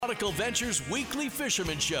Nautical-Ventures Weekly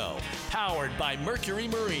Fisherman Show, powered by Mercury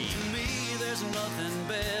Marine. To me, there's nothing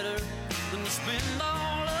better than to spend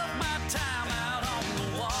all of my time out on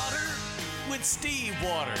the water. With Steve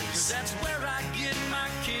Waters. 'Cause that's where I get my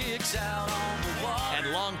kicks, out on the water.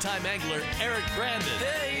 And longtime angler Eric Brandon.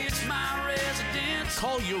 Hey, it's my residence.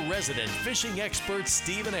 Call your resident fishing experts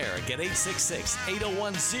Steve and Eric at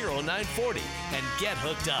 866-801-0940 and get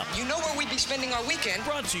hooked up. You know where we'd be spending our weekend.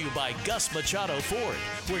 Brought to you by Gus Machado Ford,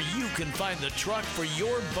 where you can find the truck for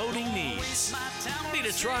your boating needs. Need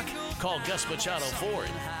a truck? Call Gus Machado Ford.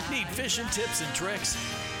 Need fishing tips and tricks?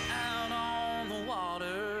 Out on the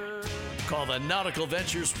water. Call the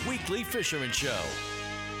Nautical-Ventures Weekly Fisherman Show.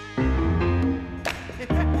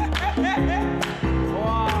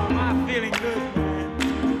 Oh, am I feeling good,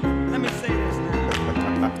 man? Let me say this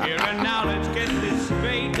now. Here and now, let's get this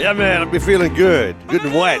straight. Yeah, man, I'll be feeling good. Good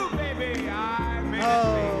and wet.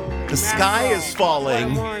 The sky is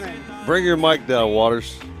falling. Bring your mic down,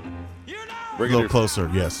 Waters. A little closer,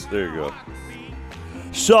 yes. There you go.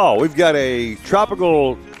 So, we've got a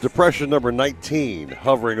tropical depression number 19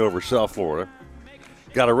 hovering over South Florida.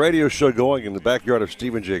 Got a radio show going in the backyard of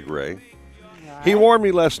Stephen J. Gray. He warned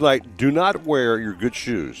me last night, do not wear your good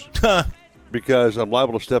shoes because I'm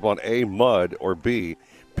liable to step on A, mud, or B,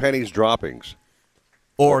 pennies droppings.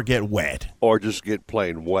 Or get wet. Or just get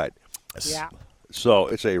plain wet. Yeah. So,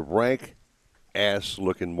 it's a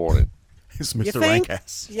rank-ass-looking morning. It's You Mr. think?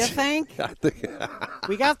 Rankass. You think? I think,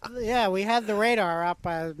 we had the radar up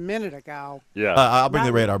a minute ago. yeah. I'll bring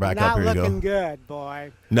the radar back up. Here Not you looking go. good,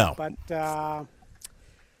 boy. No. But,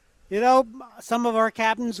 some of our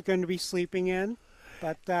captains are going to be sleeping in,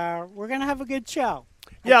 but we're going to have a good show.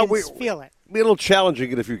 I can feel it. Be a little challenging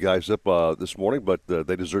getting a few guys up this morning, but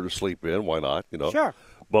they deserve to sleep in. Why not? Sure.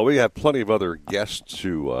 But we have plenty of other guests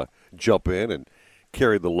to jump in and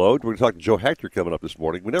carry the load. We're going to talk to Joe Hector coming up this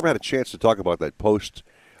morning. We never had a chance to talk about that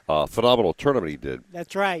phenomenal tournament he did.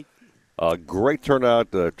 That's right. Great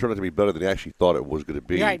turnout. Turned out to be better than he actually thought it was going to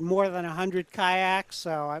be. You're right, more than 100 kayaks,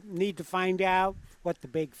 so I need to find out what the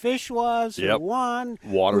big fish was, who won,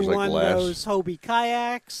 Waters who like won glass. those Hobie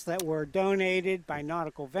kayaks that were donated by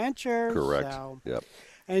Nautical-Ventures. Correct. So. Yep.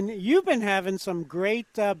 And you've been having some great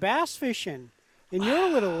bass fishing in your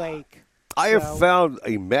little lake. I have found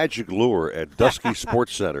a magic lure at Dusky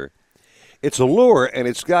Sports Center. It's a lure, and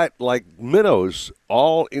it's got like minnows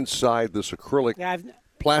all inside this acrylic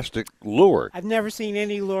plastic lure. I've never seen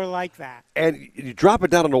any lure like that. And you drop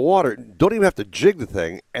it down in the water, don't even have to jig the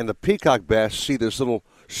thing, and the peacock bass see this little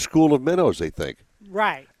school of minnows, they think.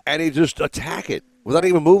 Right. And they just attack it without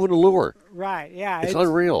even moving the lure. Right, yeah. It's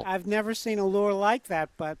unreal. I've never seen a lure like that,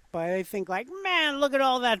 but I think like, man, look at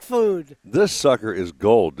all that food. This sucker is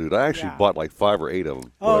gold, dude. I actually bought like 5 or 8 of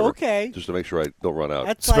them. Oh, okay. Just to make sure I don't run out.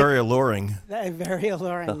 It's very alluring. Very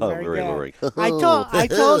alluring. Very good. alluring. I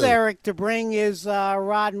told Eric to bring his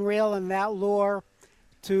rod and reel and that lure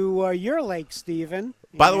to your lake, Stephen.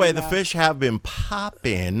 By the way, the fish have been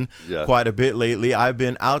popping quite a bit lately. I've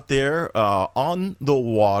been out there on the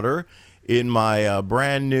water in my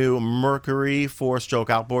brand new Mercury 4-stroke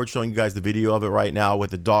outboard, showing you guys the video of it right now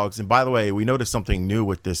with the dogs. And by the way, we noticed something new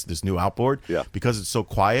with this new outboard. Yeah. Because it's so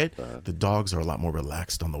quiet, the dogs are a lot more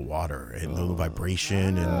relaxed on the water and little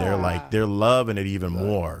vibration, and they're loving it even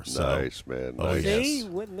more. So. Nice, man. Nice. See,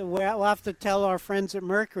 we'll have to tell our friends at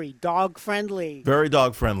Mercury, dog friendly. Very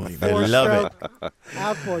dog friendly. They love it.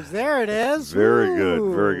 Outboards. There it is. Very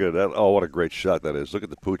good. Very good. What a great shot that is. Look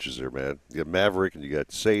at the pooches there, man. You got Maverick and you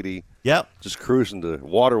got Sadie. Yep. Just cruising the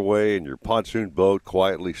waterway in your pontoon boat,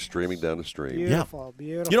 quietly streaming down the stream. Beautiful,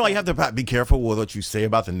 beautiful. You know, you have to be careful with what you say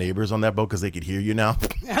about the neighbors on that boat because they could hear you now.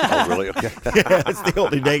 Oh, really? Okay. Yeah, it's the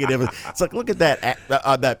only negative. It's like, look at that. Hey,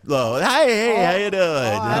 how you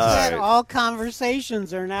doing? All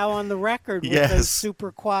conversations are now on the record with the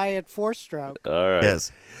super quiet 4-stroke. All right.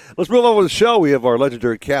 Yes. Let's move on with the show. We have our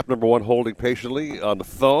legendary Cap number 1 holding patiently on the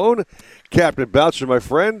phone. Captain Bouncer, my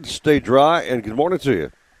friend, stay dry, and good morning to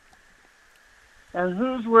you. And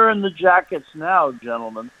who's wearing the jackets now,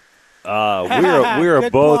 gentlemen? We are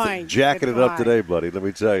both point. jacketed Good up point. today, buddy. Let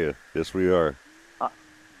me tell you. Yes, we are.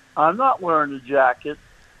 I'm not wearing a jacket.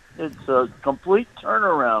 It's a complete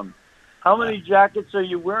turnaround. How many jackets are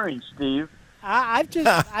you wearing, Steve?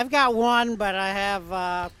 I've got one, but I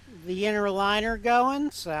have the inner liner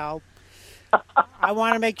going, so I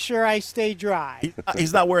want to make sure I stay dry.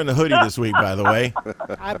 He's not wearing the hoodie this week, by the way.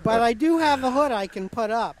 But I do have a hood I can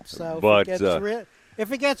put up, so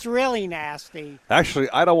if it gets really nasty. Actually,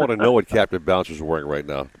 I don't want to know what Captain Bouncer's wearing right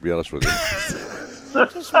now, to be honest with you.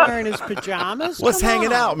 Just wearing his pajamas. What's Come hanging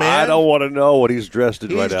on. out, man? I don't want to know what he's dressed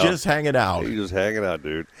in right now. He's just hanging out. He's just hanging out,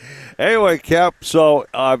 dude. Anyway, Cap, so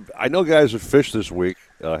I know guys have fished this week.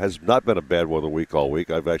 Has not been a bad weather week all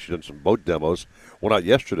week. I've actually done some boat demos. Went out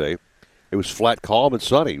yesterday. It was flat, calm, and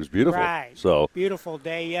sunny. It was beautiful. Right. So, beautiful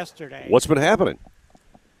day yesterday. what's been happening?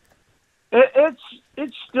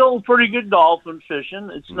 It's still pretty good dolphin fishing.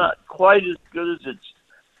 It's not quite as good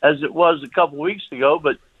as it was a couple weeks ago,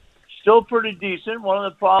 but still pretty decent. One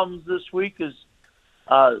of the problems this week is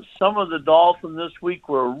some of the dolphin this week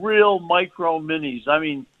were real micro minis. I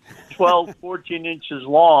mean, 12, 14 inches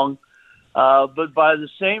long. But by the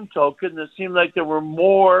same token, it seemed like there were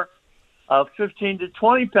more 15 to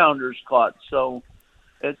 20 pounders caught. So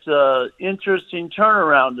it's an interesting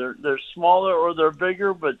turnaround. They're smaller or they're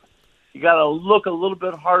bigger, but you got to look a little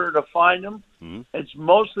bit harder to find them. Mm-hmm. It's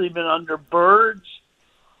mostly been under birds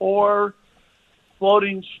or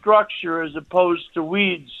floating structure as opposed to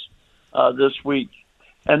weeds this week.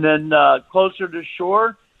 And then closer to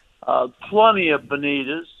shore, plenty of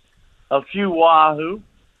bonitas, a few wahoo,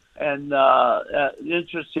 and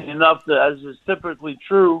interesting enough, that, as is typically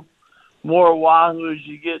true, more wahoo as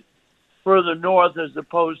you get further north as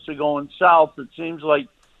opposed to going south. It seems like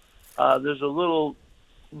there's a little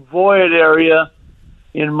void area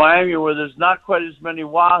in Miami where there's not quite as many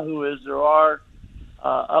wahoo as there are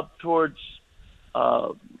up towards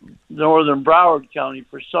northern Broward County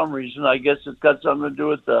for some reason. I guess it's got something to do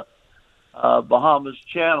with the Bahamas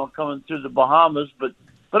Channel coming through the Bahamas. But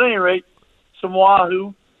at any rate, some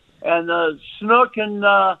wahoo. And snook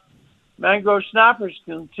and mangrove snappers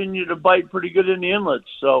continue to bite pretty good in the inlets.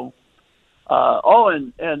 So,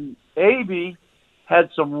 and Abe had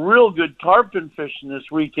some real good tarpon fishing this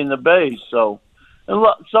week in the bay. So,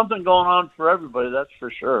 something going on for everybody, that's for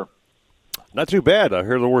sure. Not too bad. I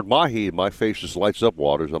hear the word mahi, and my face just lights up,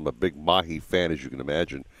 Waters. I'm a big mahi fan, as you can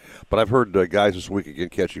imagine. But I've heard guys this week again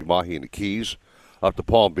catching mahi in the Keys, up to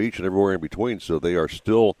Palm Beach, and everywhere in between. So they are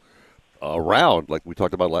still around, like we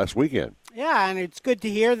talked about last weekend. Yeah, and it's good to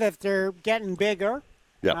hear that they're getting bigger,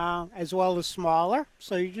 Yeah. as well as smaller.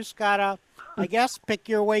 So you just got to, I guess, pick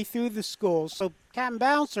your way through the schools. So, Captain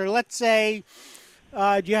Bouncer, let's say,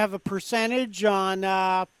 do you have a percentage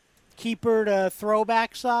on keeper to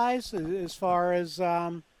throwback size as far as,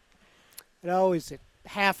 is it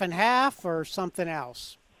half and half or something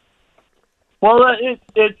else? Well,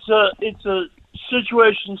 it's a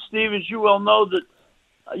situation, Steve, as you well know, that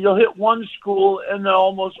you'll hit one school and they'll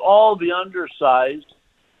almost all be undersized.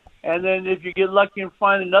 And then if you get lucky and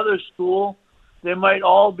find another school, they might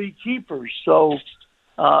all be keepers. So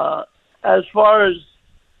as far as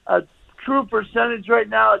a true percentage right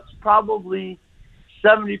now, it's probably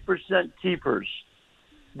 70% keepers.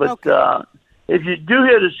 But okay. If you do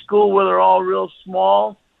hit a school where they're all real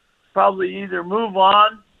small, probably either move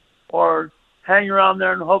on or hang around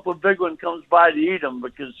there and hope a big one comes by to eat them,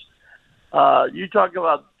 because you talk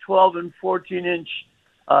about 12 and 14-inch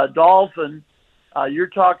dolphin, you're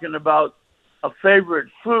talking about a favorite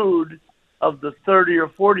food of the 30 or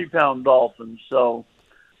 40-pound dolphins. So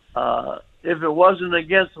if it wasn't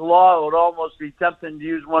against the law, it would almost be tempting to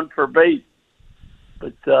use one for bait.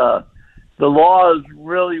 But the laws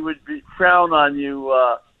really would frown on you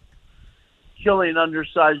killing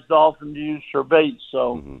undersized dolphin to use for bait.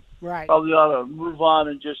 So right. Probably ought to move on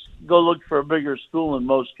and just go look for a bigger school in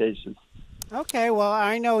most cases. Okay, well,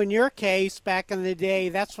 I know in your case, back in the day,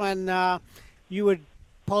 that's when you would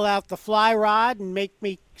pull out the fly rod and make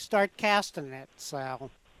me start casting it. So.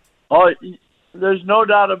 Oh, there's no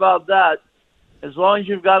doubt about that. As long as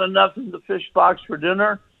you've got enough in the fish box for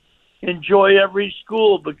dinner, enjoy every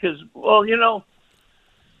school, because, well, you know,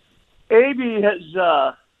 Abe has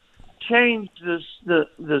changed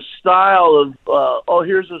the style of,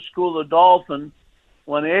 here's a school of dolphin.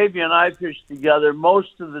 When Abe and I fished together,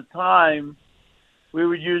 most of the time we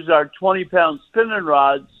would use our 20-pound spinning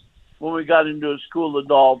rods when we got into a school of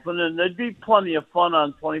dolphin, and there'd be plenty of fun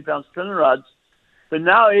on 20-pound spinning rods. But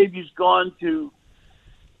now Abe's gone to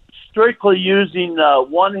strictly using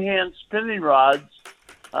one-hand spinning rods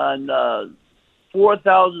on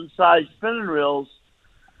 4,000 size spinning reels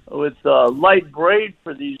with light braid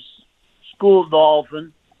for these school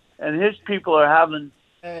dolphin, and his people are having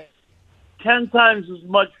 10 times as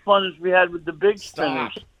much fun as we had with the big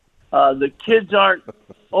spinners. The kids aren't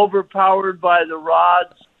overpowered by the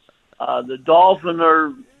rods. The dolphin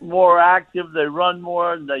are more active. They run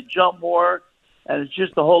more and they jump more, and it's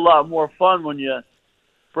just a whole lot more fun when you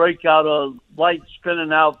break out a light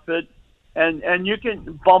spinning outfit. And you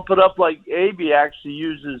can bump it up like Abe actually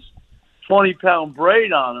uses 20-pound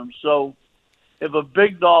braid on them. So if a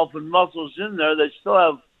big dolphin muscles in there, they still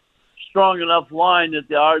have strong enough line that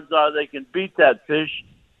the odds are they can beat that fish.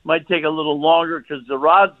 Might take a little longer because the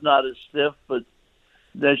rod's not as stiff, but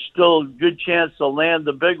there's still a good chance they'll land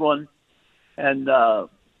the big one. And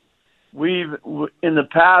in the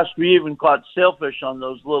past, we even caught sailfish on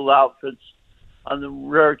those little outfits on the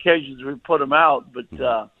rare occasions we put them out. But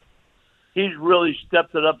he's really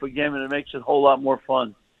stepped it up again, and it makes it a whole lot more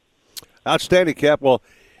fun. Outstanding, Cap. Well,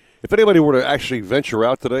 if anybody were to actually venture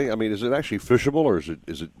out today, I mean, is it actually fishable, or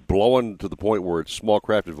is it blowing to the point where it's small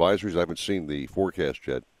craft advisories? I haven't seen the forecast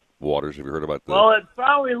yet. Waters, have you heard about that? Well, at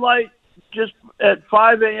Fowey Light, just at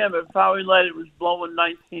 5 a.m. at Fowey Light, it was blowing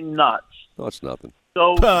 19 knots. No, that's nothing.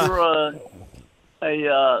 So for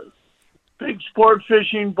a big sport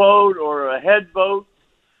fishing boat or a head boat,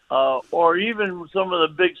 or even some of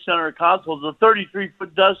the big center consoles, a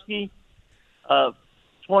 33-foot Dusky,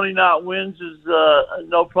 20-knot winds is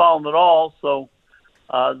no problem at all. So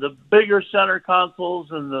the bigger center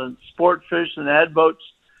consoles and the sport fish and the head boats,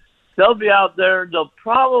 they'll be out there. They'll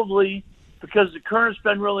probably, because the current's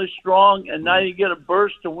been really strong and now you get a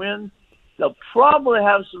burst of wind, they'll probably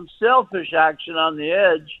have some sailfish action on the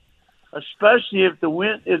edge, especially if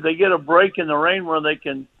they get a break in the rain where they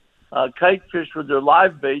can kite fish with their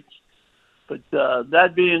live baits. But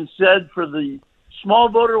that being said, for the small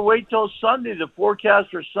boater, wait till Sunday. The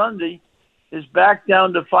forecast for Sunday is back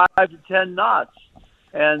down to 5 to 10 knots,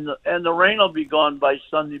 and the rain will be gone by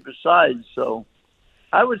Sunday besides. So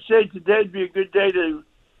I would say today'd be a good day to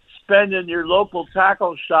spend in your local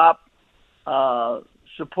tackle shop,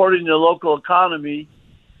 supporting the local economy,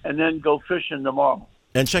 and then go fishing tomorrow.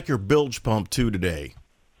 And check your bilge pump, too, today.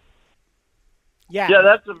 Yeah,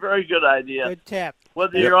 that's a very good idea. Good tip.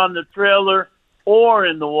 Whether you're on the trailer or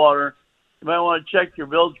in the water, you might want to check your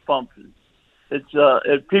bilge pump.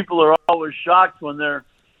 People are always shocked when their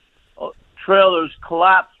trailers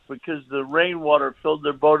collapse because the rainwater filled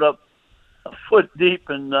their boat up a foot deep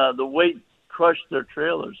and the weight crushed their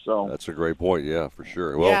trailers. So that's a great point. Yeah, for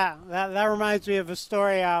sure. Well, yeah, that reminds me of a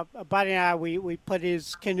story. Buddy and I, we put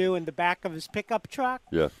his canoe in the back of his pickup truck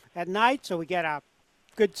at night, so we get a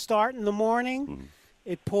good start in the morning. Mm-hmm.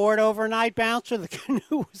 It poured overnight, Bouncer. The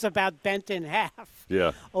canoe was about bent in half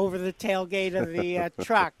over the tailgate of the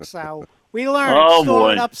truck. So we learned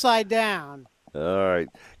store it upside down. All right.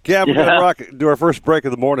 Cam, we're going to do our first break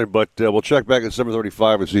of the morning, but we'll check back at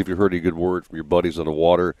 7:35 and see if you heard any good word from your buddies on the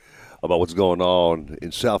water about what's going on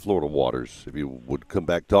in South Florida waters. If you would come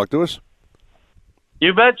back, talk to us.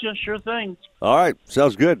 You betcha. Sure thing. All right.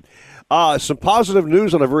 Sounds good. Some positive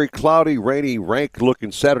news on a very cloudy, rainy,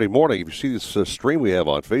 rank-looking Saturday morning. If you see this stream we have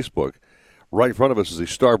on Facebook, right in front of us is the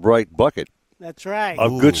Starbright bucket. That's right.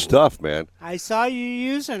 Of good stuff, man. I saw you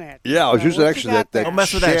using it. Yeah, I was using actually that Don't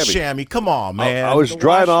mess with that chamois. Come on, man. I was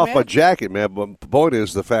drying off my jacket, man. But the point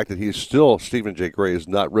is the fact that he's still, Stephen J. Gray, has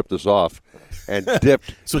not ripped us off and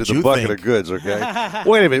dipped to the bucket of goods, okay?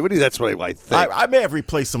 Wait a minute. That's what I think. I may have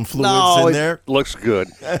replaced some fluids in there. Looks good.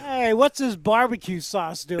 Hey, what's this barbecue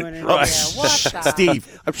sauce doing in here? What the?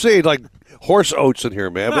 Steve. I'm seeing like horse oats in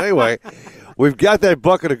here, man. But anyway, we've got that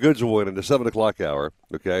bucket of goods away in the 7 o'clock hour,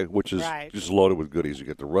 okay, which is just loaded with goodies. You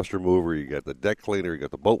got the rust remover, you got the deck cleaner, you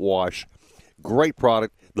got the boat wash. Great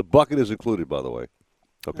product. The bucket is included, by the way.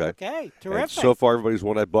 Okay, terrific. And so far, everybody's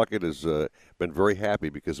won that bucket has been very happy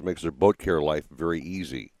because it makes their boat care life very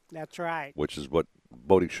easy. That's right. Which is what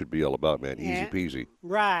boating should be all about, man. Easy peasy.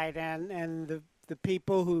 Right, and the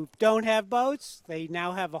people who don't have boats, they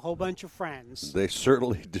now have a whole bunch of friends. They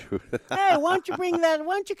certainly do. Hey, why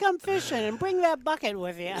don't you come fishing and bring that bucket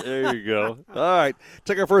with you? There you go. All right.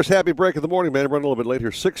 Take our first happy break of the morning, man. Run a little bit late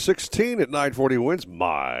here. 6:16 at 940 wins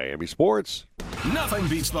Miami Sports. Nothing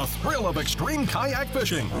beats the thrill of extreme kayak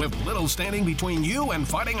fishing, with little standing between you and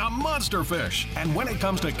fighting a monster fish. And when it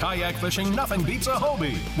comes to kayak fishing, nothing beats a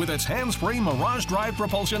Hobie with its hands-free Mirage Drive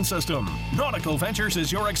propulsion system. Nautical-Ventures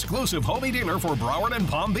is your exclusive Hobie dealer for Broward and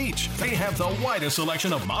Palm Beach. They have the widest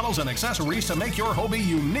selection of models and accessories to make your Hobie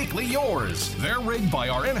uniquely yours. They're rigged by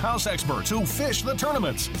our in-house experts who fish the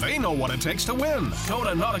tournaments. They know what it takes to win. Go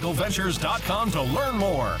to nauticalventures.com to learn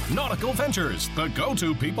more. Nautical Ventures, the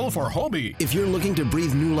go-to people for Hobie. If you're looking to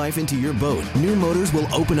breathe new life into your boat, new motors will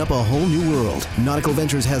open up a whole new world. Nautical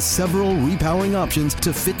Ventures has several repowering options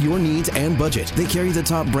to fit your needs and budget. They carry the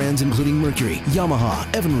top brands including Mercury, Yamaha,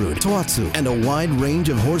 Evinrude, Tohatsu, and a wide range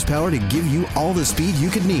of horsepower to give you all the speed you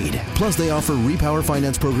could need. Plus, they offer repower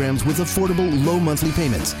finance programs with affordable, low monthly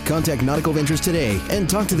payments. Contact Nautical Ventures today and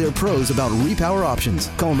talk to their pros about repower options.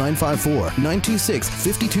 Call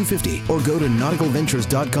 954-926-5250 or go to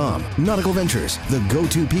nauticalventures.com. Nautical Ventures, the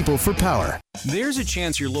go-to people for power. There's a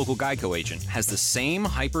chance your local Geico agent has the same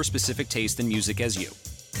hyper-specific taste in music as you.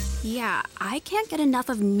 Yeah, I can't get enough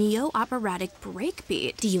of neo-operatic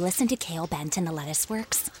breakbeat. Do you listen to Cale Bent and the Lettuce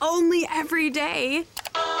Works? Only every day.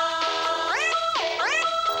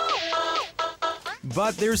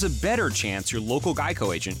 But there's a better chance your local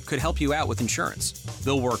Geico agent could help you out with insurance.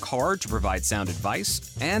 They'll work hard to provide sound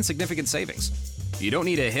advice and significant savings. You don't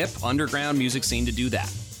need a hip, underground music scene to do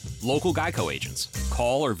that. Local Geico agents.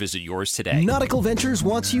 Call or visit yours today. Nautical-Ventures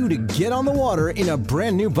wants you to get on the water in a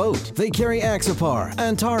brand new boat. They carry Axopar,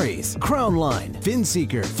 Antares, Crownline,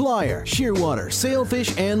 Finseeker, Flyer, Shearwater,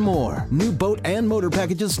 Sailfish, and more. New boat and motor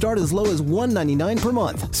packages start as low as $199 per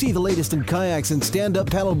month. See the latest in kayaks and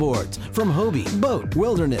stand-up paddleboards from Hobie, Boat,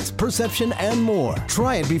 Wilderness, Perception, and more.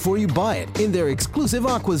 Try it before you buy it in their exclusive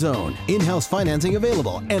Aqua Zone. In-house financing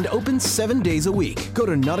available and open 7 days a week. Go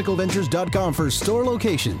to nauticalventures.com for store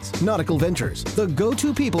locations. Nautical Ventures, the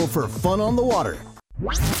go-to people for fun on the water.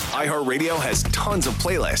 iHeartRadio has tons of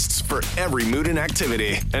playlists for every mood and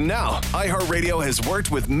activity. And now, iHeartRadio has worked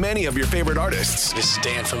with many of your favorite artists. This is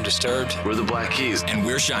Dan from Disturbed. We're the Black Keys. And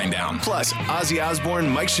we're Shinedown. Plus, Ozzy Osbourne,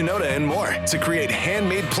 Mike Shinoda, and more to create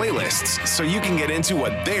handmade playlists so you can get into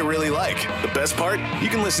what they really like. The best part? You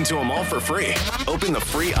can listen to them all for free. Open the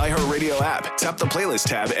free iHeartRadio app, tap the playlist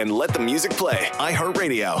tab, and let the music play.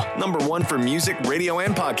 iHeartRadio, #1 for music, radio,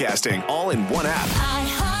 and podcasting, all in one app.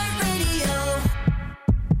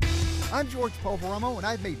 I'm George Poveromo, and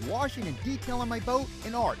I've made washing and detailing my boat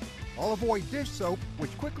an art. I'll avoid dish soap,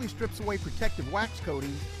 which quickly strips away protective wax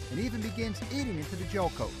coatings and even begins eating into the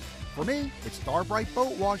gel coat. For me, it's Starbright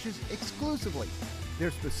Boat Washes exclusively.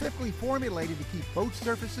 They're specifically formulated to keep boat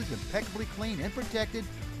surfaces impeccably clean and protected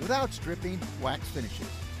without stripping wax finishes.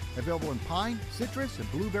 Available in pine, citrus,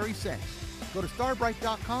 and blueberry scents. Go to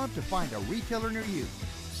starbright.com to find a retailer near you.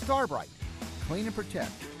 Starbright. Clean and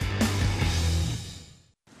protect.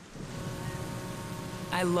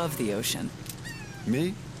 I love the ocean.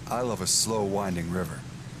 Me? I love a slow winding river.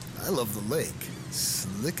 I love the lake.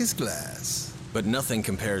 Slick as glass. But nothing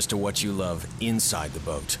compares to what you love inside the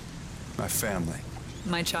boat. My family.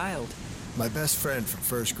 My child. My best friend from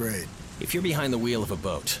first grade. If you're behind the wheel of a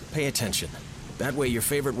boat, pay attention. That way your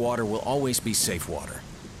favorite water will always be safe water.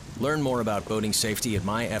 Learn more about boating safety at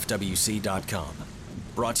myfwc.com.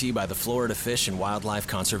 Brought to you by the Florida Fish and Wildlife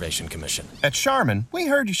Conservation Commission. At Charmin, we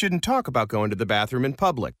heard you shouldn't talk about going to the bathroom in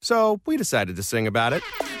public, so we decided to sing about it.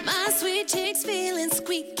 My sweet cheeks feeling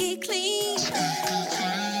squeaky clean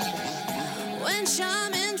when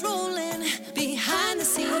Charmin's rolling behind the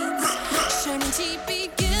scenes. Charmin TP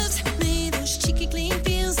gives me those cheeky clean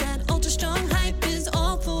feels. That ultra strong hype is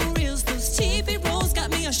all for reals. Those TP rolls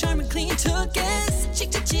got me a Charmin clean took-ess.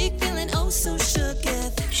 Cheek to cheek feeling oh so shooketh.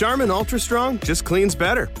 Charmin Ultra Strong just cleans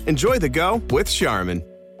better. Enjoy the go with Charmin.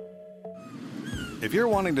 If you're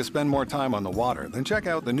wanting to spend more time on the water, then check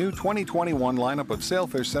out the new 2021 lineup of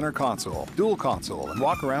Sailfish Center Console, Dual Console, and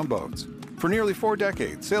Walk-Around boats. For nearly 4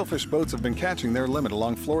 decades, Sailfish boats have been catching their limit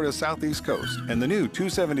along Florida's southeast coast, and the new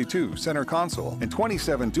 272 Center Console and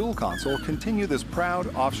 27 Dual Console continue this proud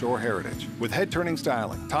offshore heritage. With head-turning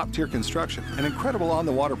styling, top-tier construction, and incredible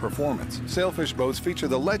on-the-water performance, Sailfish boats feature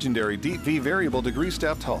the legendary Deep V variable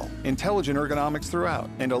degree-stepped hull, intelligent ergonomics throughout,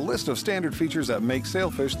 and a list of standard features that make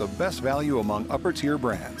Sailfish the best value among upper-tier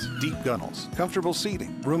brands. Deep gunnels, comfortable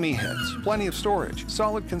seating, roomy heads, plenty of storage,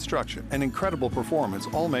 solid construction, and incredible performance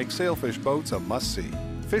all make Sailfish boats a must-see.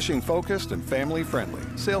 Fishing focused and family friendly,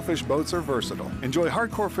 Sailfish boats are versatile. Enjoy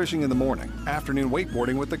hardcore fishing in the morning, afternoon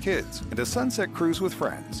wakeboarding with the kids, and a sunset cruise with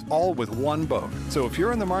friends, all with one boat. So if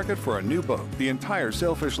you're in the market for a new boat, the entire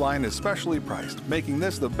Sailfish line is specially priced, making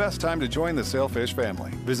this the best time to join the Sailfish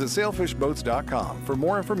family. Visit sailfishboats.com for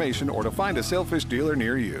more information or to find a Sailfish dealer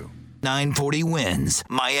near you. 940 wins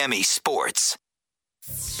Miami Sports.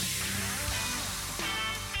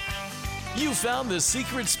 You found the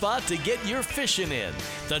secret spot to get your fishing in.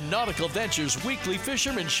 The Nautical-Ventures Weekly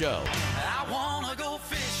Fisherman Show. I wanna go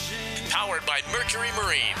fishing. Powered by Mercury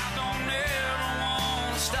Marine. I don't ever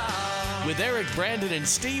wanna stop. With Eric Brandon and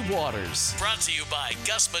Steve Waters. Brought to you by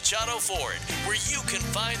Gus Machado Ford, where you can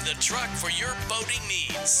find the truck for your boating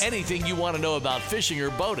needs. Anything you want to know about fishing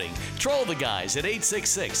or boating, troll the guys at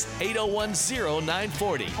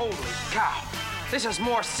 866-801-0940. Holy cow. This is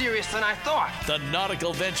more serious than I thought. The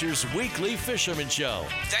Nautical-Ventures Weekly Fisherman Show.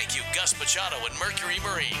 Thank you, Gus Machado and Mercury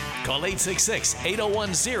Marine. Call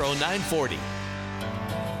 866-801-0940.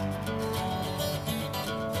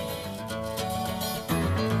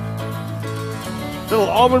 Little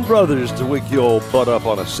Allman Brothers to wake your old butt up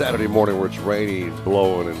on a Saturday morning where it's rainy and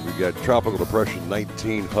blowing, and we got Tropical Depression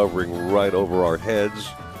 19 hovering right over our heads.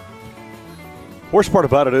 Worst part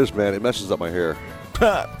about it is, man, it messes up my hair.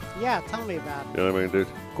 Yeah, tell me about it. You know what I mean, dude?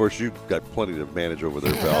 Of course, you've got plenty to manage over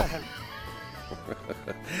there, pal.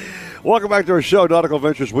 Welcome back to our show, Nautical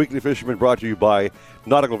Ventures Weekly Fisherman, brought to you by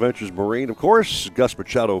Nautical Ventures Marine. Of course, Gus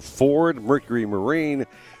Machado Ford, Mercury Marine,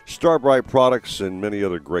 Starbright Products, and many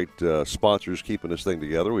other great sponsors keeping this thing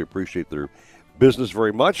together. We appreciate their business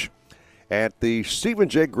very much. At the Stephen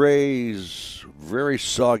J. Gray's very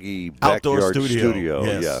soggy backyard Outdoor studio.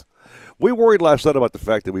 Yes. Yeah. We worried last night about the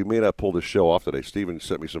fact that we may not pull this show off today. Stephen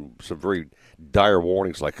sent me some very dire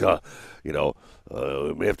warnings, like, we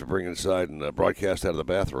may have to bring inside and broadcast out of the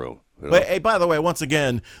bathroom. You know? But, hey, by the way, once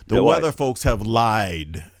again, the weather folks have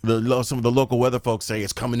lied. Some of the local weather folks say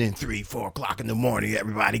it's coming in 3, 4 o'clock in the morning.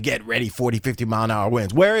 Everybody get ready, 40, 50-mile-an-hour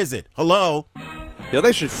winds. Where is it? Hello? Yeah,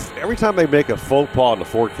 they should, every time they make a faux pas in the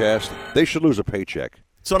forecast, they should lose a paycheck.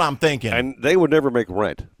 That's what I'm thinking. And they would never make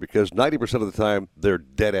rent because 90% of the time they're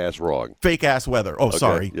dead-ass wrong. Fake-ass weather. Oh, okay.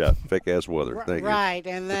 Sorry. Yeah, fake-ass weather. Thank you. Right,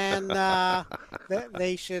 and then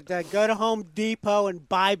they should go to Home Depot and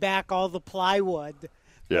buy back all the plywood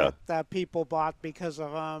that people bought because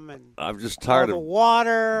of them. And I'm just tired all of the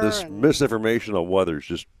water. This misinformation on weather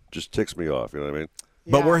just ticks me off. You know what I mean?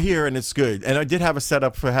 But we're here, and it's good. And I did have a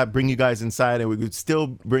setup for bring you guys inside, and we could still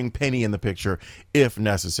bring Penny in the picture if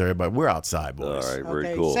necessary. But we're outside, boys. All right,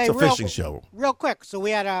 very cool. Say it's a fishing show. Real quick. So we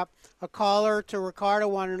had a caller to Ricardo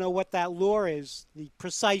want to know what that lure is, the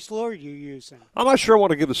precise lure you're using. I'm not sure I want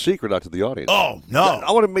to give the secret out to the audience. Oh, no.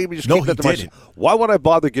 I want to maybe just keep that to myself. Why would I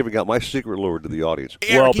bother giving out my secret lure to the audience?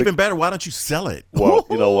 Eric, even better, why don't you sell it? Well,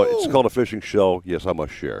 you know what? It's called a fishing show. Yes, I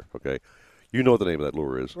must share, okay? You know what the name of that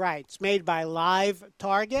lure is. Right. It's made by Live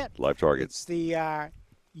Target. Live Target. It's the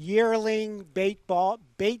yearling bait ball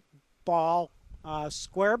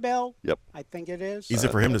square bill. Yep. I think it is. Easy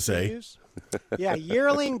for him to say. Yeah,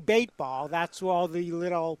 yearling bait ball. That's all the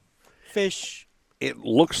little fish. It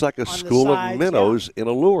looks like a school of minnows in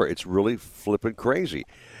a lure. It's really flipping crazy.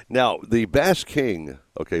 Now, the Bass King,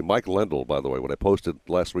 Mike Lendl, by the way, when I posted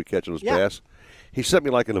last week catching those bass, he sent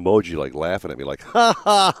me like an emoji, like laughing at me, like, ha,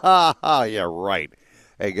 ha, ha, ha, yeah, right.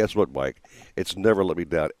 Hey, guess what, Mike? It's never let me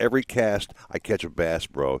down. Every cast, I catch a bass,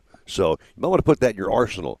 bro. So you might want to put that in your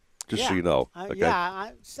arsenal, just so you know. Okay?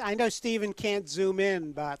 I know Steven can't zoom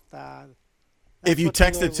in, but... if you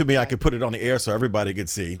text it to me, I could put it on the air so everybody could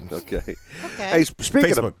see. Okay. Hey,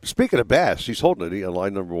 speaking of bass, he's holding it on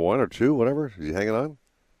line number 1 or 2, whatever. Is he hanging on?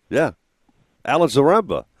 Yeah. Alan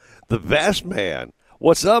Zaremba, the Bass Man.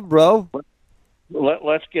 What's up, bro?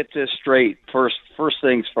 Let's get this straight. First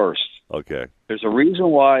things first. Okay. There's a reason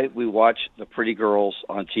why we watch the pretty girls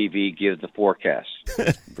on TV give the forecast.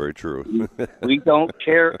 Very true. We don't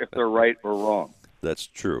care if they're right or wrong. That's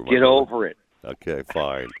true. Get over it. Okay,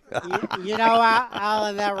 fine. you know,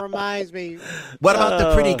 Alan, that reminds me. What about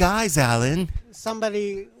the pretty guys, Alan?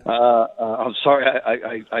 Somebody. I'm sorry,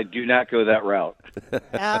 I do not go that route.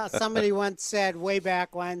 Somebody once said way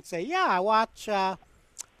back when, I watch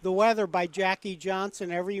The Weather by Jackie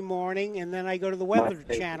Johnson every morning, and then I go to the Weather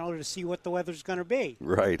Channel to see what the weather's going to be.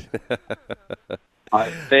 Right. My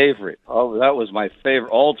favorite. Oh, that was my favorite,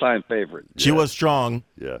 all-time favorite. She was strong.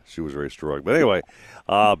 Yeah, she was very strong. But anyway,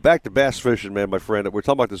 back to bass fishing, man, my friend. We're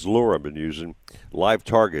talking about this lure I've been using, Live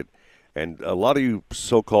Target. And a lot of you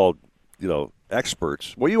so-called,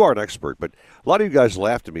 experts, well, you are an expert, but a lot of you guys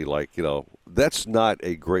laughed at me like, that's not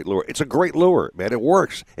a great lure. It's a great lure, man. It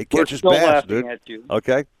works. It catches bass, dude. We're still laughing at you.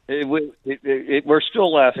 Okay? We're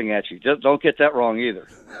still laughing at you. Just don't get that wrong either.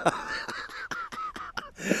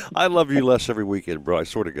 I love you less every weekend, bro. I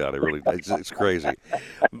swear to God, it's crazy.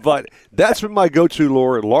 But that's been my go-to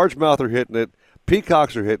lure. Largemouth are hitting it.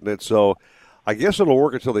 Peacocks are hitting it. So I guess it'll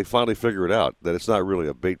work until they finally figure it out, that it's not really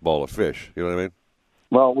a bait ball of fish. You know what I mean?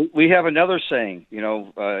 Well, we have another saying,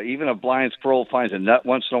 even a blind squirrel finds a nut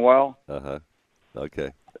once in a while. Uh-huh.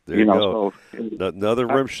 Okay. There you go. So, another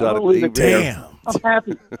rim shot at the Damn.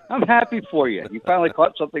 I'm happy for you. You finally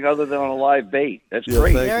caught something other than on a live bait. That's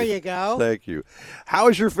great. There you go. Thank you. How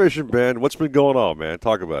is your fishing, Ben? What's been going on, man?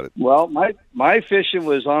 Talk about it. Well, my fishing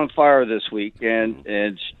was on fire this week,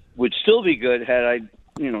 and would still be good had I,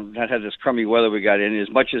 not had this crummy weather we got in. As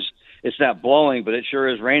much as it's not blowing, but it sure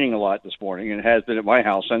is raining a lot this morning, and it has been at my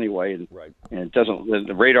house anyway. And, and it doesn't.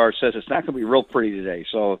 The radar says it's not going to be real pretty today,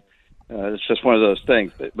 so it's just one of those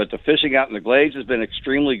things. But the fishing out in the glades has been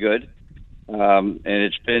extremely good, and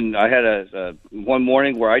it's been. I had a one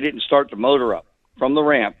morning where I didn't start the motor up from the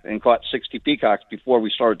ramp and caught 60 peacocks before we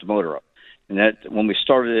started the motor up, and that when we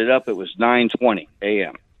started it up, it was 9:20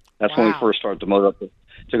 a.m. That's when we first started the motor up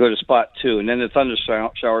to go to spot 2, and then the thunder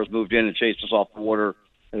showers moved in and chased us off the water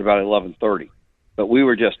at about 11:30. But we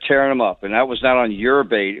were just tearing them up, and that was not on your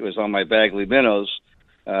bait; it was on my Bagley minnows.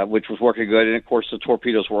 which was working good. And, of course, the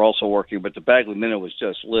torpedoes were also working, but the Bagley minnow was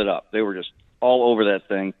just lit up. They were just all over that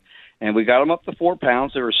thing. And we got them up to 4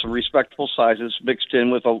 pounds. There were some respectable sizes mixed in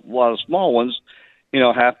with a lot of small ones,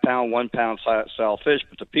 half-pound, 1 pound style fish.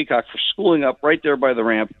 But the peacocks were schooling up right there by the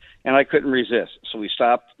ramp, and I couldn't resist. So we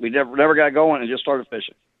stopped. We never got going and just started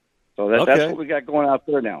fishing. So that's what we got going out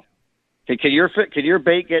there now. Can your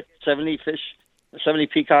bait get 70 fish, 70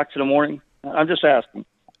 peacocks in the morning? I'm just asking.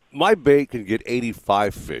 My bait can get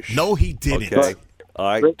 85 fish. No, he didn't. Okay. All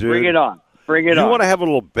right, dude. Bring it on. You want to have a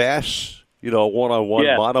little bass, one-on-one,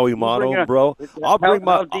 mano-y-mano, bro? I'll bring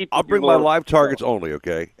my live targets only,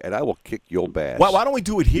 okay? And I will kick your bass. Why don't we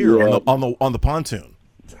do it here on the pontoon?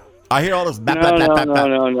 I hear all this. No.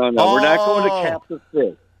 Oh. We're not going to captive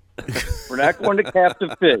fish. We're not going to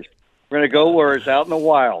captive fish. We're going to go where it's out in the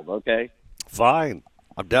wild, okay? Fine.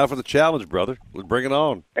 I'm down for the challenge, brother. Let's bring it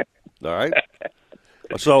on. All right?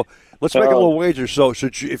 So let's make a little wager. So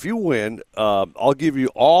if you win, I'll give you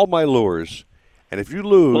all my lures. And if you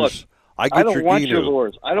lose, I don't want your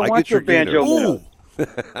lures. I don't want your banjo minnows.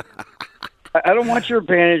 I don't want your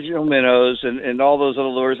banjo minnows and all those other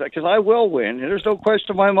lures because I will win. And there's no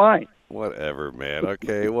question in my mind. Whatever, man.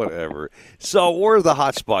 Okay, whatever. So where have the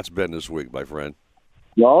hot spots been this week, my friend?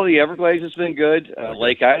 Well, the Everglades has been good.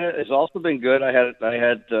 Lake Ida has also been good. I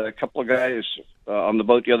had a couple of guys on the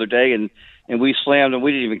boat the other day, and we slammed them.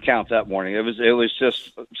 We didn't even count that morning. It was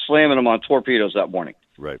just slamming them on torpedoes that morning.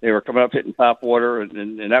 Right. They were coming up hitting top water,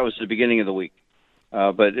 and that was the beginning of the week.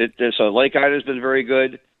 So Lake Ida has been very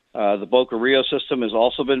good. The Boca Rio system has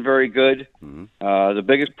also been very good. Mm-hmm. The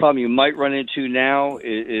biggest problem you might run into now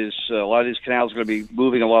is a lot of these canals are going to be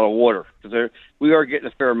moving a lot of water because we are getting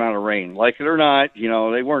a fair amount of rain. Like it or not,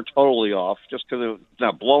 they weren't totally off. Just because it's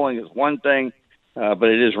not blowing is one thing, but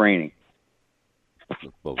it is raining.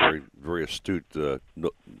 Well, very, very astute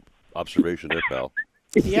observation there, pal.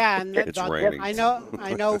 Yeah, and it's raining. I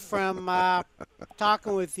know from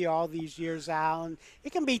talking with you all these years, Alan,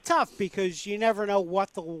 it can be tough because you never know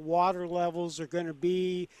what the water levels are going to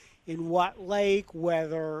be in what lake,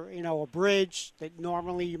 whether, a bridge that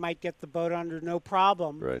normally you might get the boat under no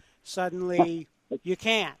problem. Right. Suddenly you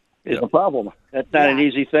can't. It's a problem. That's not an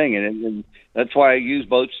easy thing, and that's why I use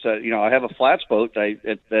boats that, I have a flats boat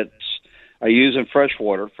I use in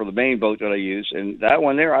freshwater for the main boat that I use, and that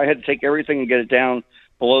one there, I had to take everything and get it down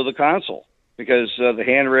below the console because the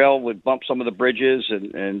handrail would bump some of the bridges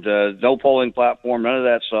and no polling platform, none of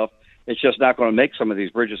that stuff. It's just not going to make some of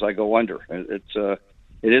these bridges I go under. It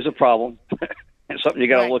is a problem and something you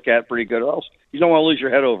got to look at pretty good, or else you don't want to lose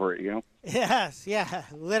your head over it, Yes, yeah,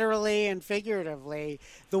 literally and figuratively.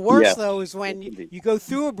 The worst, though, is when you go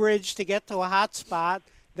through a bridge to get to a hot spot,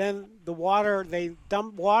 then they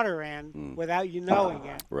dump water in without you knowing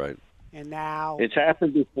it. Right. And now it's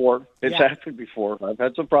happened before. I've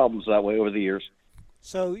had some problems that way over the years.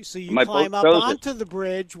 So you climb up onto the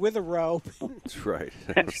bridge with a rope. That's right.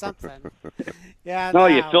 Or something. Yeah. No,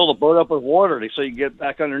 you fill the boat up with water so you can get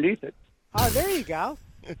back underneath it. Oh, there you go.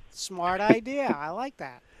 Smart idea. I like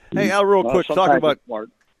that. Hey, Al, real quick, talking about smart.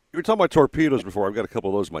 You were talking about torpedoes before. I've got a couple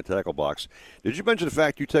of those in my tackle box. Did you mention the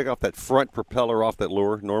fact you take off that front propeller off that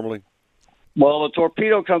lure normally? Well, the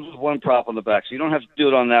torpedo comes with one prop on the back, so you don't have to do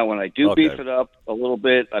it on that one. I do beef it up a little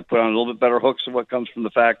bit. I put on a little bit better hooks than what comes from the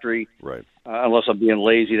factory. Right. Unless I'm being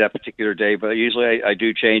lazy that particular day, but usually I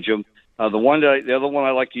do change them. The other one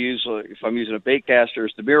I like to use if I'm using a bait caster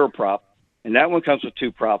is the mirror prop, and that one comes with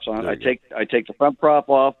 2 props on it. I take the front prop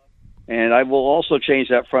off, and I will also change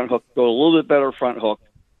that front hook, go a little bit better front hook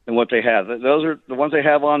than what they have. Those are the ones they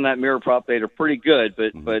have on that mirror prop bait are pretty good,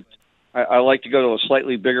 but I like to go to a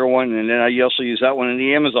slightly bigger one, and then I also use that one in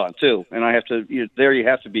the Amazon too. And I have to you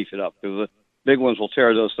have to beef it up because the big ones will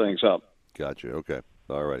tear those things up. Gotcha. Okay.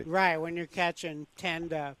 All righty. Right, when you're catching 10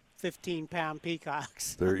 to 15-pound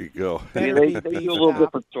peacocks. There you go. They do a little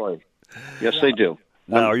different story. Yes, they do.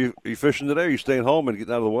 Now, are you fishing today? Are you staying home and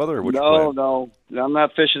getting out of the weather? Or No, I'm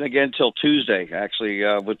not fishing again until Tuesday. Actually,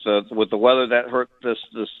 with the weather that hurt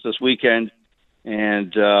this weekend,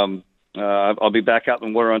 and I'll be back out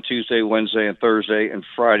in the water on Tuesday, Wednesday, and Thursday, and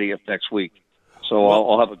Friday of next week. So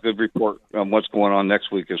I'll have a good report on what's going on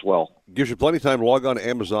next week as well. Gives you plenty of time to log on to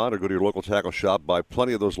Amazon or go to your local tackle shop, buy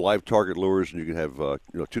plenty of those live target lures, and you can have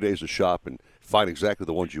 2 days to shop and find exactly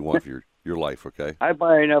the ones you want for your life. Okay. I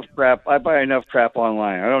buy enough crap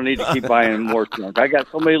online. I don't need to keep buying more junk. I got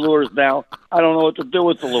so many lures now. I don't know what to do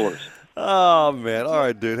with the lures. Oh, man. All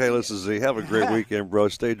right, dude. Hey, listen, Z, have a great weekend, bro.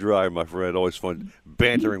 Stay dry, my friend. Always fun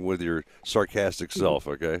bantering with your sarcastic self,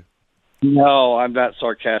 okay? No, I'm not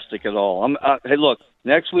sarcastic at all. Hey, look,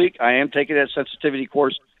 next week I am taking that sensitivity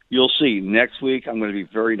course. You'll see. Next week I'm going to be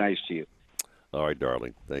very nice to you. All right,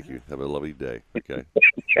 darling. Thank you. Have a lovely day. Okay.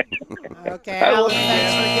 Okay,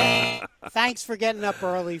 Alan, thanks for getting up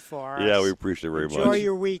early for us. Yeah, we appreciate it very much. Enjoy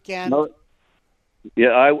your weekend. Yeah,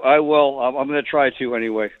 I will. I'm going to try to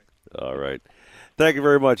anyway. All right. Thank you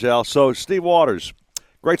very much, Al. So, Steve Waters,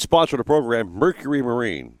 great sponsor of the program, Mercury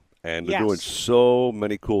Marine. And they're doing so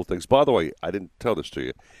many cool things. By the way, I didn't tell this to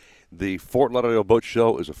you. The Fort Lauderdale Boat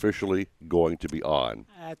Show is officially going to be on.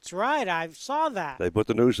 That's right. I saw that. They put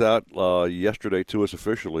the news out yesterday to us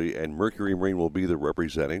officially, and Mercury Marine will be there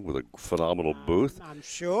representing with a phenomenal booth. I'm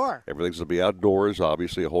sure. Everything's going to be outdoors,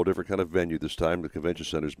 obviously, a whole different kind of venue this time. The convention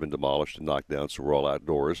center's been demolished and knocked down, so we're all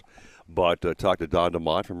outdoors. But talk to Don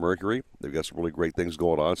DeMont from Mercury. They've got some really great things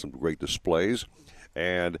going on, some great displays.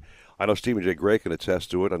 And I know Stephen J. Gray can attest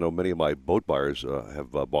to it. I know many of my boat buyers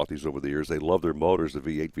have bought these over the years. They love their motors. The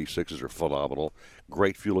V8, V6s are phenomenal.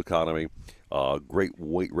 Great fuel economy. Great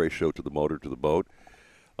weight ratio to the motor, to the boat.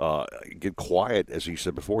 Get quiet, as he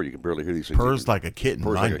said before. You can barely hear these things. Purrs like a kitten.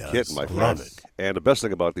 Purrs like a kitten, my friend. Love it. And the best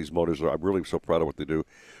thing about these motors, I'm really so proud of what they do.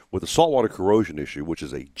 With the saltwater corrosion issue, which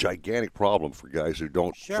is a gigantic problem for guys who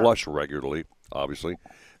don't flush regularly, obviously,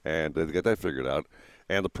 and they get that figured out.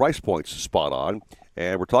 And the price point's spot on.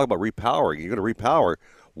 And we're talking about repowering. You're going to repower.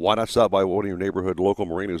 Why not stop by one of your neighborhood local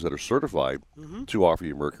marinas that are certified to offer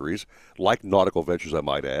you Mercuries, like Nautical-Ventures, I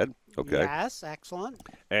might add. Okay. Yes, excellent.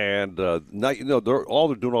 And now they're doing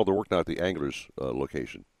all the work now at the Anglers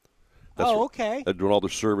location. Okay. They're doing all the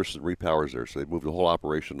service and repowers there, so they moved the whole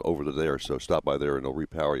operation over to there. So stop by there and they'll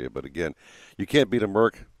repower you. But again, you can't beat a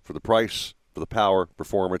Merc for the price, for the power,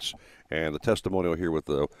 performance, and the testimonial here with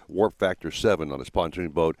the Warp Factor 7 on his pontoon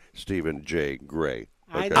boat, Stephen J. Gray.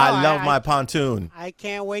 Okay. I love my pontoon. I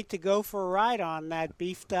can't wait to go for a ride on that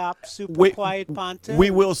beefed up, super quiet pontoon.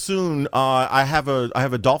 We will soon. I have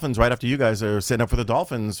a Dolphins right after you guys are setting up for the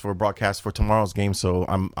Dolphins for broadcast for tomorrow's game. So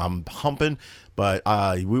I'm humping, but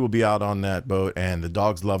we will be out on that boat, and the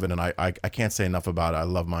dogs love it. And I can't say enough about it. I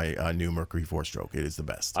love my new Mercury 4-stroke. It is the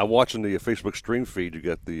best. I'm watching the Facebook stream feed. You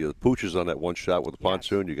got the pooches on that one shot with the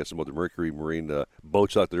pontoon. You got some other Mercury Marine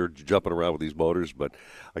boats out there jumping around with these motors. But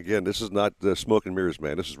again, this is not smoke and mirrors,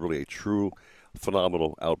 man. This is really a true,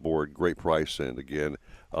 phenomenal outboard, great price, and again,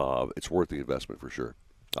 it's worth the investment for sure.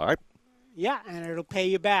 All right? Yeah, and it'll pay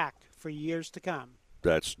you back for years to come.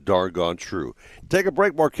 That's doggone true. Take a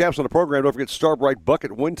break. More caps on the program. Don't forget Starbright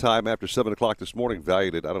Bucket win time after 7 o'clock this morning,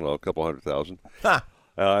 valued at, a couple $100,000.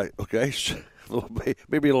 Okay.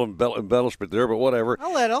 Maybe a little embellishment there, but whatever. A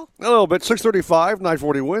little bit. 6:35,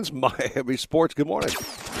 940 wins. Miami Sports. Good morning.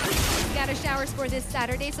 Got our showers for this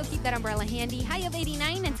Saturday, so keep that umbrella handy. High of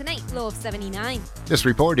 89, and tonight, low of 79. This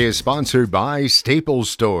report is sponsored by Staples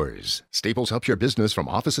Stores. Staples helps your business from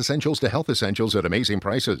office essentials to health essentials at amazing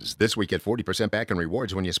prices. This week, get 40% back in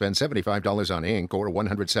rewards when you spend $75 on ink or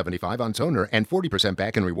 $175 on toner, and 40%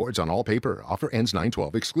 back in rewards on all paper. Offer ends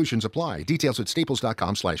 9/12. Exclusions apply. Details at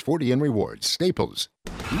staples.com/40 in rewards. Staples.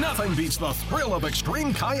 Nothing beats the thrill of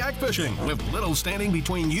extreme kayak fishing, with little standing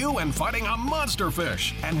between you and fighting a monster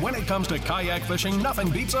fish. And when it comes to kayak fishing, nothing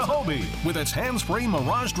beats a Hobie with its hands-free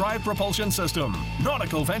Mirage Drive propulsion system.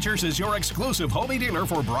 Nautical-Ventures is your exclusive Hobie dealer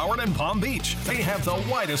for Broward and Palm Beach. They have the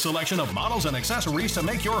widest selection of models and accessories to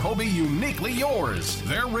make your Hobie uniquely yours.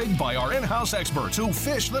 They're rigged by our in-house experts who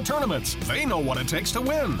fish the tournaments. They know what it takes to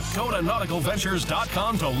win. Go to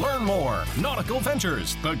Nautical-Ventures.com to learn more. Nautical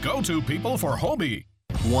Ventures, the go-to people for Hobie.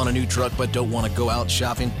 Want a new truck but don't want to go out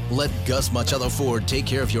shopping? Let Gus Machado Ford take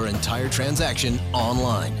care of your entire transaction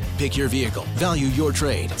online. Pick your vehicle, value your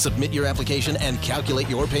trade, submit your application, and calculate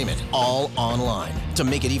your payment all online. To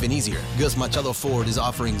make it even easier, Gus Machado Ford is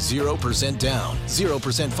offering 0% down,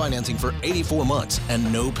 0% financing for 84 months,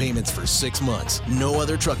 and no payments for 6 months. No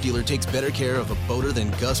other truck dealer takes better care of a boater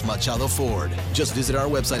than Gus Machado Ford. Just visit our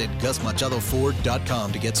website at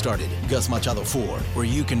GusMachadoFord.com to get started. Gus Machado Ford, where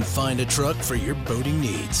you can find a truck for your boating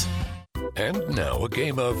needs. And now a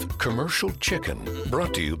game of Commercial Chicken,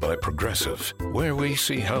 brought to you by Progressive, where we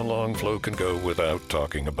see how long Flo can go without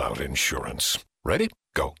talking about insurance. Ready?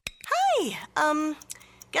 Go. Hi.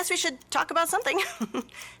 Guess we should talk about something.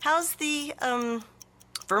 How's the,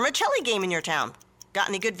 vermicelli game in your town? Got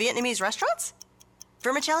any good Vietnamese restaurants?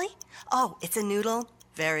 Vermicelli? Oh, it's a noodle.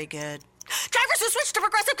 Very good. Drivers who switch to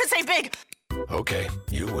Progressive could save big. Okay,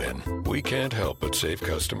 you win. We can't help but save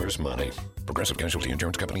customers money. Progressive Casualty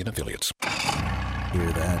Insurance Company and Affiliates.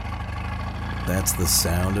 Hear that? That's the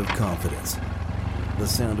sound of confidence. The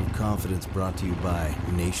sound of confidence brought to you by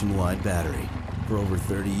Nationwide Battery. For over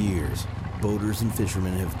 30 years, boaters and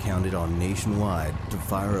fishermen have counted on Nationwide to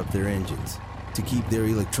fire up their engines, to keep their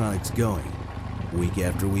electronics going, week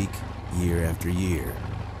after week, year after year.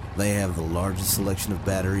 They have the largest selection of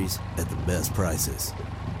batteries at the best prices,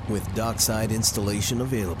 with dockside installation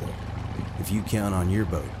available. If you count on your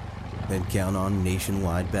boat, then count on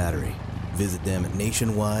Nationwide Battery. Visit them at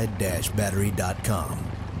nationwide-battery.com.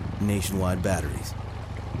 Nationwide Batteries,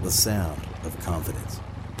 the sound of confidence.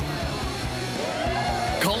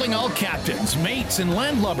 Calling all captains, mates, and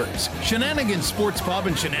landlubbers. Shenanigans Sports Pub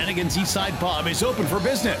and Shenanigans Eastside Pub is open for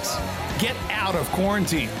business. Get out of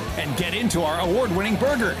quarantine and get into our award-winning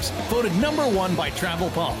burgers, voted #1 by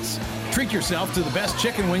Travel Pulse. Treat yourself to the best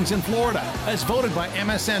chicken wings in Florida, as voted by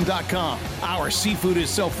MSN.com. Our seafood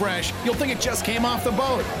is so fresh, you'll think it just came off the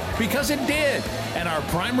boat, because it did. And our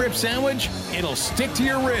prime rib sandwich, it'll stick to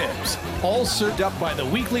your ribs. All served up by the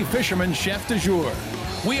weekly fisherman chef de jour.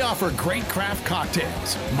 We offer great craft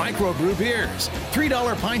cocktails, microbrew beers,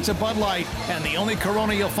 $3 pints of Bud Light, and the only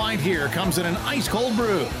Corona you'll find here comes in an ice-cold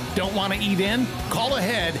brew. Don't want to eat in? Call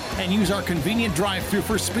ahead and use our convenient drive-thru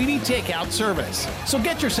for speedy takeout service. So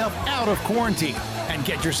get yourself out of quarantine and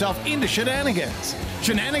get yourself into Shenanigans.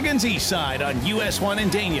 Shenanigans Eastside on US 1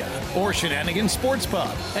 in Dania, or Shenanigans Sports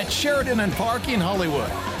Pub at Sheridan and Park in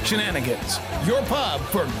Hollywood. Shenanigans, your pub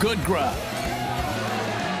for good grub.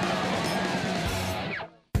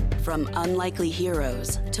 From unlikely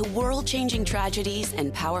heroes to world-changing tragedies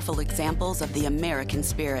and powerful examples of the American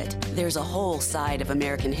spirit, there's a whole side of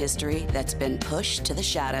American history that's been pushed to the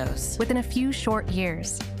shadows. Within a few short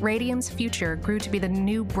years, radium's future grew to be the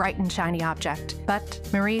new bright and shiny object. But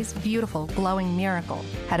Marie's beautiful, glowing miracle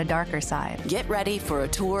had a darker side. Get ready for a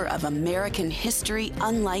tour of American history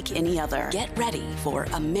unlike any other. Get ready for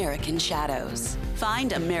American Shadows.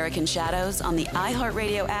 Find American Shadows on the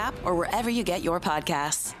iHeartRadio app or wherever you get your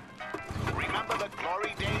podcasts. Remember the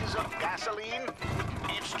glory days of gasoline?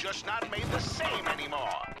 It's just not made the same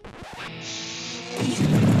anymore.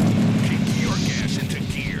 Kick your gas into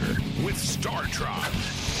gear with StarTron.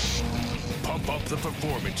 Pump up the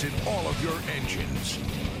performance in all of your engines.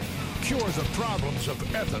 Cure the problems of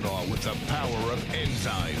ethanol with the power of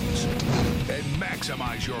enzymes. And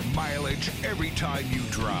maximize your mileage every time you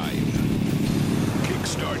drive.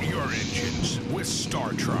 Kickstart your engines with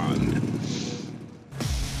StarTron.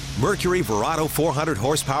 Mercury Verado 400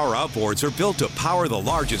 horsepower outboards are built to power the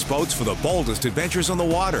largest boats for the boldest adventures on the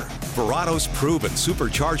water. Verado's proven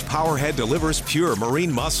supercharged powerhead delivers pure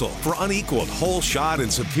marine muscle for unequaled whole shot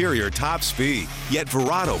and superior top speed. Yet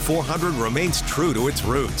Verado 400 remains true to its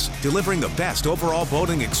roots, delivering the best overall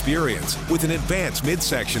boating experience with an advanced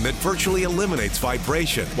midsection that virtually eliminates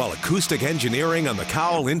vibration, while acoustic engineering on the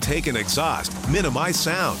cowl intake and exhaust minimize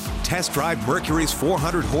sound. Test drive Mercury's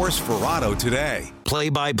 400 horse Verado today.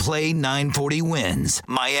 Play-by-play 940 wins.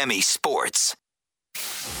 Miami Sports.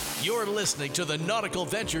 You're listening to the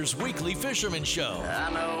Nautical-Ventures Weekly Fisherman Show. I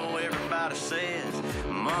know everybody says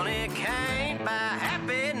money can't buy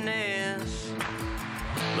happiness,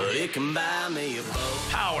 but it can buy me a boat.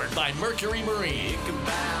 Powered by Mercury Marine. It can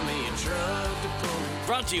buy me a truck to pull.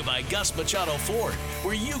 Brought to you by Gus Machado Ford,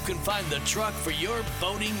 where you can find the truck for your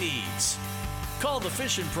boating needs. Call the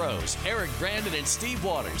Fishing Pros, Eric Brandon and Steve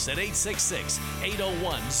Waters at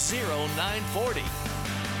 866-801-0940.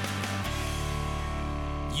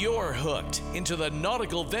 You're hooked into the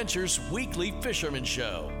Nautical-Ventures Weekly Fisherman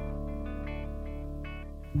Show.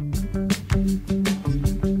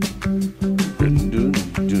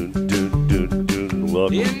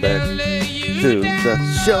 Welcome back to the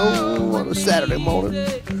show on a Saturday morning.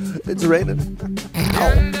 It's raining.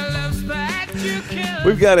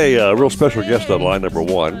 We've got a real special guest on line number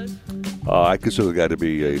one. I consider the guy to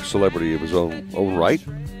be a celebrity of his own right.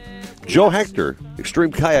 Joe Hector,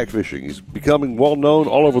 extreme kayak fishing. He's becoming well-known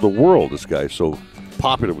all over the world. This guy's so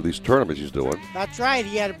popular with these tournaments he's doing. That's right.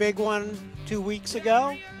 He had a big one 2 weeks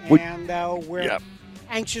ago, and we're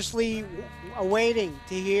anxiously awaiting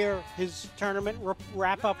to hear his tournament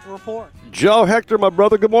wrap-up report. Joe Hector, my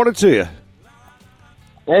brother, good morning to you.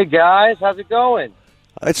 Hey, guys. How's it going?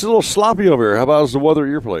 It's a little sloppy over here. How about the weather at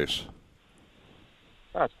your place?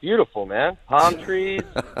 Oh, it's beautiful, man. Palm trees,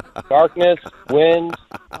 darkness, wind.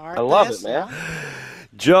 I love it, man.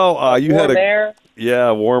 Joe, you warm had air.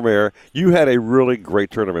 Yeah, warm air. You had a really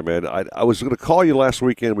great tournament, man. I was going to call you last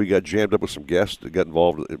weekend. We got jammed up with some guests that got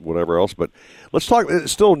involved in whatever else. But let's talk.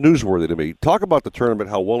 It's still newsworthy to me. Talk about the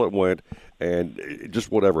tournament, how well it went, and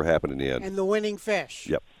just whatever happened in the end. And the winning fish.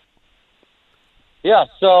 Yep. Yeah,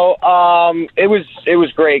 so it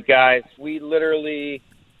was great, guys. We literally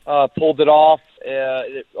pulled it off.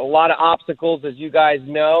 A lot of obstacles, as you guys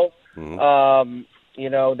know,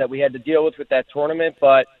 that we had to deal with that tournament.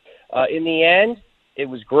 But in the end, it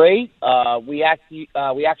was great. We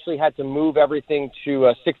actually had to move everything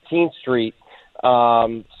to 16th Street.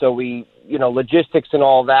 So we logistics and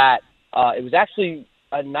all that, it was actually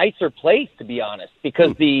a nicer place, to be honest,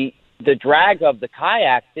 because the drag of the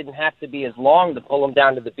kayaks didn't have to be as long to pull them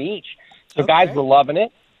down to the beach. So guys were loving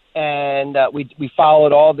it. And we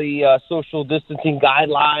followed all the social distancing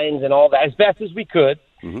guidelines and all that as best as we could.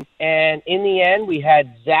 Mm-hmm. And in the end, we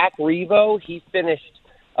had Zach Revo. He finished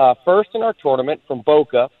first in our tournament from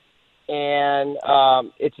Boca. And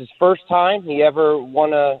it's his first time he ever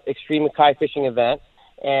won a extreme kayak fishing event.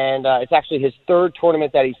 And it's actually his third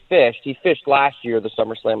tournament that he's fished. He fished last year, the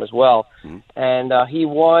SummerSlam as well. Mm-hmm. And he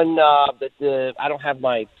won I don't have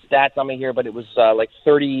my stats on me here, but it was like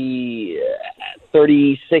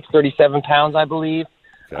 36, 37 pounds, I believe.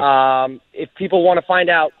 Okay. If people want to find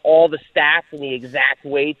out all the stats and the exact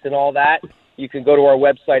weights and all that, you can go to our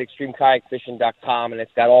website, extremekayakfishing.com, and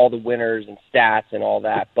it's got all the winners and stats and all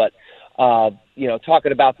that. But,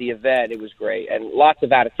 talking about the event, it was great. And lots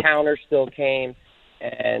of out-of-towners still came.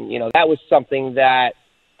 And, that was something that,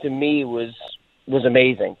 to me, was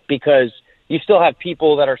amazing because you still have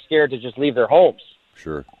people that are scared to just leave their homes.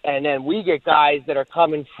 Sure. And then we get guys that are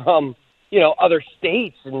coming from, other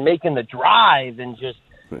states and making the drive and just,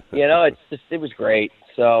 it was great.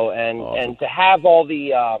 So, and to have all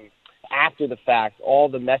the, after the fact, all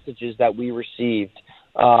the messages that we received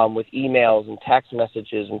with emails and text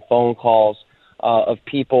messages and phone calls of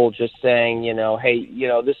people just saying, hey,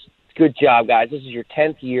 this good job, guys. This is your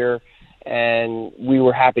 10th year, and we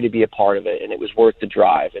were happy to be a part of it, and it was worth the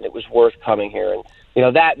drive, and it was worth coming here.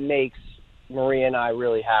 And, that makes Maria and I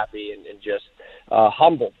really happy and just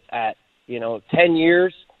humbled at, 10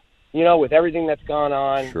 years, with everything that's gone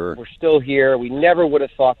on. Sure. We're still here. We never would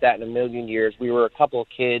have thought that in a million years. We were a couple of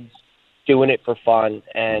kids doing it for fun,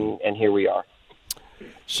 and here we are.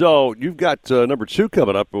 So you've got number 2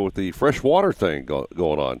 coming up with the freshwater thing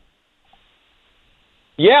going on.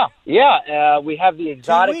 Yeah. We have the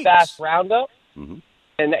exotic bass roundup, and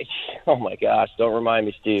oh my gosh, don't remind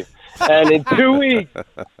me, Steve. And in 2 weeks,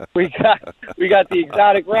 we got the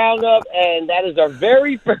exotic roundup, and that is our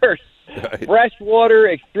very first freshwater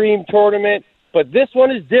extreme tournament. But this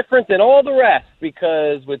one is different than all the rest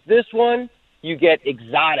because with this one, you get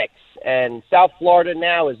exotics, and South Florida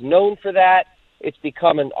now is known for that. It's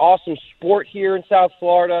become an awesome sport here in South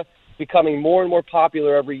Florida, becoming more and more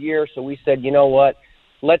popular every year. So we said, you know what?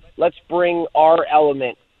 Let's bring our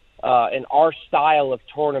element and our style of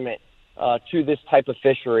tournament to this type of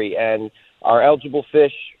fishery. And our eligible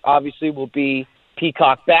fish obviously will be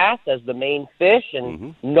peacock bass as the main fish.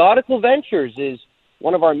 And Nautical-Ventures is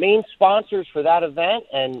one of our main sponsors for that event.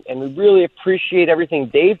 And we really appreciate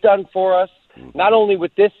everything they've done for us, not only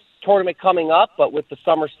with this tournament coming up, but with the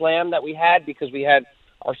SummerSlam that we had, because we had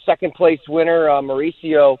our second place winner,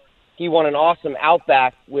 Mauricio. He won an awesome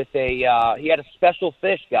outback with he had a special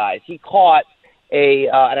fish, guys. He caught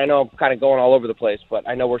and I know I'm kind of going all over the place, but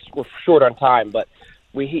I know we're short on time, but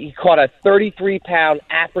he caught a 33-pound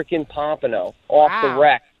African pompano off the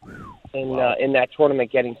wreck in that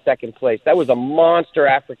tournament, getting second place. That was a monster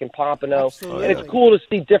African pompano. Absolutely. And it's cool to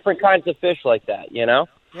see different kinds of fish like that,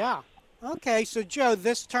 Yeah. Okay, so Joe,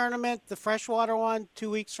 this tournament, the freshwater one,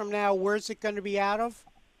 2 weeks from now, where's it going to be out of?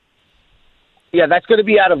 Yeah, that's going to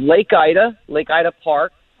be out of Lake Ida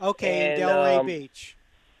Park. Okay, in Delray Beach.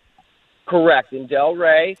 Correct, in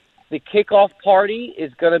Delray. The kickoff party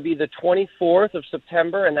is going to be the 24th of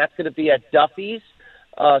September, and that's going to be at Duffy's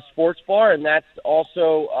Sports Bar. And that's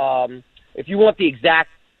also, if you want the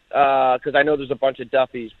exact, because I know there's a bunch of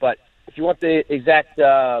Duffy's, but if you want the exact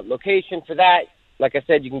location for that, like I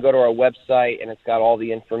said, you can go to our website, and it's got all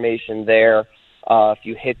the information there. If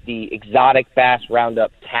you hit the Exotic Bass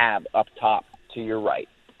Roundup tab up top to your right.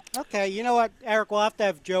 Okay, you know what, Eric, we'll have to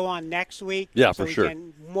have Joe on next week. Yeah, so for sure.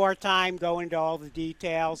 Can more time, go into all the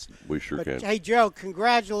details. We sure can. Hey, Joe,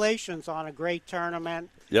 congratulations on a great tournament.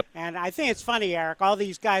 Yep. And I think it's funny, Eric, all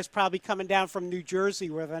these guys probably coming down from New Jersey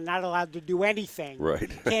where they're not allowed to do anything.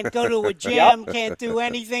 Right. Can't go to a gym, can't do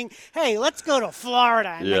anything. Hey, let's go to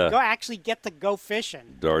Florida and then actually get to go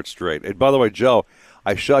fishing. Darn straight. And by the way, Joe,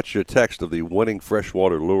 I shot you a text of the winning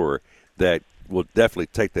freshwater lure that will definitely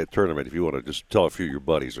take that tournament if you want to just tell a few of your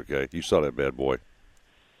buddies, okay? You saw that bad boy.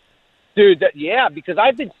 Dude, because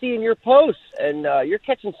I've been seeing your posts, and you're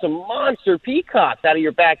catching some monster peacocks out of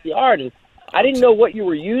your backyard, and I didn't know what you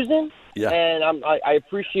were using, and I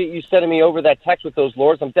appreciate you sending me over that text with those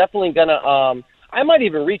lures. I'm definitely going to I might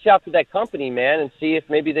even reach out to that company, man, and see if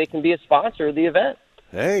maybe they can be a sponsor of the event.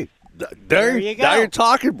 Hey, there you go. Now you're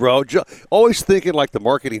talking, bro. Always thinking like the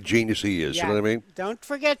marketing genius he is. Yeah. You know what I mean? Don't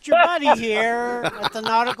forget your buddy here at the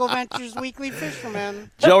Nautical-Ventures Weekly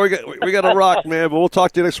Fisherman. Joe, we got to rock, man. But we'll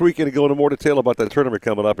talk to you next weekend and go into more detail about that tournament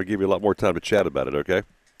coming up and give you a lot more time to chat about it, okay?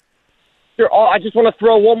 Sure. I just want to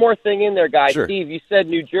throw one more thing in there, guys. Sure. Steve, you said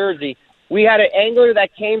New Jersey. We had an angler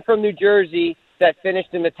that came from New Jersey that finished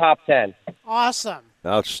in the top 10. Awesome.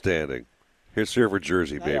 Outstanding. Here's here for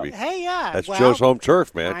Jersey, baby. Hey, yeah. That's well, Joe's home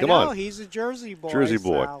turf, man. Come I know, on. He's a Jersey boy. Jersey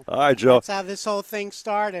boy. So all right, Joe. That's how this whole thing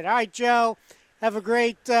started. All right, Joe. Have a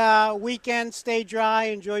great weekend. Stay dry.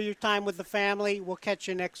 Enjoy your time with the family. We'll catch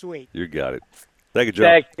you next week. You got it. Thank you, Joe.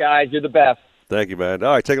 Thanks, guys. You're the best. Thank you, man.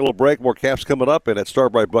 All right, take a little break. More caps coming up. And at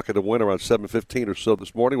Starbright Bucket of Win around 7:15 or so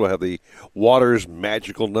this morning, we'll have the water's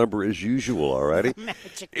magical number as usual, all righty?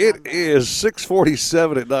 It is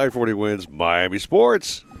 6:47 at 940 Wins Miami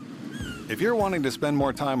Sports. If you're wanting to spend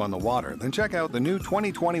more time on the water, then check out the new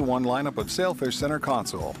 2021 lineup of Sailfish Center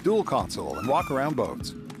Console, Dual Console, and Walk-Around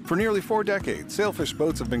boats. For nearly 4 decades, Sailfish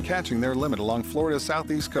boats have been catching their limit along Florida's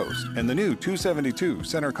southeast coast, and the new 272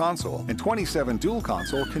 Center Console and 27 Dual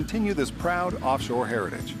Console continue this proud offshore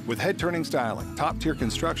heritage. With head-turning styling, top-tier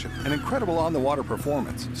construction, and incredible on-the-water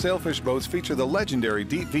performance, Sailfish boats feature the legendary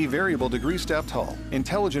Deep V variable degree stepped hull,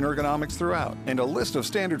 intelligent ergonomics throughout, and a list of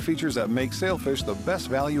standard features that make Sailfish the best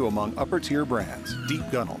value among upper-tier brands. Deep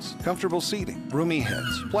gunnels, comfortable seating, roomy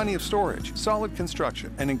heads, plenty of storage, solid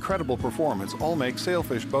construction, and incredible performance all make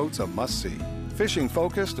Sailfish boats a must-see. Fishing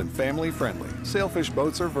focused and family friendly, Sailfish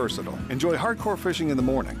boats are versatile. Enjoy hardcore fishing in the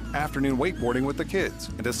morning, afternoon wakeboarding with the kids,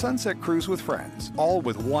 and a sunset cruise with friends, all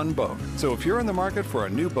with one boat. So if you're in the market for a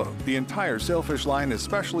new boat, the entire Sailfish line is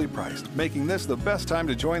specially priced, making this the best time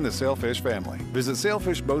to join the Sailfish family. Visit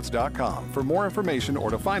sailfishboats.com for more information or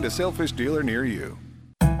to find a Sailfish dealer near you.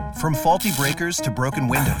 From faulty breakers to broken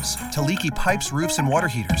windows to leaky pipes, roofs, and water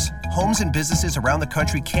heaters, homes and businesses around the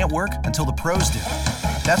country can't work until the pros do.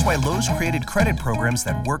 That's why Lowe's created credit programs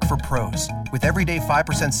that work for pros. With everyday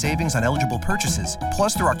 5% savings on eligible purchases,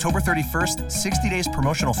 plus through October 31st, 60 days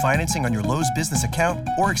promotional financing on your Lowe's business account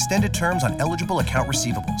or extended terms on eligible account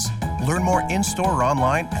receivables. Learn more in-store or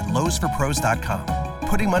online at lowesforpros.com.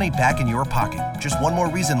 Putting money back in your pocket. Just one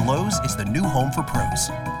more reason Lowe's is the new home for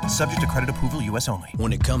pros. Subject to credit approval, U.S. only.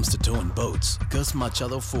 When it comes to towing boats, Gus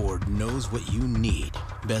Machado Ford knows what you need.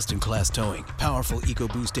 Best-in-class towing, powerful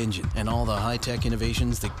EcoBoost engine, and all the high-tech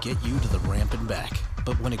innovations that get you to the ramp and back.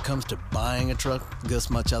 But when it comes to buying a truck, Gus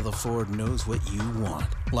Machado Ford knows what you want.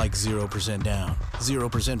 Like 0% down,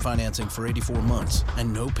 0% financing for 84 months,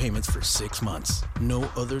 and no payments for 6 months. No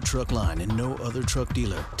other truck line and no other truck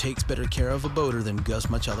dealer takes better care of a boater than Gus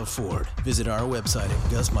Machado Ford. Visit our website at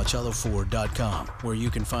gusmachadoford.com, where you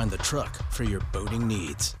can find the truck for your boating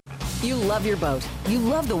needs. You love your boat. You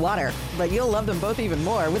love the water. But you'll love them both even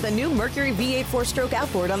more with a new Mercury V8 4-stroke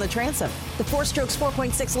outboard on the transom. The 4-stroke's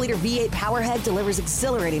 4.6-liter V8 powerhead delivers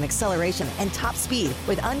exhilarating acceleration and top speed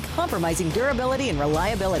with uncompromising durability and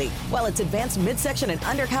reliability, while its advanced midsection and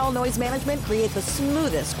undercowl noise management create the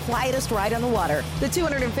smoothest, quietest ride on the water. The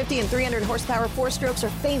 250 and 300 horsepower 4-strokes are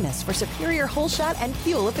famous for superior hole shot and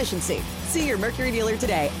fuel efficiency. See your Mercury dealer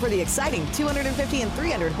today for the exciting 250 and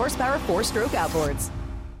 300 horsepower 4-stroke outboards.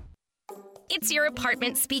 It's your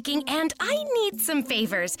apartment speaking, and I need some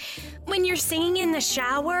favors. When you're singing in the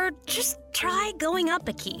shower, just try going up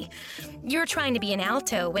a key. You're trying to be an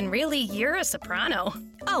alto when really you're a soprano.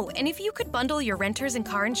 Oh, and if you could bundle your renters and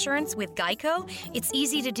car insurance with Geico, it's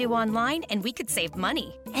easy to do online, and we could save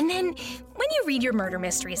money. And then, when you read your murder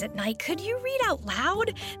mysteries at night, could you read out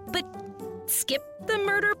loud? But skip the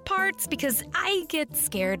murder parts, because I get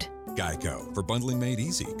scared. Geico. For bundling made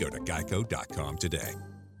easy, go to geico.com today.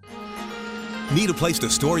 Need a place to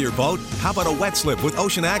store your boat? How about a wet slip with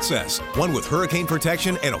ocean access? One with hurricane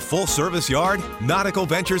protection and a full-service yard?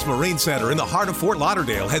 Nautical-Ventures Marine Center in the heart of Fort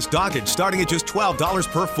Lauderdale has dockage starting at just $12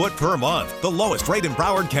 per foot per month, the lowest rate in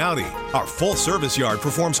Broward County. Our full-service yard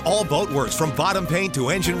performs all boat works from bottom paint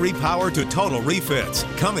to engine repower to total refits.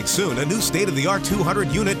 Coming soon, a new state-of-the-art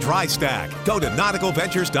 200-unit dry stack. Go to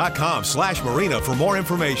nauticalventures.com/marina for more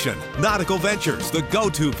information. Nautical Ventures, the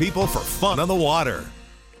go-to people for fun on the water.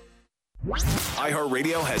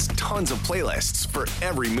 iHeartRadio has tons of playlists for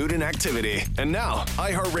every mood and activity. And now,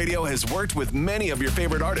 iHeartRadio has worked with many of your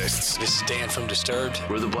favorite artists. This is Dan from Disturbed.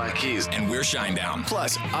 We're the Black Keys. And we're Shinedown.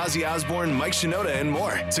 Plus, Ozzy Osbourne, Mike Shinoda, and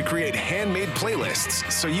more to create handmade playlists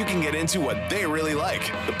so you can get into what they really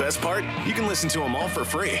like. The best part? You can listen to them all for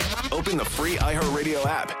free. Open the free iHeartRadio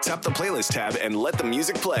app, tap the playlist tab, and let the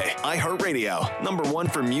music play. iHeartRadio,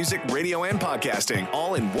 #1 for music, radio, and podcasting,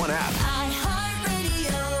 all in one app.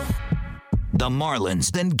 The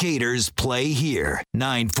Marlins and Gators play here.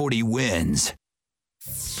 940 Wins.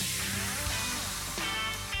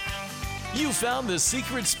 You found the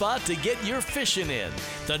secret spot to get your fishing in.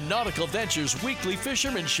 The Nautical-Ventures Weekly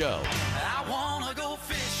Fisherman Show. I wanna go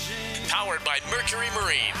fishing. Powered by Mercury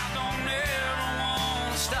Marine. I don't ever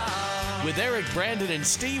wanna stop. with Eric Brandon and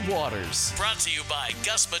Steve Waters. Brought to you by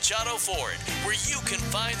Gus Machado Ford, where you can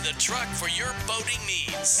find the truck for your boating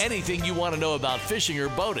needs. Anything you want to know about fishing or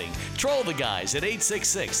boating, troll the guys at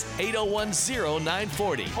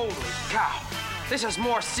 866-801-0940. Holy cow! This is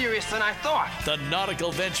more serious than I thought. The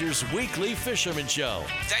Nautical-Ventures Weekly Fisherman Show.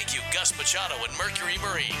 Thank you, Gus Machado and Mercury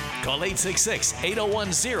Marine. Call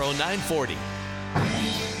 866-801-0940.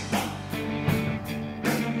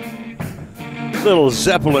 Little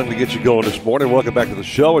Zeppelin to get you going this morning. Welcome back to the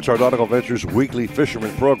show. It's our Nautical-Ventures Weekly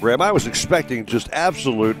Fisherman Program. I was expecting just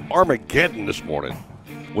absolute Armageddon this morning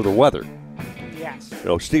with the weather. Yes. You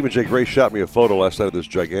know, Stephen J. Gray shot me a photo last night of this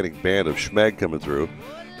gigantic band of schmag coming through,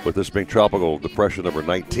 with this being tropical depression number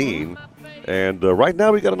 19. And right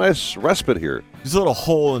now we got a nice respite here. There's a little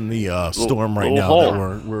hole in the storm right now.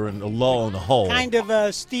 That we're in a lull in the hole. Kind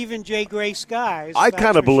of Stephen J. Gray skies. I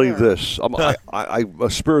kind of believe this. I'm a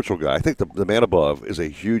spiritual guy. I think the man above is a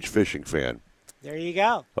huge fishing fan. There you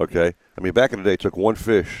go. Okay. I mean, back in the day, it took one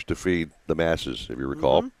fish to feed the masses, if you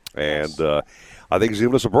recall. Mm-hmm. And I think he's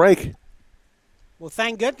giving us a break. Well,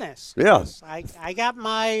 thank goodness. Yeah. I got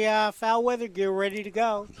my foul weather gear ready to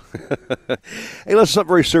go. Hey, listen, something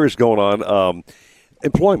very serious going on.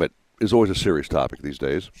 Employment is always a serious topic these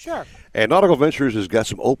days. Sure. And Nautical-Ventures has got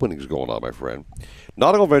some openings going on, my friend.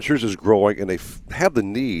 Nautical-Ventures is growing, and they have the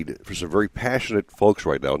need for some very passionate folks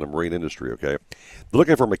right now in the marine industry, okay? They're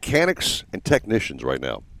looking for mechanics and technicians right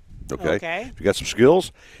now. Okay. If you got some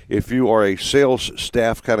skills, if you are a sales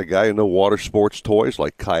staff kind of guy, you know water sports toys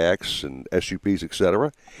like kayaks and SUPs,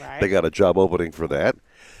 etc. They got a job opening for that.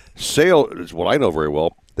 Sale is what I know very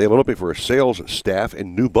well. They have an opening for a sales staff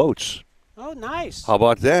in new boats. Oh, nice. How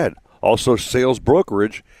about that? Also sales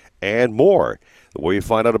brokerage and more. The way you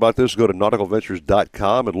find out about this, go to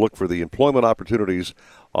Nautical-Ventures.com and look for the employment opportunities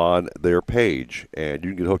on their page. And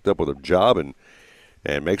you can get hooked up with a job and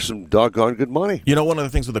make some doggone good money. You know, one of the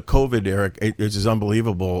things with the COVID, Eric, it's just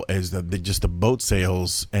unbelievable is just the boat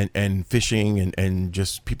sales and fishing and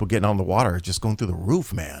just people getting on the water just going through the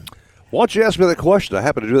roof, man. Why don't you ask me that question? I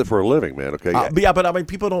happen to do that for a living, man, okay? But I mean,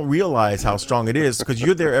 people don't realize how strong it is because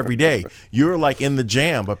you're there every day. You're like in the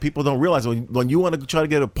jam, but people don't realize when you want to try to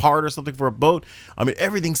get a part or something for a boat, I mean,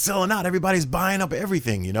 everything's selling out. Everybody's buying up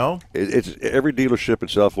everything, you know? It's every dealership in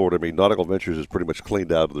South Florida. I mean, Nautical-Ventures is pretty much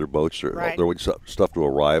cleaned out of their boats. They're waiting stuff to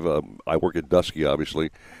arrive. I work at Dusky, obviously.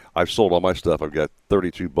 I've sold all my stuff. I've got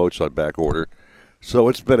 32 boats on back order. So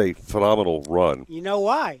it's been a phenomenal run. You know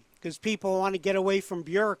why? Because people want to get away from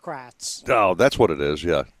bureaucrats. Oh, that's what it is,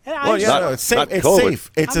 yeah. Well, yeah, it's safe. It's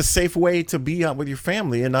safe. It's a safe way to be out with your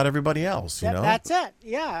family and not everybody else, you know? That's it,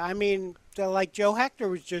 yeah. I mean, like Joe Hector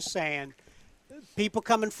was just saying, people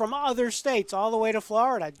coming from other states all the way to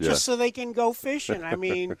Florida just so they can go fishing. I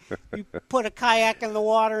mean, you put a kayak in the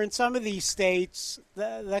water in some of these states,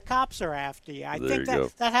 the cops are after you. I think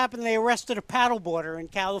that happened. They arrested a paddleboarder in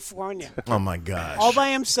California. Oh, my gosh. All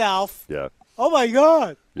by himself. Yeah. Oh, my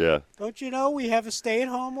God. Yeah. Don't you know we have a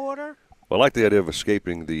stay-at-home order? Well, I like the idea of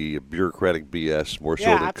escaping the bureaucratic BS more so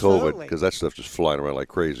than COVID, because that stuff's just flying around like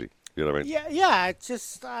crazy. You know what I mean? Yeah. It's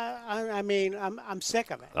just, I mean, I'm sick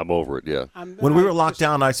of it. I'm over it. Yeah. When we were locked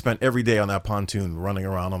down, I spent every day on that pontoon, running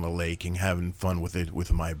around on the lake and having fun with it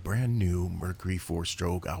with my brand new Mercury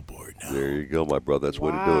 4-stroke outboard. Now. There you go, my brother. That's the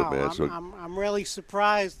way to do it, man. I'm really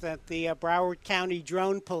surprised that the Broward County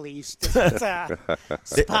Drone Police didn't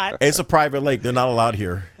spot. It's a private lake. They're not allowed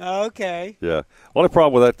here. Okay. Yeah. Only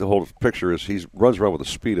problem with that, the whole picture, is he runs around with a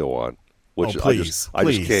Speedo on, which I just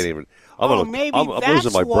can't even. I'm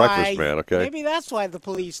losing my breakfast, man, okay? Maybe that's why the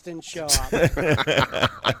police didn't show up.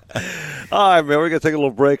 All right, man, we're going to take a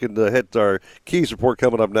little break and hit our Keys report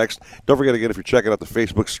coming up next. Don't forget, again, if you're checking out the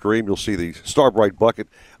Facebook stream, you'll see the Starbright bucket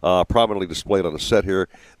prominently displayed on the set here.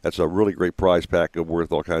 That's a really great prize pack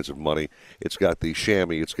worth all kinds of money. It's got the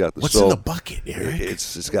chamois. It's got the What's soap. in the bucket, Eric?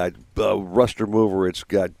 It's got rust remover. It's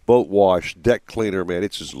got boat wash, deck cleaner, man.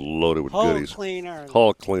 It's just loaded with goodies.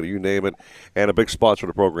 Hull cleaner, you name it. And a big sponsor of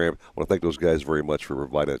the program. I want to thank those guys very much for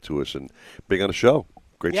providing that to us and being on the show.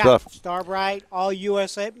 Great stuff. Starbright, all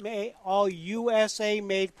USA made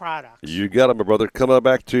products. You got it, my brother. Coming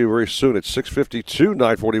back to you very soon at 6:52.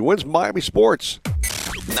 940 wins Miami Sports.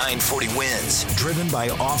 940 wins, driven by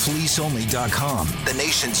offleaseonly.com, the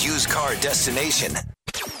nation's used car destination.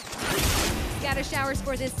 Got a shower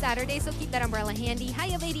for this Saturday, so keep that umbrella handy.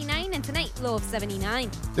 High of 89 and And tonight, low of 79.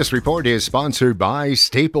 This report is sponsored by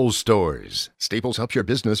Staples Stores. Staples helps your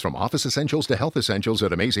business from office essentials to health essentials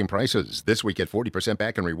at amazing prices. This week, get 40%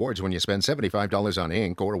 back in rewards when you spend $75 on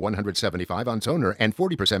ink or $175 on toner, and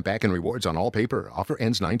 40% back in rewards on all paper. Offer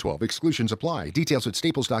ends 9/12. Exclusions apply. Details at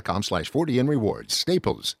staples.com/40 in rewards.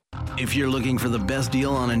 Staples. If you're looking for the best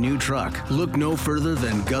deal on a new truck, look no further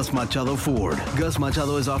than Gus Machado Ford. Gus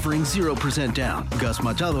Machado is offering 0% down. Gus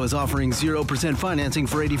Machado is offering 0% financing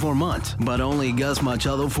for 84 months. But only Gus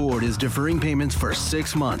Machado Ford is deferring payments for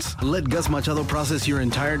 6 months. Let Gus Machado process your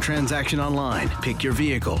entire transaction online. Pick your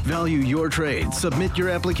vehicle, value your trade, submit your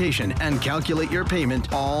application, and calculate your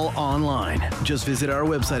payment all online. Just visit our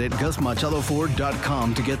website at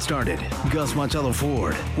GusMachadoFord.com to get started. Gus Machado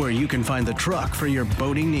Ford, where you can find the truck for your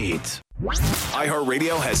boating needs.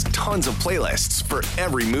 iHeartRadio has tons of playlists for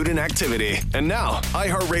every mood and activity. And now,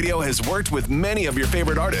 iHeartRadio has worked with many of your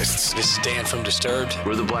favorite artists. This is Dan from Disturbed.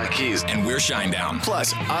 We're the Black Keys. And we're Shinedown.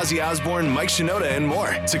 Plus, Ozzy Osbourne, Mike Shinoda, and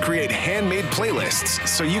more to create handmade playlists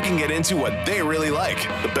so you can get into what they really like.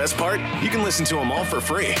 The best part? You can listen to them all for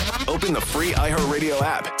free. Open the free iHeartRadio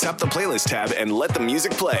app, tap the playlist tab, and let the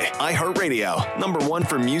music play. iHeartRadio, #1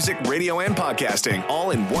 for music, radio, and podcasting,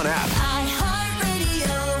 all in one app.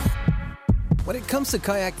 When it comes to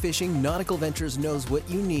kayak fishing, Nautical-Ventures knows what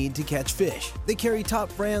you need to catch fish. They carry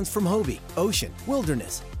top brands from Hobie, Ocean,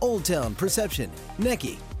 Wilderness, Old Town, Perception,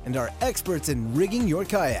 Necky, and are experts in rigging your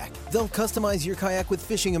kayak. They'll customize your kayak with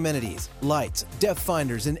fishing amenities, lights, depth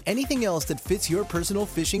finders, and anything else that fits your personal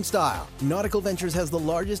fishing style. Nautical-Ventures has the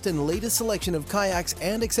largest and latest selection of kayaks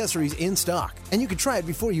and accessories in stock, and you can try it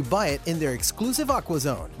before you buy it in their exclusive Aqua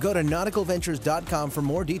Zone. Go to nauticalventures.com for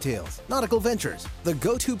more details. Nautical Ventures, the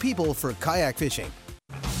go-to people for kayak fishing.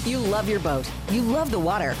 You love your boat. You love the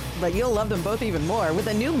water, but you'll love them both even more with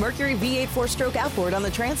a new Mercury V8 4-stroke outboard on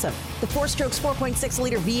the transom. The 4-stroke's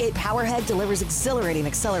 4.6-liter V8 powerhead delivers exhilarating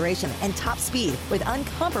acceleration and top speed with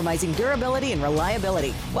uncompromising durability and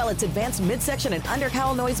reliability, while its advanced midsection and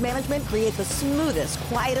undercowl noise management create the smoothest,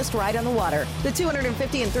 quietest ride on the water. The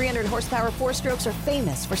 250 and 300 horsepower 4-strokes are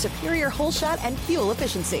famous for superior hole shot and fuel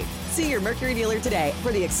efficiency. See your Mercury dealer today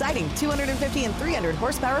for the exciting 250 and 300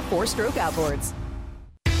 horsepower 4-stroke outboards.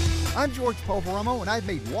 I'm George Poveromo, and I've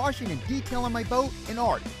made washing and detailing my boat an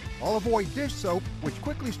art. I'll avoid dish soap, which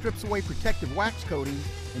quickly strips away protective wax coatings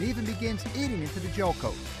and even begins eating into the gel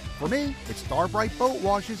coat. For me, it's Starbright Boat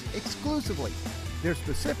Washes exclusively. They're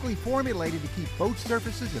specifically formulated to keep boat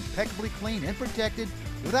surfaces impeccably clean and protected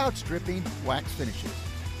without stripping wax finishes.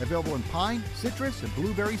 Available in pine, citrus, and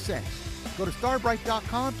blueberry scents. Go to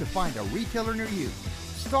starbright.com to find a retailer near you.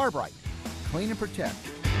 Starbright, clean and protect.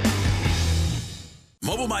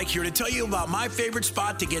 Mobile Mike here to tell you about my favorite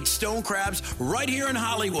spot to get stone crabs right here in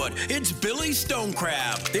Hollywood. It's Billy's Stone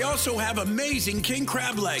Crab. They also have amazing king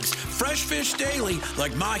crab legs, fresh fish daily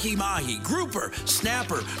like mahi-mahi, grouper,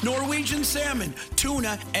 snapper, Norwegian salmon,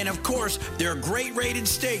 tuna, and of course, their great rated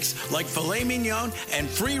steaks like filet mignon and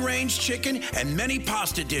free-range chicken and many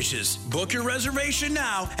pasta dishes. Book your reservation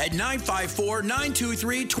now at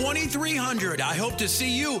 954-923-2300. I hope to see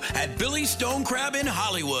you at Billy's Stone Crab in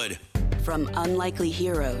Hollywood. From unlikely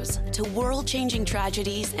heroes to world-changing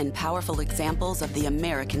tragedies and powerful examples of the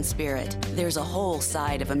American spirit, there's a whole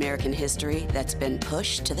side of American history that's been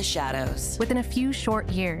pushed to the shadows. Within a few short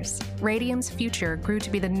years, radium's future grew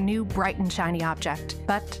to be the new bright and shiny object.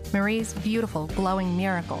 But Marie's beautiful, glowing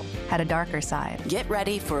miracle had a darker side. Get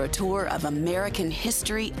ready for a tour of American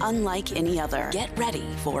history unlike any other. Get ready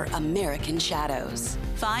for American Shadows.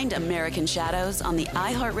 Find American Shadows on the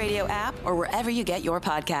iHeartRadio app or wherever you get your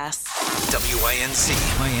podcasts. WINC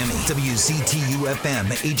Miami, WCTU-FM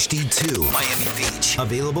HD2 Miami Beach.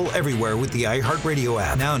 Available everywhere with the iHeartRadio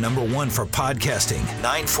app. Now #1 for podcasting.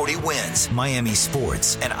 940 Wins, Miami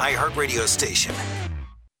Sports, and iHeartRadio station.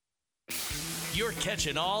 You're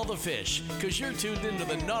catching all the fish because you're tuned into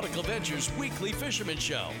the Nautical-Ventures Weekly Fisherman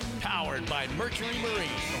Show, powered by Mercury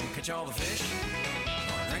Marine. Gonna catch all the fish,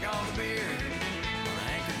 gonna drink all the beer,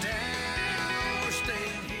 gonna anchor down, we're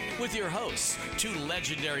staying here. With your hosts, two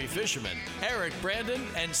legendary fishermen, Eric Brandon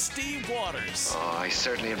and Steve Waters. Oh, I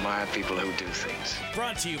certainly admire people who do things.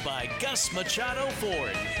 Brought to you by Gus Machado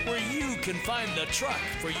Ford, where you can find the truck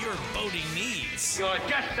for your boating needs. You're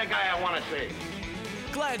just the guy I want to see.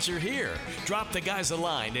 Glad you're here. Drop the guys a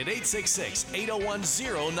line at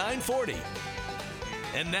 866-801-0940.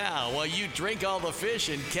 And now, while you drink all the fish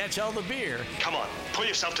and catch all the beer, come on, pull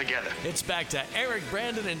yourself together. It's back to Eric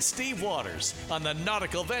Brandon and Steve Waters on the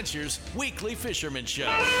Nautical-Ventures Weekly Fisherman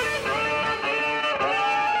Show.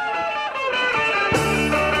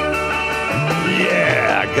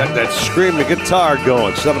 Yeah, got that screaming guitar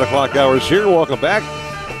going. 7 o'clock hours here. Welcome back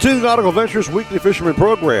to Nautical-Ventures weekly fisherman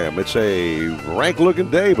program. It's a rank-looking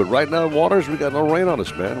day, but right now in waters, we got no rain on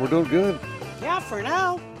us, man. We're doing good. Yeah, for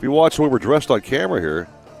now. If you watch the way we're dressed on camera here,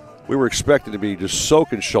 we were expecting to be just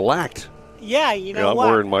soaking shellacked. Yeah, you know I'm what?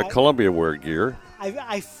 wearing my Columbia wear gear.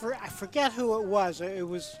 I forget who it was. It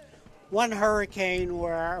was one hurricane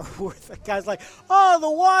where the guy's like, oh,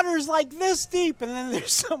 the water's like this deep. And then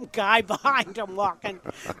there's some guy behind him walking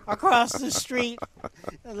across the street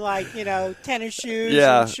in, like, you know, tennis shoes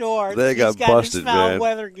and shorts. They got He's busted, his foul man.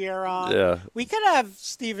 weather gear on. Yeah. We could have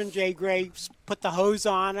Stephen J. Gray put the hose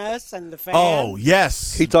on us and the fan. Oh,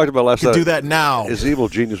 yes. He talked about last night. Do that now. His evil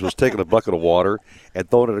genius was taking a bucket of water and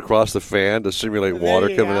throwing it across the fan to simulate water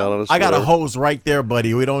coming out on us. I got a hose right there,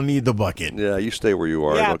 buddy. We don't need the bucket. Yeah, you stay where you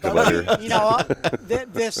are. Yeah, Don't come out here. you know,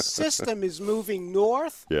 this system is moving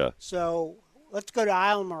north. Yeah. So let's go to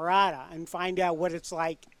Isla Morada and find out what it's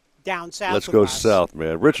like down south. Let's go south,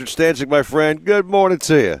 man. Richard Stanczyk, my friend, good morning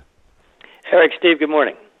to you. Eric, Steve, good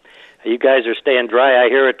morning. You guys are staying dry, I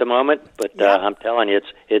hear, at the moment, but I'm telling you,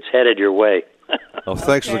 it's headed your way. Oh,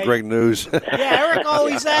 thanks for the great news. Yeah, Eric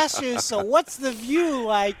always asks you, so what's the view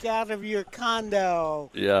like out of your condo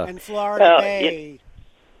in Florida Bay?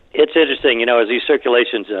 It's interesting, you know, as these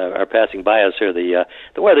circulations are passing by us here, the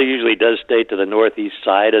weather usually does stay to the northeast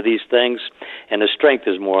side of these things, and the strength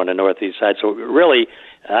is more on the northeast side. So really,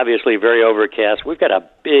 obviously, very overcast. We've got a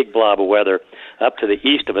big blob of weather up to the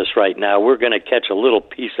east of us right now. We're going to catch a little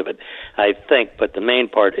piece of it, I think, but the main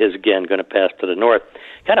part is, again, going to pass to the north.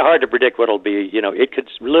 Kind of hard to predict what it'll be. You know, it could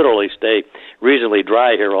literally stay reasonably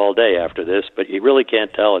dry here all day after this, but you really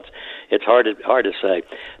can't tell. It's hard to say.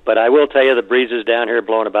 But I will tell you, the breezes down here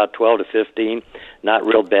blowing about 12 to 15, not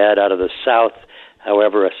real bad out of the south.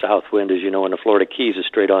 However, a south wind, as you know, in the Florida Keys is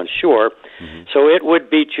straight on shore. Mm-hmm. So it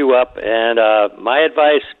would beat you up. And my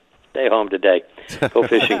advice, stay home today. Go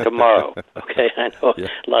fishing tomorrow. Okay, I know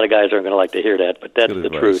a lot of guys aren't going to like to hear that, but that's the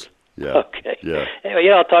truth. Yeah. Okay. Yeah. Anyway,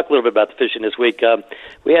 I'll talk a little bit about the fishing this week.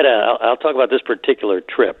 I'll talk about this particular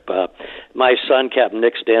trip. My son, Captain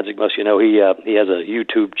Nick Stanczyk, most of you know, he has a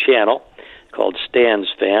YouTube channel called Stan's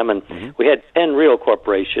Fam, and we had Penn Reel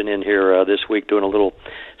Corporation in here this week doing a little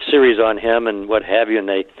series on him and what have you, and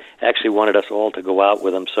they actually wanted us all to go out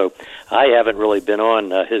with them. So I haven't really been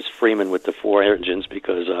on his Freeman with the 4 engines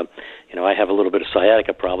because, you know, I have a little bit of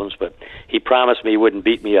sciatica problems, but he promised me he wouldn't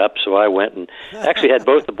beat me up, so I went and actually had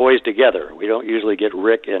both the boys together. We don't usually get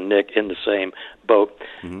Rick and Nick in the same boat.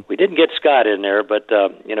 Mm-hmm. We didn't get Scott in there, but,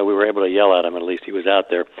 you know, we were able to yell at him. At least he was out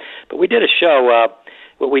there. But we did a show.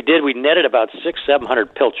 What we did, we netted about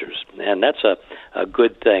 600-700 pilchers, and that's a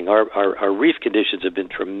good thing. Our reef conditions have been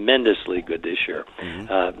tremendously good this year.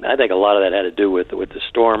 Mm-hmm. I think a lot of that had to do with the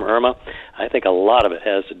storm Irma. I think a lot of it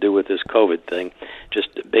has to do with this COVID thing, just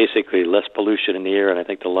basically less pollution in the air, and I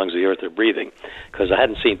think the lungs of the earth are breathing. Because I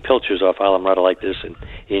hadn't seen pilchers off Isla Morada like this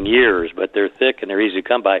in years, but they're thick and they're easy to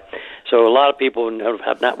come by. So a lot of people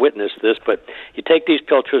have not witnessed this, but you take these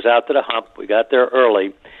pilchers out to the hump. We got there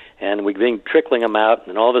early, and we've been trickling them out,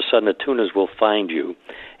 and all of a sudden the tunas will find you.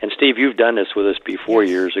 And, Steve, you've done this with us before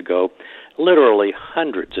years ago. Literally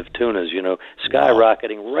hundreds of tunas, you know,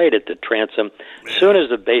 skyrocketing right at the transom. As soon as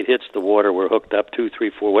the bait hits the water, we're hooked up, 2,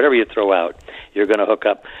 3, 4, whatever you throw out, you're going to hook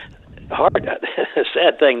up. Hard.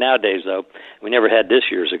 Sad thing nowadays, though, we never had this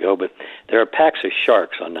years ago, but there are packs of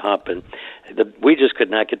sharks on the hump, and we just could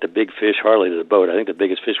not get the big fish hardly to the boat. I think the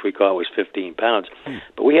biggest fish we caught was 15 pounds,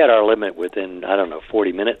 but we had our limit within,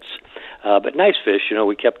 40 minutes. But nice fish, you know,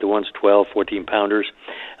 we kept the ones 12, 14-pounders.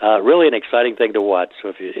 Really an exciting thing to watch. So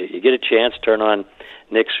if you get a chance, turn on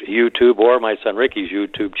Nick's YouTube or my son Ricky's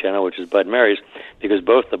YouTube channel, which is Bud Mary's, because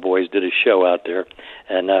both the boys did a show out there.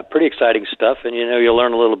 And pretty exciting stuff. And, you know, you'll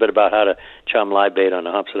learn a little bit about how to chum live bait on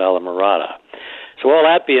the humps at Isla Morada. So all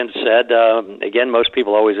that being said, again, most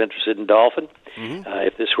people are always interested in dolphin. Mm-hmm.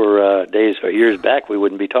 If this were days or years back, we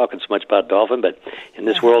wouldn't be talking so much about dolphin. But in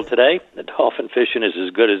this world today, the dolphin fishing is as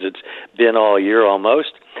good as it's been all year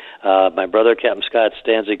almost. My brother, Captain Scott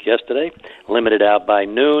Stanczyk, yesterday, limited out by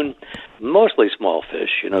noon. Mostly small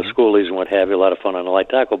fish, you know, schoolies and what have you, a lot of fun on the light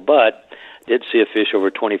tackle. But did see a fish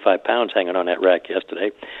over 25 pounds hanging on that rack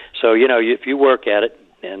yesterday. So, you know, if you work at it,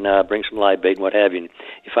 and bring some live bait and what have you. And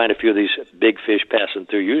you find a few of these big fish passing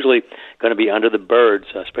through, usually going to be under the birds,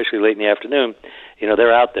 especially late in the afternoon. You know,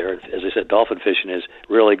 they're out there. As I said, dolphin fishing is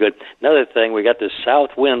really good. Another thing, we got this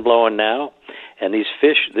south wind blowing now, and these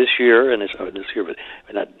fish this year, and this year, but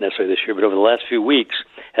not necessarily this year, but over the last few weeks,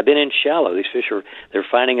 have been in shallow. These fish they're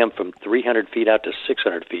finding them from 300 feet out to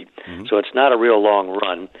 600 feet. Mm-hmm. So it's not a real long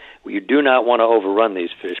run. You do not want to overrun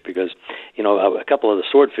these fish because, you know, a couple of the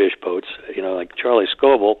swordfish boats, you know, like Charlie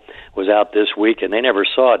Scoble was out this week, and they never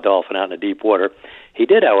saw a dolphin out in the deep water. He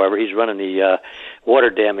did, however. He's running the Water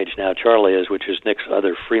Damage now, Charlie is, which is Nick's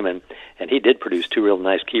other Freeman, and he did produce 2 real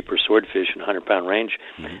nice keeper swordfish in 100-pound range.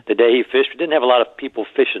 The day he fished, we didn't have a lot of people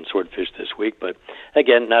fishing swordfish this week, but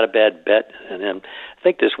again, not a bad bet. And then I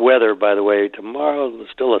think this weather, by the way, tomorrow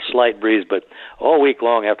still a slight breeze, but all week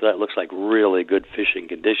long after that looks like really good fishing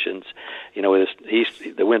conditions. You know, with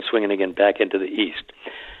the wind swinging again back into the east.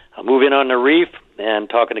 I'll move in on the reef, and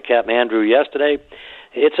talking to Captain Andrew yesterday,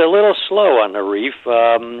 it's a little slow on the reef,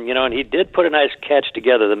 and he did put a nice catch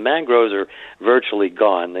together. The mangroves are virtually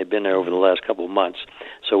gone. They've been there over the last couple of months,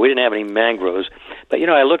 so we didn't have any mangroves. But,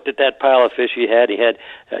 I looked at that pile of fish he had. He had,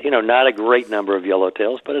 not a great number of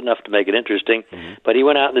yellowtails, but enough to make it interesting. But he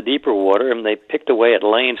went out in the deeper water, and they picked away at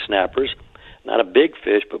lane snappers. Not a big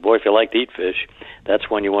fish, but, boy, if you like to eat fish, that's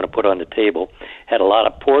one you want to put on the table. Had a lot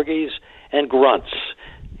of porgies and grunts.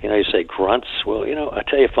 You say grunts. Well, I'll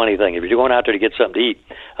tell you a funny thing. If you're going out there to get something to eat,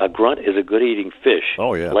 a grunt is a good eating fish.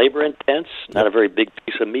 Oh, yeah. Labor intense, not a very big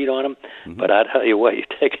piece of meat on them. But I tell you what, you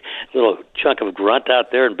take a little chunk of grunt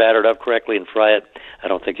out there and batter it up correctly and fry it, I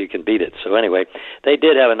don't think you can beat it. So anyway, they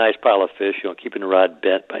did have a nice pile of fish, keeping the rod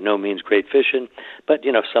bent. By no means great fishing, but,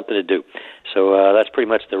 something to do. So that's pretty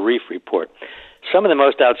much the reef report. Some of the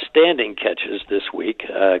most outstanding catches this week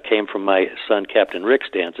came from my son, Captain Rick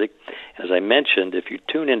Stanzik. As I mentioned, if you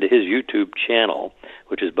tune into his YouTube channel,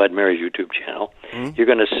 which is Bud Mary's YouTube channel, you're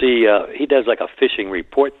going to see he does like a fishing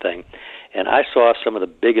report thing. And I saw some of the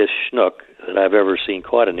biggest snook that I've ever seen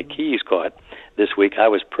caught in the Keys caught this week. I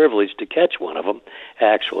was privileged to catch one of them,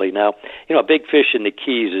 actually. Now, a big fish in the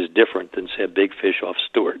Keys is different than, say, a big fish off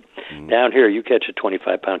Stewart. Down here, you catch a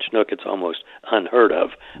 25-pound snook, it's almost unheard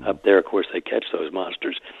of. Up there, of course, they catch those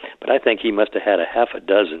monsters. But I think he must have had a half a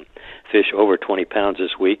dozen fish over 20 pounds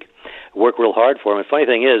this week. Worked real hard for him. The funny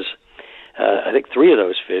thing is, I think 3 of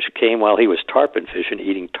those fish came while he was tarpon fishing,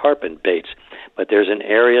 eating tarpon baits. But there's an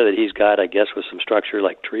area that he's got, I guess, with some structure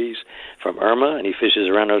like trees from Irma, and he fishes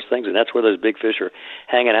around those things, and that's where those big fish are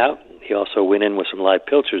hanging out. He also went in with some live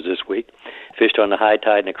pilchers this week, fished on the high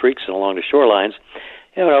tide in the creeks and along the shorelines,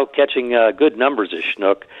 catching good numbers of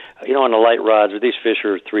snook. On the light rods, these fish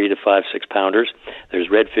are 3 to 5, 6 pounders. There's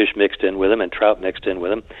redfish mixed in with them and trout mixed in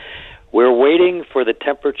with them. We're waiting for the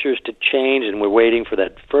temperatures to change, and we're waiting for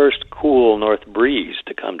that first cool north breeze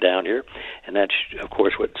to come down here. And that's, of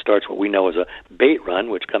course, what starts what we know as a bait run,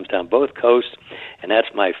 which comes down both coasts. And that's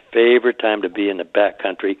my favorite time to be in the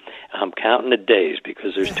backcountry. I'm counting the days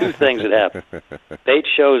because there's 2 things that happen. Bait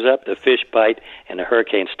shows up, the fish bite, and the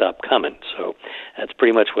hurricanes stop coming. So that's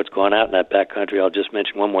pretty much what's going on in that backcountry. I'll just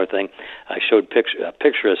mention one more thing. I showed a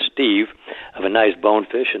picture of Steve of a nice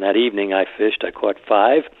bonefish, and that evening I fished. I caught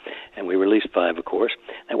 5. And we released 5, of course.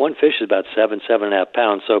 That one fish is about 7.5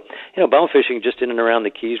 pounds. So, bone fishing just in and around the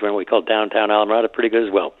Keys, around what we call downtown Alameda, pretty good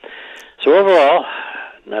as well. So overall,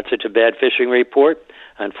 not such a bad fishing report.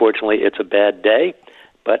 Unfortunately, it's a bad day.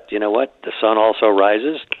 But you know what? The sun also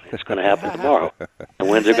rises. It's going to happen tomorrow. The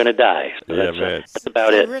winds are going to die. So that's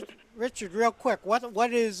about it. Richard, real quick,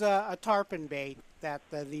 what is a tarpon bait that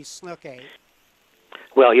these snook ate?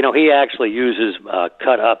 Well, he actually uses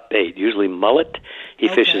cut-up bait, usually mullet. He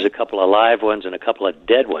fishes a couple of live ones and a couple of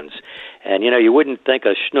dead ones. And, you wouldn't think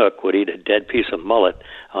a snook would eat a dead piece of mullet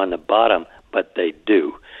on the bottom, but they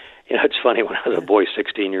do. It's funny, when I was a boy,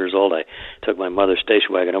 16 years old, I took my mother's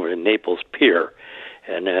station wagon over to Naples Pier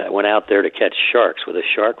and went out there to catch sharks with a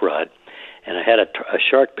shark rod. And I had a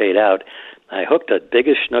shark bait out. I hooked the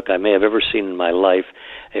biggest snook I may have ever seen in my life.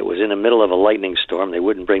 It was in the middle of a lightning storm. They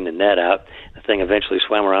wouldn't bring the net out. The thing eventually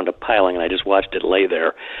swam around a piling, and I just watched it lay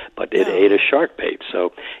there. But it ate a shark bait.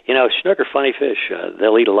 So, snook are funny fish.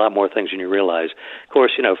 They'll eat a lot more things than you realize. Of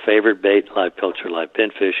course, favorite bait, live pilcher, live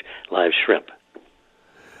pinfish, live shrimp.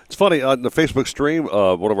 It's funny, on the Facebook stream,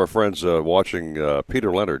 one of our friends watching,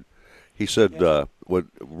 Peter Leonard, he said what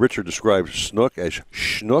Richard described snook as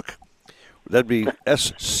schnook. That'd be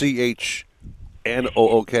SCHNOOK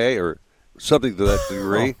or something to that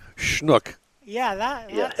degree. Schnook. Yeah,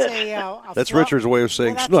 that's a that's Richard's way of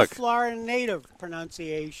saying snook. That's a Florida native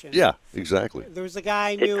pronunciation. Yeah, exactly. There was a guy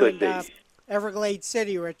I knew in Everglades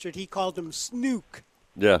City, Richard. He called him Snook.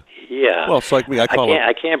 Yeah. Yeah. Well, it's like me. I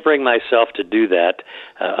can't bring myself to do that.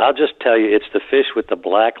 I'll just tell you, it's the fish with the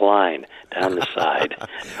black line down the side.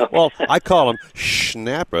 Well, I call him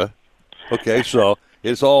Schnapper. Okay, so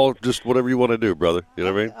it's all just whatever you want to do, brother. You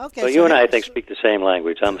know what I mean? Okay. Well, you and I think speak the same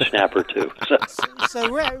language. I'm a snapper too. So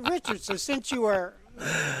Richard, so since you were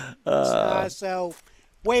so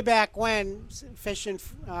way back when fishing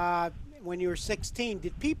when you were 16,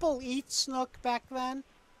 did people eat snook back then?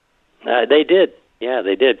 They did. Yeah,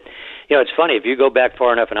 they did. You know, it's funny, if you go back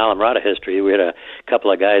far enough in Islamorada history, we had a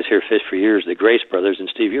couple of guys here fish for years, the Grace brothers, and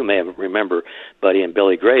Steve, you may remember Buddy and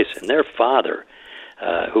Billy Grace, and their father,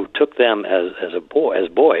 who took them as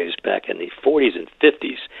boys back in the 40s and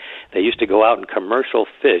 50s, they used to go out and commercial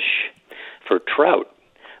fish for trout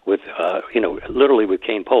with, literally with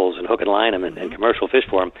cane poles and hook and line them and commercial fish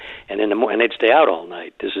for them, and and they'd stay out all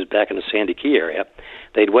night. This is back in the Sandy Key area.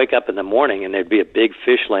 They'd wake up in the morning and there'd be a big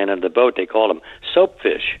fish laying under the boat. They called them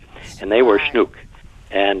soapfish, and they were snook.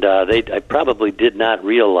 And I probably did not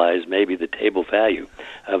realize maybe the table value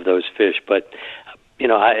of those fish. But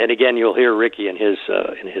and again, you'll hear Ricky in his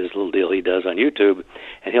little deal he does on YouTube,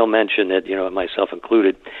 and he'll mention that, myself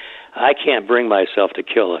included, I can't bring myself to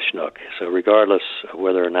kill a snook. So regardless of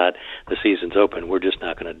whether or not the season's open, we're just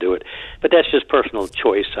not going to do it. But that's just personal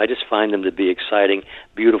choice. I just find them to be exciting,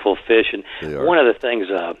 beautiful fish. And one of the things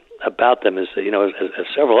about them is that, as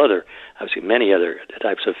several other, obviously many other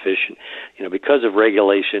types of fish, because of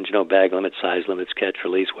regulations, bag limits, size limits, catch,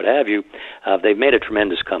 release, what have you, they've made a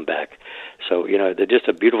tremendous comeback. So, they're just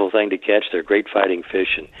a beautiful thing to catch. They're great fighting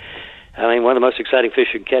fish. And, one of the most exciting fish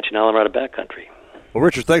you can catch in Islamorada backcountry. Well,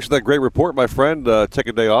 Richard, thanks for that great report, my friend. Take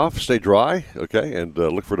a day off, stay dry, okay, and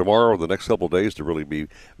look for tomorrow or the next couple of days to really be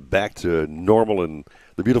back to normal in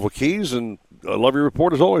the beautiful Keys. And I love your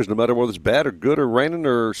report as always, no matter whether it's bad or good or raining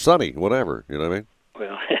or sunny, whatever. You know what I mean?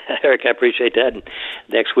 Well, Eric, I appreciate that. And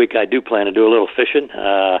next week I do plan to do a little fishing.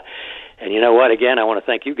 And you know what? Again, I want to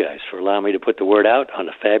thank you guys for allowing me to put the word out on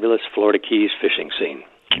the fabulous Florida Keys fishing scene.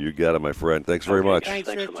 You got it, my friend. Thanks very much. Thanks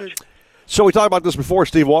so Richard. much. So we talked about this before,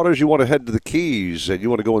 Steve Waters. You want to head to the Keys and you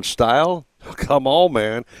want to go in style? Come on,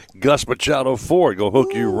 man. Gus Machado Ford going to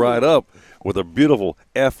hook you right up with a beautiful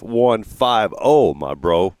F-150, my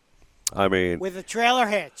bro. I mean, with a trailer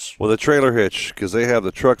hitch. With a trailer hitch, because they have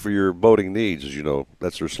the truck for your boating needs, as you know.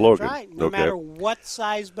 That's their slogan. That's right. No matter what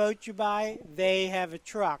size boat you buy, they have a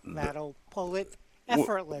truck that'll pull it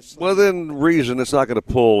effortlessly. Well, then reason it's not going to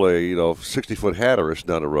pull a 60-foot Hatteras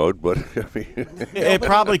down the road, but I mean, it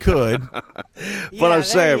probably could. But I'm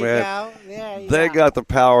saying, man, they got the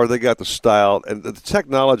power, they got the style, and the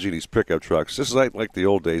technology in these pickup trucks. This is like the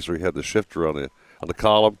old days where you had the shifter on the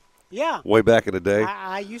column. Yeah. Way back in the day.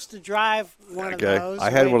 I used to drive one of those. I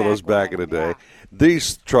had one of those back in the day.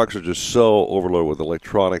 These trucks are just so overloaded with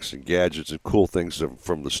electronics and gadgets and cool things,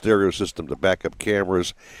 from the stereo system to backup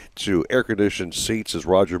cameras to air-conditioned seats, as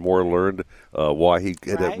Roger Moore learned why he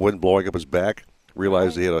had that wind blowing up his back.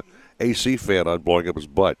 Realized he had an AC fan on blowing up his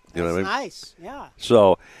butt. You know what I mean? Nice, yeah.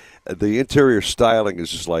 So the interior styling is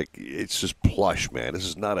just like, it's just plush, man.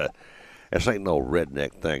 This ain't no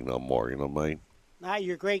redneck thing no more, you know what I mean? Not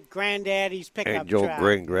your great-granddaddy's pickup truck. And your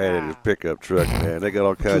great-granddaddy's pickup truck, man. They got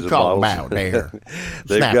all kinds of models. About there.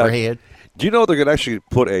 Snapperhead. Do you know they're going to actually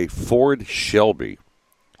put a Ford Shelby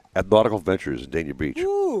at Nautical-Ventures in Dania Beach?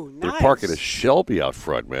 Ooh, nice. They're parking a Shelby out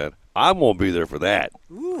front, man. I'm going to be there for that.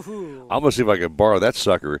 Ooh. I'm going to see if I can borrow that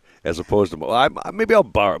sucker as opposed to maybe I'll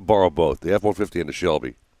borrow both, the F-150 and the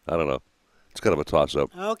Shelby. I don't know. It's kind of a toss-up.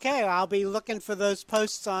 Okay, I'll be looking for those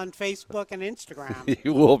posts on Facebook and Instagram.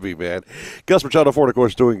 You will be, man. Gus Machado Ford, of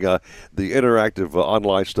course, doing the interactive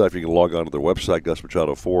online stuff. You can log on to their website, Gus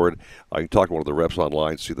Machado Ford. You can talk to one of the reps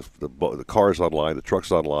online, see the cars online, the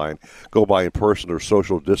trucks online, go by in person. There's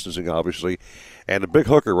social distancing, obviously. And the big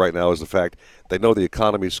hooker right now is the fact they know the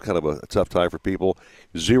economy is kind of a tough time for people.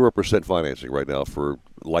 0% financing right now for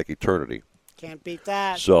like eternity. Can't beat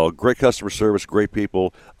that. So, great customer service, great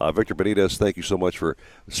people. Victor Benitez, thank you so much for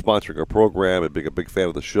sponsoring our program and being a big fan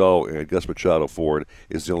of the show. And Gus Machado Ford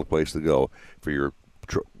is the only place to go for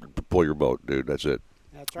pull your boat, dude. That's it.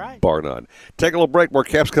 That's right. Bar none. Take a little break. More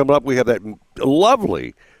caps coming up. We have that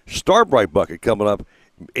lovely Starbright bucket coming up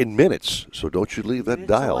in minutes. So, don't you leave that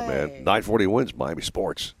dial, man. 940 wins Miami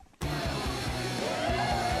Sports.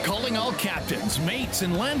 Calling all captains, mates,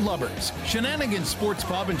 and landlubbers. Shenanigans Sports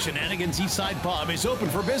Pub and Shenanigans Eastside Pub is open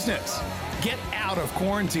for business. Get out of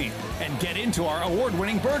quarantine and get into our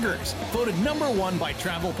award-winning burgers, voted #1 by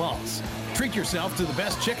Travel Pulse. Treat yourself to the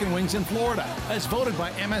best chicken wings in Florida, as voted by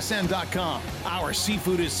MSN.com. Our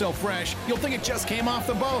seafood is so fresh, you'll think it just came off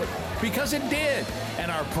the boat, because it did.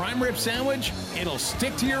 And our prime rib sandwich, it'll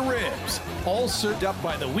stick to your ribs. All served up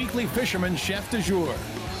by the weekly fisherman chef du jour.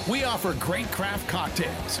 We offer great craft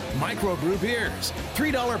cocktails, microbrew beers,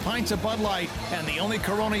 $3 pints of Bud Light, and the only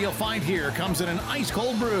Corona you'll find here comes in an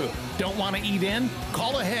ice-cold brew. Don't want to eat in?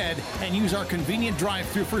 Call ahead and use our convenient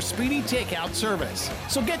drive-thru for speedy takeout service.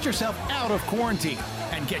 So get yourself out of quarantine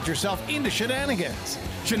and get yourself into Shenanigans.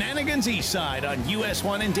 Shenanigans Eastside on US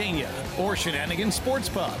 1 in Dania, or Shenanigans Sports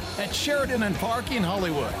Pub at Sheridan and Park in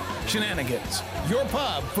Hollywood. Shenanigans, your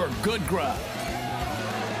pub for good grub.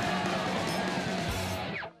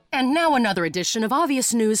 And now another edition of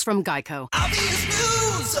Obvious News from Geico. Obvious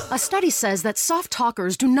News! A study says that soft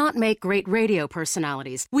talkers do not make great radio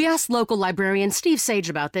personalities. We asked local librarian Steve Sage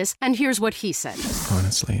about this, and here's what he said.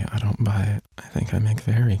 Honestly, I don't buy it. I think I make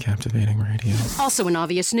very captivating radio. Also in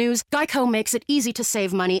Obvious News, Geico makes it easy to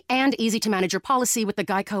save money and easy to manage your policy with the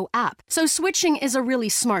Geico app. So switching is a really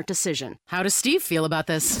smart decision. How does Steve feel about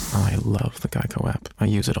this? I love the Geico app. I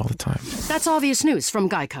use it all the time. That's Obvious News from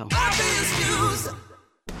Geico. Obvious News!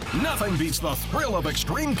 Nothing beats the thrill of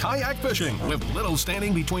extreme kayak fishing, with little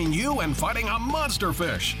standing between you and fighting a monster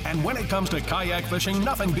fish. And when it comes to kayak fishing,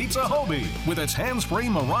 nothing beats a Hobie with its hands-free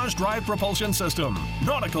Mirage Drive propulsion system.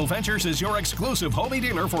 Nautical-Ventures is your exclusive Hobie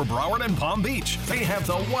dealer for Broward and Palm Beach. They have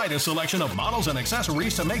the widest selection of models and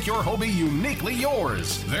accessories to make your Hobie uniquely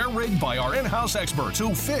yours. They're rigged by our in-house experts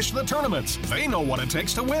who fish the tournaments. They know what it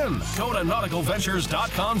takes to win. Go to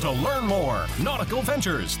Nautical-Ventures.com to learn more. Nautical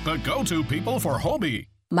Ventures, the go-to people for Hobie.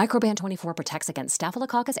 Microban 24 protects against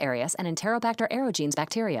Staphylococcus aureus and Enterobacter aerogenes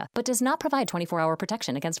bacteria, but does not provide 24-hour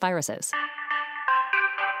protection against viruses.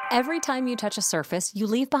 Every time you touch a surface, you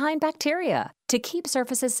leave behind bacteria. To keep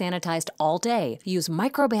surfaces sanitized all day, use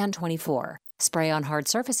Microban 24. Spray on hard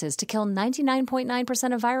surfaces to kill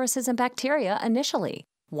 99.9% of viruses and bacteria initially.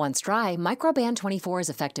 Once dry, Microban 24 is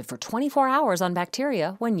effective for 24 hours on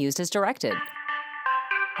bacteria when used as directed.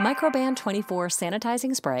 Microban 24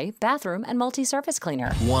 sanitizing spray, bathroom, and multi-surface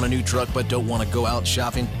cleaner. Want a new truck but don't want to go out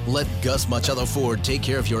shopping? Let Gus Machado Ford take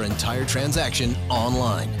care of your entire transaction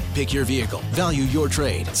online. Pick your vehicle, value your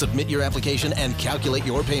trade, submit your application, and calculate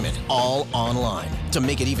your payment all online. To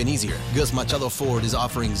make it even easier, Gus Machado Ford is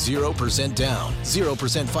offering 0% down,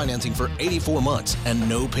 0% financing for 84 months, and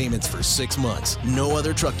no payments for 6 months. No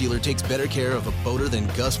other truck dealer takes better care of a boater than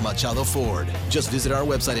Gus Machado Ford. Just visit our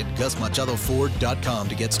website at GusMachadoFord.com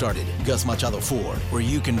to get started. Gus Machado Ford, where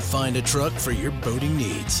you can find a truck for your boating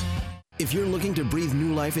needs. If you're looking to breathe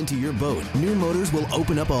new life into your boat, new motors will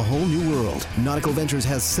open up a whole new world. Nautical-Ventures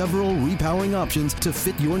has several repowering options to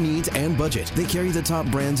fit your needs and budget. They carry the top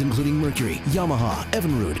brands including Mercury, Yamaha,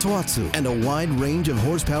 Evinrude, Tohatsu, and a wide range of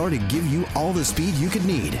horsepower to give you all the speed you could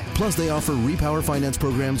need. Plus, they offer repower finance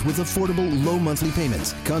programs with affordable, low monthly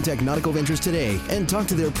payments. Contact Nautical-Ventures today and talk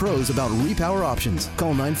to their pros about repower options.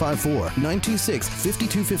 Call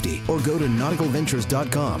 954-926-5250 or go to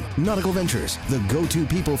nauticalventures.com. Nautical Ventures, the go-to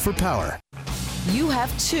people for power. You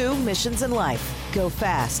have two missions in life. Go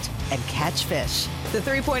fast and catch fish. The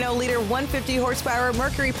 3.0-liter 150-horsepower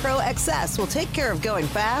Mercury Pro XS will take care of going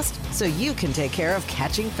fast so you can take care of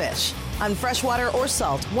catching fish. On freshwater or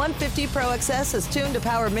salt, 150 Pro XS is tuned to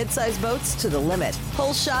power mid-size boats to the limit.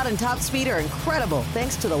 Whole shot and top speed are incredible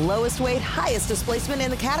thanks to the lowest weight, highest displacement in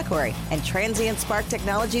the category and transient spark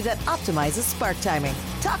technology that optimizes spark timing.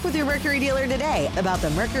 Talk with your Mercury dealer today about the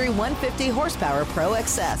Mercury 150 Horsepower Pro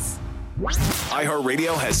XS.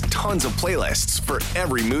 iHeartRadio has tons of playlists for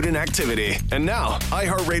every mood and activity. And now,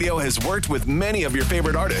 iHeartRadio has worked with many of your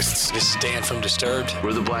favorite artists. This is Dan from Disturbed.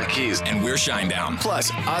 We're the Black Keys. And we're Shinedown.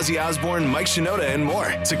 Plus, Ozzy Osbourne, Mike Shinoda, and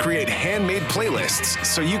more to create handmade playlists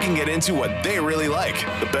so you can get into what they really like.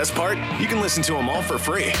 The best part? You can listen to them all for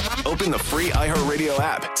free. Open the free iHeartRadio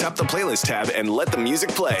app, tap the playlist tab, and let the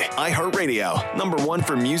music play. iHeartRadio, #1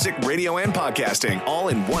 for music, radio, and podcasting, all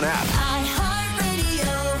in one app.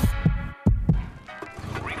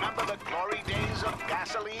 Remember the glory days of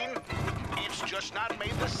gasoline? It's just not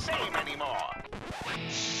made the same anymore.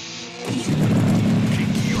 Kick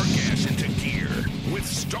your gas into gear with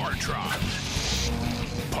StarTron.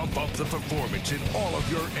 Pump up the performance in all of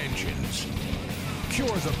your engines.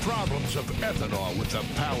 Cure the problems of ethanol with the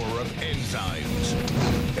power of enzymes.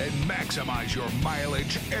 And maximize your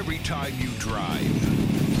mileage every time you drive.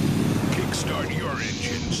 Kickstart your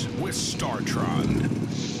engines with StarTron.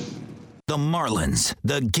 The Marlins,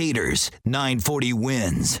 the Gators, 940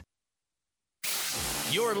 wins.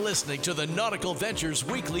 You're listening to the Nautical-Ventures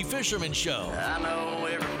Weekly Fisherman Show. I know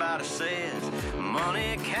everybody says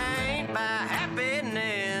money can't buy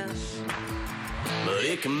happiness, but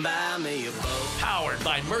it can buy me a boat. Powered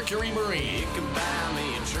by Mercury Marine. It can buy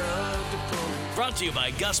me a truck to pull. Brought to you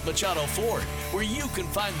by Gus Machado Ford, where you can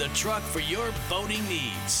find the truck for your boating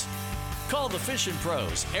needs. Call the fishing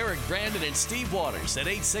pros, Eric Brandon and Steve Waters at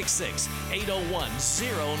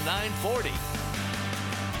 866-801-0940.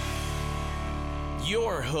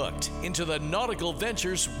 You're hooked into the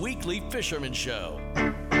Nautical-Ventures Weekly Fisherman Show.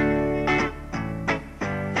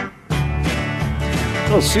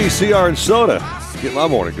 Oh, CCR and soda. Get my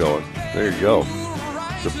morning going. There you go.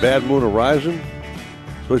 It's a bad moon horizon.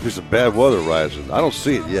 Supposed to be some bad weather rising. I don't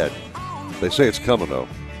see it yet. They say it's coming, though.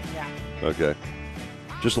 Yeah. Okay.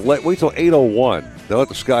 Just wait till 8:01. They'll let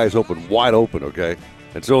the skies open wide open, okay?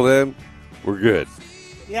 Until then, we're good.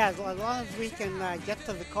 Yeah, as long as we can get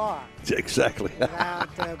to the car Exactly.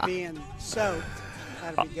 without being soaked,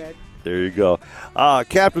 that'll be good. There you go.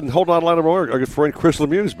 Captain, hold on line number one. Our good friend Chris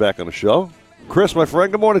Lemieux is back on the show. Chris, my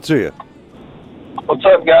friend, good morning to you. What's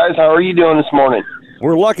up, guys? How are you doing this morning?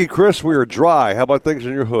 We're lucky, Chris. We are dry. How about things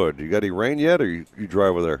in your hood? You got any rain yet, or you dry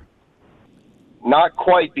over there? Not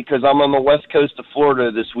quite, because I'm on the west coast of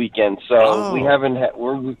Florida this weekend, so we haven't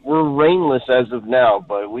we're rainless as of now,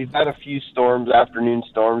 but we've had a few storms, afternoon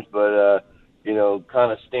storms, but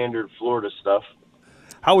kind of standard Florida stuff.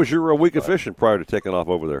 How was your week of fishing prior to taking off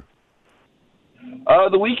over there?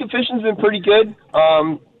 The week of fishing's been pretty good.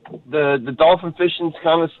 The dolphin fishing's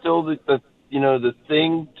kind of still the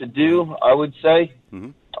thing to do, I would say.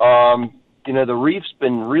 Mm-hmm. The reef's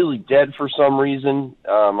been really dead for some reason.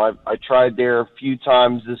 I tried there a few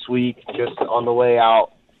times this week, just on the way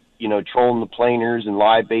out, trolling the planers and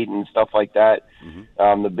live baiting and stuff like that.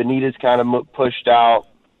 Mm-hmm. The bonita's kind of pushed out.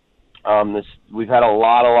 We've had a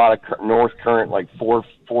lot of north current, like four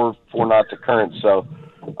knots of current, so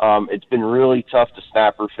it's been really tough to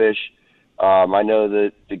snapper fish. I know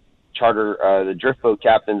that the drift boat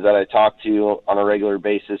captains that I talk to on a regular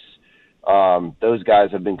basis, those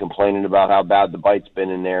guys have been complaining about how bad the bite's been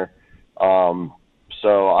in there.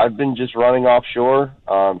 So I've been just running offshore,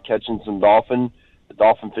 catching some dolphin. The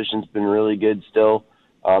dolphin fishing's been really good still.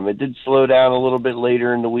 It did slow down a little bit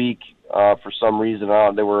later in the week for some reason.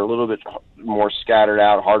 They were a little bit more scattered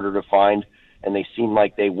out, harder to find, and they seemed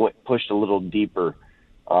like they pushed a little deeper.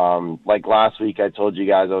 Like last week, I told you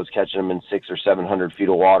guys I was catching them in 600 or 700 feet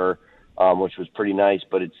of water, which was pretty nice,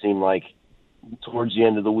 but it seemed like towards the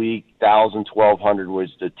end of the week, 1,000, 1,200 was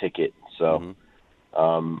the ticket. So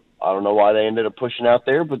I don't know why they ended up pushing out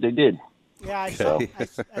there, but they did. Yeah,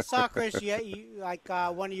 I saw Chris. You like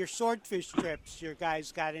one of your swordfish trips. Your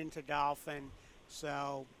guys got into dolphin,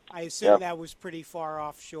 so I assume that was pretty far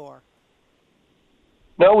offshore.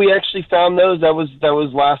 No, we actually found those. That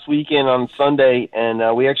was last weekend on Sunday,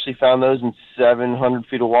 and we actually found those in 700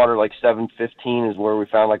 feet of water, like 715 is where we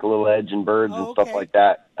found like a little edge and birds and stuff like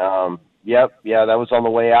that. That was on the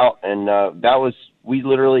way out, and we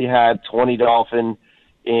literally had 20 dolphin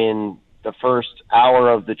in the first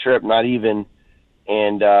hour of the trip, not even.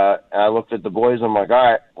 And I looked at the boys. I'm like,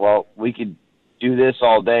 all right, well, we could do this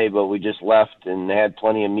all day, but we just left, and they had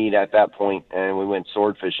plenty of meat at that point, and we went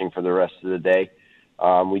sword fishing for the rest of the day.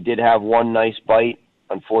 We did have one nice bite.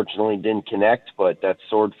 Unfortunately, didn't connect, but that's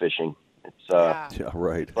sword fishing. It's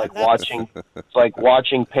right. It's like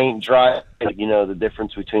watching paint dry. The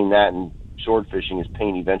difference between that and sword fishing is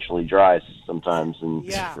paint eventually dries sometimes,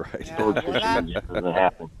 and sword fishing just doesn't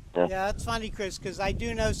happen. Yeah, that's funny, Chris, because I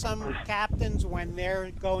do know some captains, when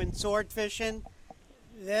they're going sword fishing,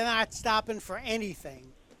 they're not stopping for anything.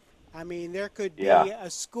 I mean, there could be a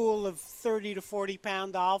school of 30 to 40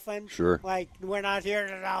 pound dolphin. Sure. Like, we're not here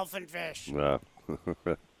to dolphin fish. No.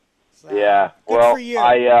 Good for you.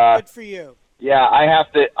 Good for you. Yeah, I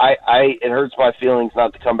have to. It hurts my feelings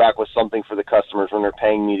not to come back with something for the customers when they're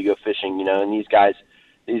paying me to go fishing. And these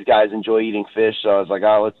guys enjoy eating fish, so I was like,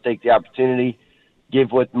 let's take the opportunity,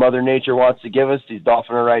 give what Mother Nature wants to give us. These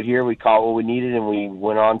dolphin are right here. We caught what we needed, and we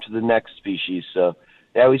went on to the next species. So,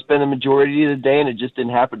 yeah, we spent the majority of the day, and it just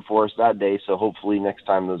didn't happen for us that day. So hopefully next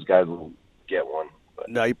time those guys will get one. But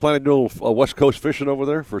now, you plan to do a little West Coast fishing over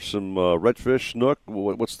there for some redfish, snook?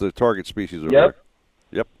 What's the target species over there?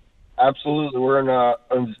 Yep. Absolutely. We're in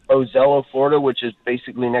Ozello, Florida, which is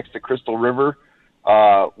basically next to Crystal River.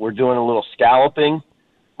 We're doing a little scalloping.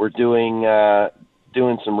 We're doing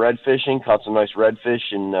some red fishing, caught some nice redfish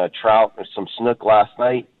and trout and some snook last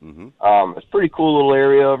night. Mm-hmm. It's a pretty cool little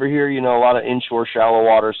area over here. A lot of inshore shallow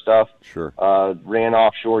water stuff. Sure. Ran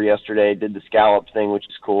offshore yesterday, did the scallop thing, which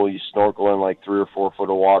is cool. You snorkel in like 3 or 4 foot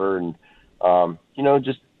of water and,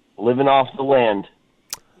 just living off the land.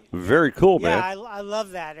 Very cool, man. Yeah, I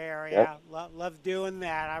love that area. Yep. Love doing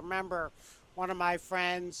that. I remember one of my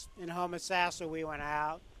friends in Homosassa, we went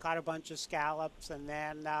out, caught a bunch of scallops, and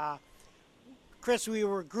then, Chris, we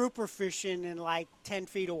were grouper fishing in like 10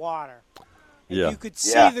 feet of water. And you could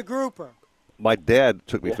see the grouper. My dad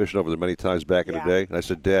took me fishing over there many times back in the day, and I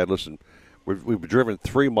said, Dad, listen, we've driven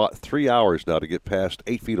 3 hours now to get past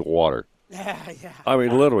 8 feet of water. Yeah. I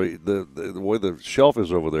mean, literally, the way the shelf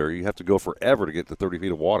is over there, you have to go forever to get to 30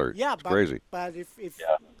 feet of water. Yeah, it's crazy. But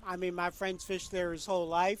I mean, my friend's fished there his whole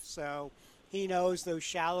life, so he knows those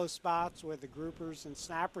shallow spots where the groupers and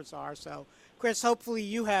snappers are. So, Chris, hopefully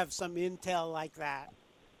you have some intel like that.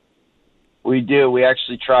 We do. We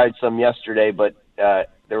actually tried some yesterday, but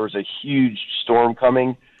there was a huge storm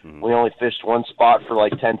coming. Mm-hmm. We only fished one spot for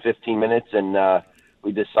like 10, 15 minutes, and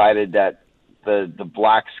we decided that the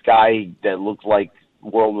black sky that looked like the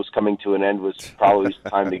world was coming to an end was probably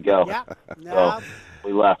time to go. Yeah. So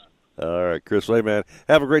we left. All right, Chris. Hey, man,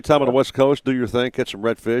 have a great time on the West Coast. Do your thing. Catch some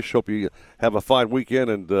redfish. Hope you have a fine weekend,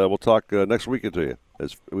 and we'll talk next weekend to you,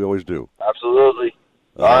 as we always do. Absolutely.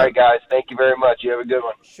 All right, guys. Thank you very much. You have a good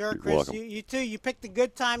one. Sure, You're Chris. welcome. You too. You picked a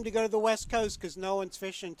good time to go to the West Coast because no one's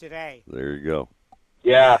fishing today. There you go.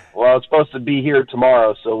 Yeah, well, it's supposed to be here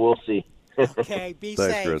tomorrow, so we'll see. Okay, be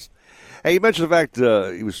Thanks, safe. Chris. Hey, you mentioned the fact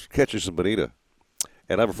he was catching some bonita.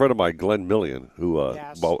 And I have a friend of mine, Glenn Millian, who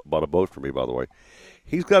bought a boat for me, by the way.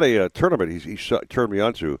 He's got a tournament he turned me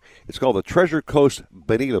on to. It's called the Treasure Coast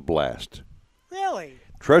Bonita Blast. Really?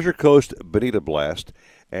 Treasure Coast Bonita Blast.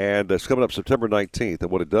 And it's coming up September 19th.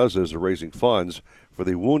 And what it does is they're raising funds for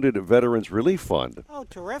the Wounded Veterans Relief Fund. Oh,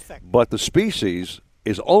 terrific. But the species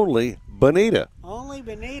is only bonita. Only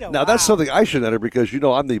bonita. Now, wow. that's something I should enter because,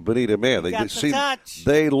 I'm the bonita man. You got the touch.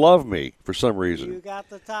 They love me for some reason. You got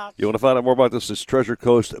the touch. You want to find out more about this? It's Treasure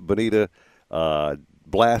Coast Bonita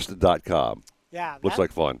Blast.com. Yeah. Looks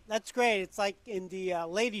like fun. That's great. It's like in the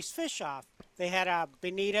ladies' fish off. They had a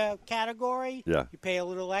bonita category. Yeah. You pay a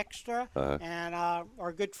little extra. Uh-huh. And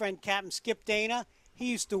our good friend Captain Skip Dana, he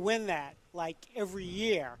used to win that like every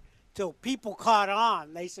year. Till people caught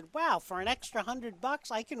on. They said, wow, for an extra $100,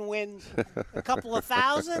 I can win a couple of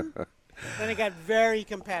thousand. Then it got very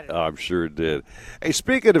competitive. I'm sure it did. Hey,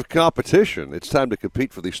 speaking of competition, it's time to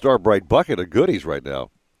compete for the Starbright Bucket of goodies right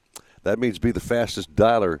now. That means be the fastest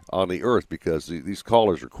dialer on the earth because these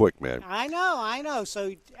callers are quick, man. I know.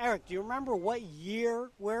 So, Eric, do you remember what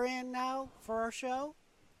year we're in now for our show?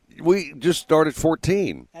 We just started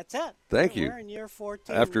 14. That's it. Thank you. We're in year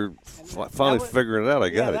 14. After finally figuring it out, I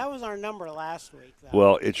got it. Yeah, that was our number last week, though.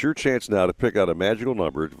 Well, it's your chance now to pick out a magical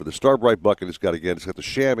number. For the Starbright Bucket, it's got the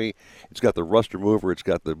chamois, it's got the rust remover, it's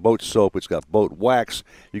got the boat soap, it's got boat wax,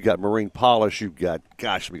 you got marine polish, you've got,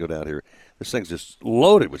 let me go down here. This thing's just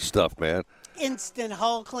loaded with stuff, man. Instant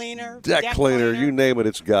hull cleaner. Deck cleaner, you name it,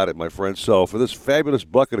 it's got it, my friend. So for this fabulous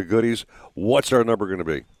bucket of goodies, what's our number going to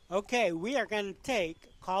be? Okay, we are going to take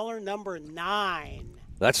caller number 9.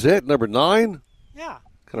 That's it, number 9? Yeah.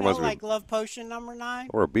 Kind of like Love Potion number 9?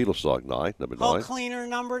 Or a Beatles song, number 9. Hull cleaner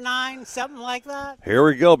number 9, something like that? Here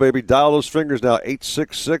we go, baby. Dial those fingers now,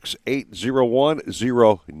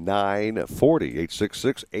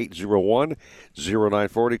 866-801-0940.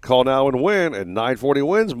 866-801-0940. Call now and win, and 940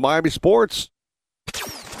 wins Miami Sports.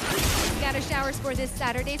 Got our showers for this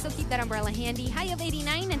Saturday, so keep that umbrella handy. High of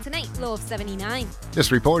 89, and tonight, low of 79. This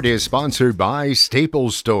report is sponsored by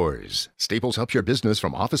Staples Stores. Staples helps your business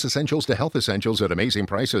from office essentials to health essentials at amazing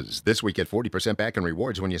prices. This week, get 40% back in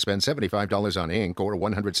rewards when you spend $75 on ink or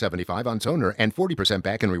 $175 on toner, and 40%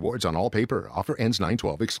 back in rewards on all paper. Offer ends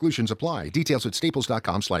 9/12. Exclusions apply. Details at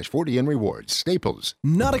staples.com/40 in rewards. Staples.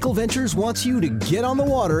 Nautical-Ventures wants you to get on the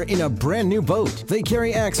water in a brand new boat. They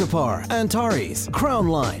carry Axopar, Antares, Crown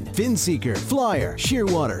Line, Finseeker, Flyer,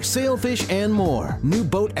 Shearwater, Sailfish, and more. New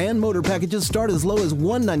boat and motor packages start as low as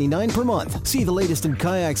 $199 per month. See the latest in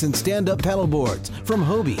kayaks and stand-up paddleboards from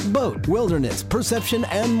Hobie, Boat, Wilderness, Perception,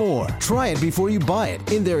 and more. Try it before you buy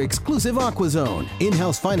it in their exclusive Aqua Zone.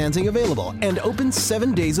 In-house financing available and open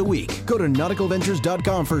 7 days a week. Go to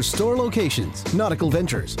nauticalventures.com for store locations. Nautical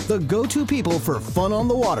Ventures, the go-to people for fun on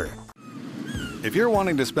the water. If you're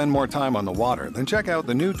wanting to spend more time on the water, then check out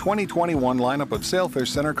the new 2021 lineup of Sailfish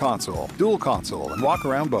Center Console, Dual Console, and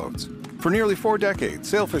Walk-Around boats. For nearly 4 decades,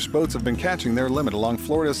 Sailfish boats have been catching their limit along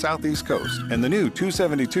Florida's southeast coast, and the new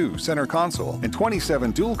 272 Center Console and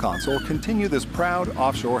 27 Dual Console continue this proud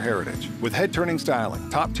offshore heritage. With head-turning styling,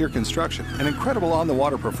 top-tier construction, and incredible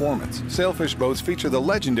on-the-water performance, Sailfish boats feature the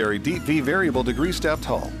legendary Deep V variable degree-stepped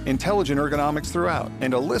hull, intelligent ergonomics throughout,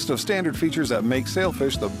 and a list of standard features that make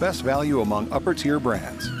Sailfish the best value among upper-tier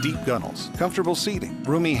brands. Deep gunnels, comfortable seating,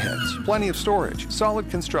 roomy heads, plenty of storage, solid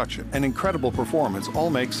construction, and incredible performance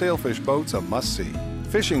all make Sailfish boats a must-see.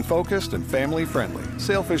 Fishing focused and family friendly,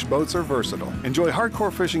 Sailfish boats are versatile. Enjoy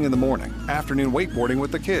hardcore fishing in the morning, afternoon wakeboarding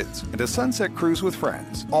with the kids, and a sunset cruise with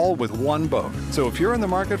friends, all with one boat. So if you're in the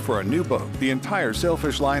market for a new boat, the entire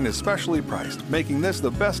Sailfish line is specially priced, making this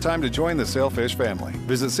the best time to join the Sailfish family.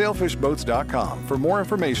 Visit sailfishboats.com for more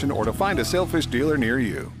information or to find a Sailfish dealer near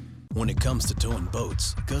you. When it comes to towing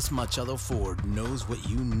boats, Gus Machado Ford knows what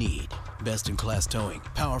you need. Best-in-class towing,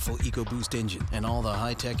 powerful EcoBoost engine, and all the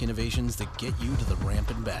high-tech innovations that get you to the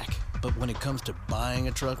ramp and back. But when it comes to buying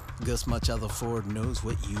a truck, Gus Machado Ford knows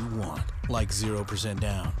what you want. Like 0%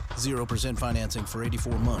 down, 0% financing for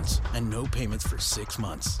 84 months, and no payments for 6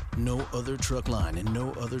 months. No other truck line and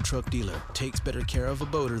no other truck dealer takes better care of a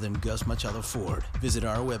boater than Gus Machado Ford. Visit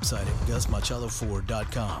our website at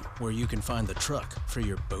gusmachadoford.com, where you can find the truck for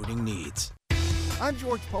your boating needs. I'm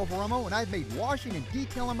George Poveromo, and I've made washing and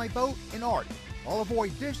detailing my boat an art. I'll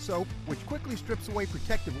avoid dish soap, which quickly strips away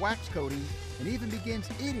protective wax coatings and even begins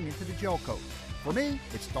eating into the gel coat. For me,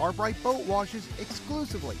 it's Starbright Boat Washes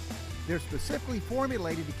exclusively. They're specifically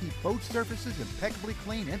formulated to keep boat surfaces impeccably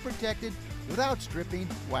clean and protected without stripping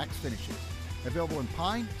wax finishes. Available in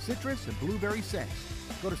pine, citrus, and blueberry scents.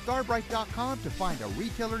 Go to starbright.com to find a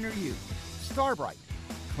retailer near you. Starbright.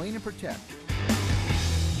 Clean and protect.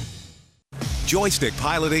 Joystick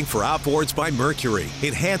piloting for outboards by Mercury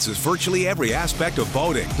enhances virtually every aspect of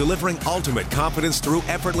boating, delivering ultimate confidence through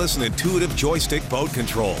effortless and intuitive joystick boat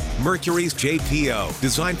control. Mercury's JPO,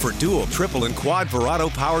 designed for dual, triple, and quad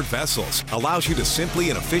Verado-powered vessels, allows you to simply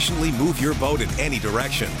and efficiently move your boat in any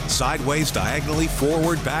direction, sideways, diagonally,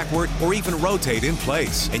 forward, backward, or even rotate in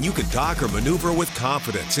place. And you can dock or maneuver with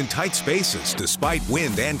confidence in tight spaces despite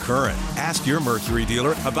wind and current. Ask your Mercury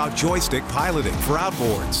dealer about joystick piloting for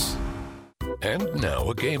outboards. And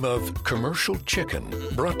now a game of Commercial Chicken,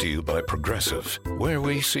 brought to you by Progressive, where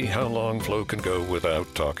we see how long Flo can go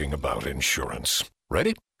without talking about insurance.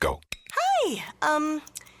 Ready? Go. Hi,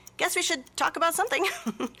 guess we should talk about something.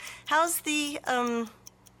 How's the,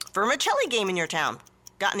 vermicelli game in your town?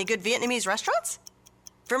 Got any good Vietnamese restaurants?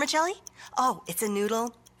 Vermicelli? Oh, it's a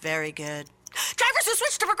noodle. Very good. Drivers who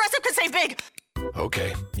switch to Progressive could save big.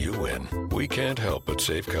 Okay, you win. We can't help but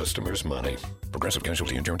save customers money. Progressive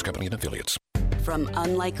Casualty Insurance Company and Affiliates. From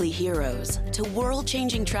unlikely heroes to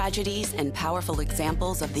world-changing tragedies and powerful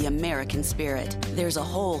examples of the American spirit, there's a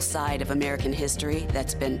whole side of American history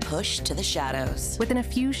that's been pushed to the shadows. Within a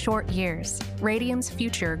few short years, radium's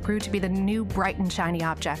future grew to be the new bright and shiny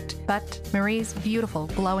object. But Marie's beautiful,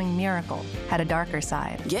 glowing miracle had a darker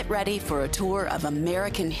side. Get ready for a tour of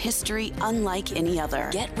American history unlike any other.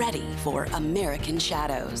 Get ready for American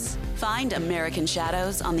Shadows. Find American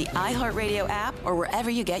Shadows on the iHeartRadio app or wherever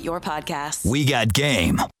you get your podcasts. We got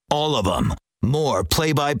game. All of them. More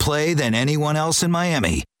play-by-play than anyone else in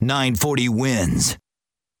Miami. 940 wins.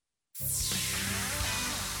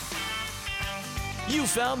 You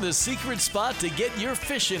found the secret spot to get your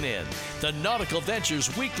fishing in. The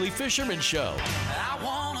Nautical-Ventures Weekly Fisherman Show. I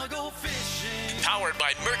wanna go fishing. Powered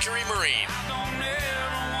by Mercury Marine. I don't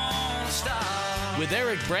ever wanna stop. With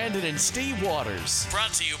Eric Brandon and Steve Waters.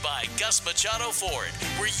 Brought to you by Gus Machado Ford,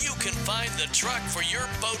 where you can find the truck for your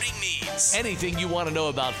boating needs. Anything you want to know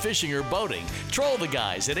about fishing or boating, troll the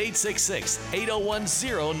guys at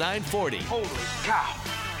 866-801-0940. Holy cow,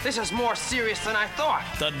 this is more serious than I thought.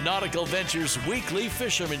 The Nautical-Ventures Weekly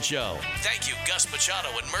Fisherman Show. Thank you, Gus Machado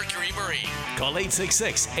and Mercury Marine. Call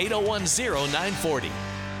 866-801-0940.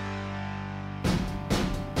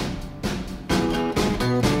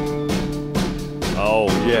 Oh,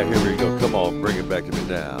 yeah, here we go. Come on, bring it back to me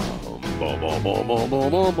now. Boom, boom, boom, boom,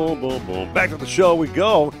 boom, boom, boom, boom, boom. Back to the show we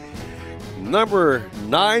go. Number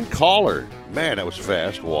 9 caller. Man, that was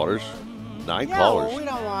fast, Waters. 9 callers. Well, we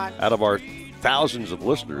don't want out of our thousands of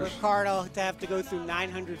listeners. Ricardo to have to go through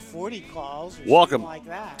 940 calls or Welcome something like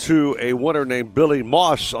that. to a winner named Billy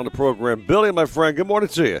Moss on the program. Billy, my friend, good morning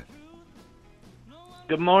to you.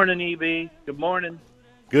 Good morning, EB. Good morning.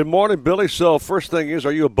 Good morning, Billy. So first thing is,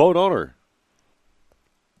 are you a boat owner?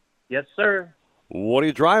 Yes, sir. What are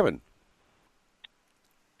you driving?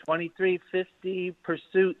 2350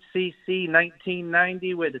 Pursuit CC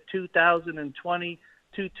 1990 with a 2020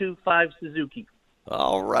 225 Suzuki.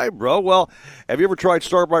 All right, bro. Well, have you ever tried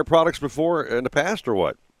Starbright products before in the past or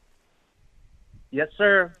what? Yes,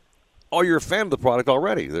 sir. Oh, you're a fan of the product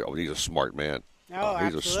already. Oh, he's a smart man. Oh,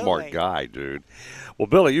 he's absolutely. a smart guy, dude. Well,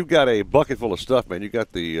 Billy, you've got a bucket full of stuff, man. You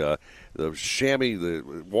got the chamois,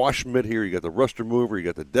 the wash mitt here. You got the rust remover. You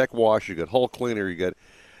got the deck wash. You got hull cleaner. You got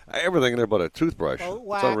everything in there but a toothbrush. Boat It's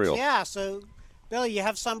wax, unreal. yeah. So, Billy, you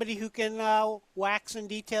have somebody who can wax and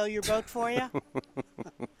detail your boat for you?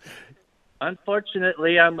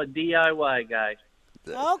 Unfortunately, I'm a DIY guy.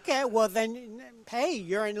 Okay, well then, hey,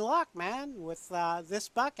 you're in luck, man, with this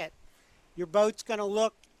bucket. Your boat's going to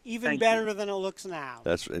look even Thank better than it looks now.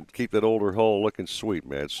 And keep that older hull looking sweet,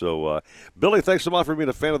 man. So, Billy, thanks so much for being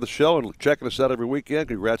a fan of the show and checking us out every weekend.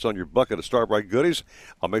 Congrats on your bucket of Starbright goodies.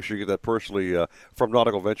 I'll make sure you get that personally from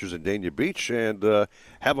Nautical-Ventures in Dania Beach. And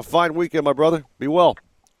have a fine weekend, my brother. Be well.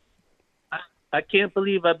 I can't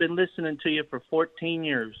believe I've been listening to you for 14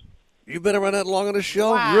 years. You've been around that long on the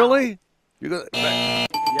show? Wow. Really? Yes,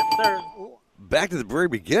 sir. Back to the very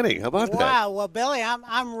beginning. How about that? Wow, well, Billy,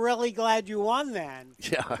 I'm really glad you won then.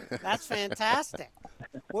 Yeah. That's fantastic.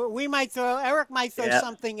 Eric might throw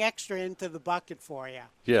something extra into the bucket for you.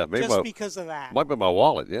 Yeah, maybe just because of that. Might be my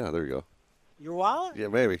wallet. Yeah, there you go. Your wallet? Yeah,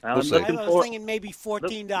 maybe. I'm We'll see. looking I was thinking maybe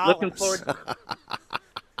 $14. Looking forward.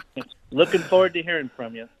 Looking forward to hearing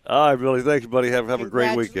from you. All right, Billy. Thanks, buddy. Have a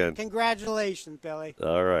great weekend. Congratulations, Billy.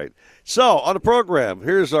 All right. So, on the program,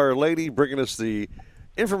 here's our lady bringing us the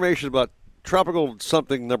information about tropical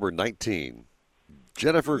something number 19.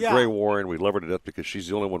 Jennifer Gray Warren. We love her to death because she's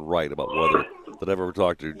the only one right about weather that I've ever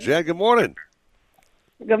talked to. Jen, good morning.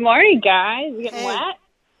 Good morning, guys. You getting wet?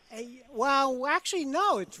 Well, actually,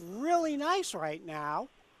 no. It's really nice right now.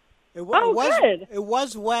 It good. It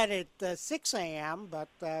was wet at 6 a.m., but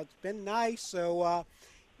it's been nice. So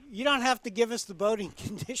you don't have to give us the boating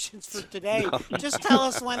conditions for today. No. Just tell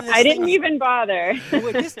us when this I didn't even bother.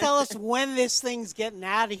 Just tell us when this thing's getting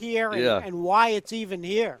out of here and why it's even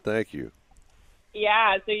here. Thank you.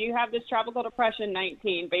 Yeah, so you have this tropical depression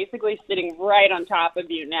 19 basically sitting right on top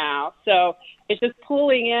of you now. So it's just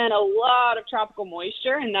pulling in a lot of tropical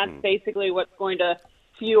moisture, and that's basically what's going to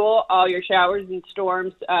fuel all your showers and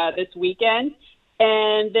storms this weekend.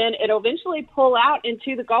 And then it'll eventually pull out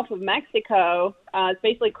into the Gulf of Mexico. It's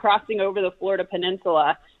basically crossing over the Florida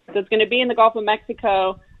Peninsula. So it's going to be in the Gulf of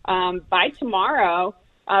Mexico by tomorrow.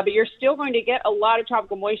 But you're still going to get a lot of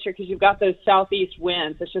tropical moisture because you've got those southeast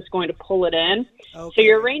winds. It's just going to pull it in. Okay. So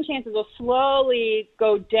your rain chances will slowly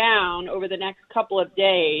go down over the next couple of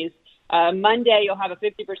days. Monday, you'll have a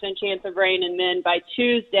 50% chance of rain, and then by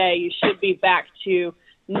Tuesday, you should be back to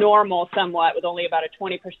normal somewhat with only about a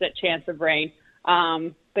 20% chance of rain.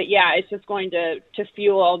 But, yeah, it's just going to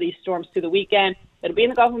fuel all these storms through the weekend. It'll be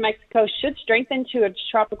in the Gulf of Mexico, should strengthen to a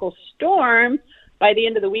tropical storm by the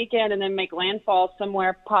end of the weekend, and then make landfall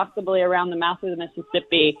somewhere possibly around the mouth of the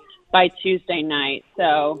Mississippi by Tuesday night.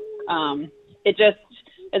 So it just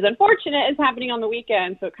is unfortunate it's happening on the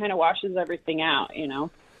weekend, so it kind of washes everything out, you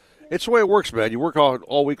know. It's the way it works, man. You work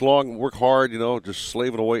all week long, work hard, you know, just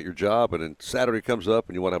slaving away at your job, and then Saturday comes up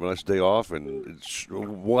and you want to have a nice day off, and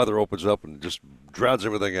weather opens up and just drowns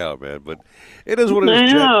everything out, man. But it is what it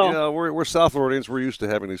is, Jen. You know, we're South Floridians. We're used to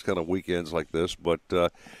having these kind of weekends like this, but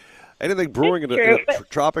anything brewing in the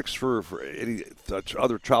tropics for any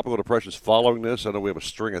other tropical depressions following this? I know we have a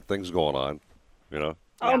string of things going on, you know.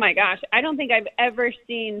 Oh, my gosh. I don't think I've ever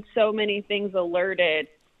seen so many things alerted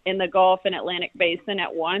in the Gulf and Atlantic Basin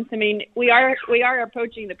at once. I mean, we are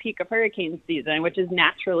approaching the peak of hurricane season, which is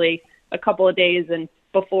naturally a couple of days and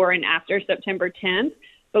before and after September 10th.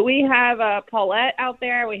 But we have Paulette out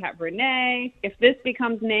there. We have Renee. If this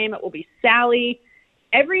becomes name, it will be Sally.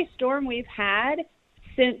 Every storm we've had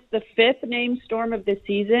since the fifth named storm of the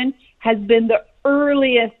season has been the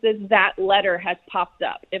earliest that letter has popped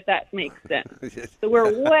up, if that makes sense. So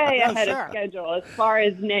we're way ahead of schedule as far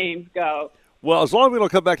as names go. Well, as long as we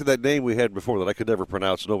don't come back to that name we had before that I could never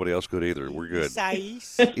pronounce, nobody else could either. We're good.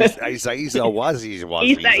 Isaias. Isaias. Yeah,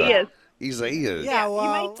 well,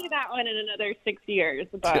 you might see that one in another 6 years.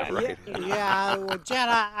 But well, Jen,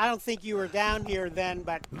 I don't think you were down here then,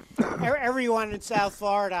 but everyone in South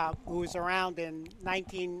Florida who was around in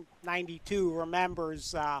 1992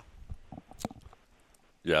 remembers.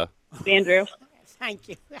 Yeah. Andrew. Thank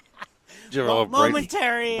you. Did you have a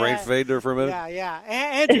momentary brain fade there for a minute? Yeah.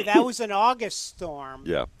 Andrew, that was an August storm.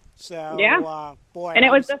 Yeah. So, boy. And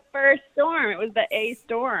it was the first storm. It was the A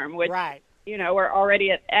storm, which, you know, we're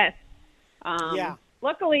already at S.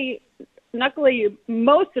 Luckily,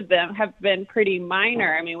 most of them have been pretty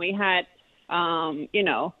minor. I mean, we had,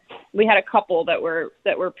 we had a couple that were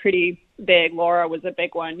pretty big. Laura was a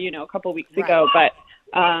big one, a couple weeks ago. But,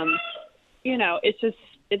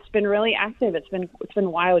 it's been really active. It's been a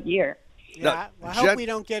wild year. Yeah, I hope we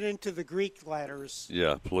don't get into the Greek letters.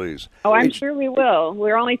 Yeah, please. Oh, I'm sure we will.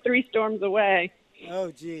 We're only 3 storms away.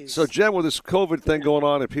 Oh, geez. So, Jen, with this COVID thing going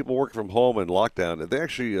on and people working from home and lockdown, did they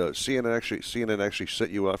actually CNN actually set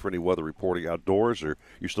you up for any weather reporting outdoors, or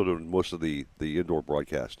you still doing most of the indoor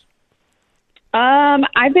broadcast?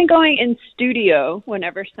 I've been going in studio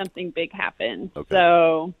whenever something big happens. Okay.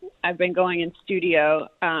 So I've been going in studio.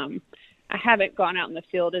 I haven't gone out in the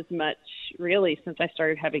field as much, really, since I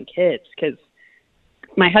started having kids, because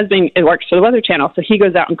my husband works for the Weather Channel, so he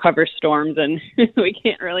goes out and covers storms, and we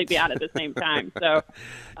can't really be out at the same time. So,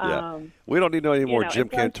 we don't need any more Jim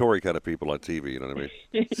Cantori kind of people on TV. You know what I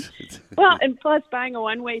mean? Well, and plus buying a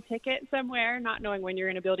one-way ticket somewhere, not knowing when you're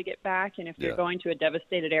going to be able to get back, and if you're going to a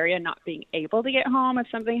devastated area, not being able to get home if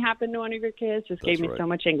something happened to one of your kids, just gave me so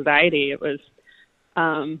much anxiety. It was.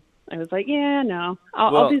 I was like,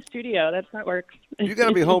 I'll do studio. That's how it works. You got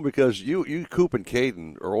to be home because you, Coop, and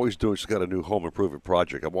Caden are always doing some kind of new home improvement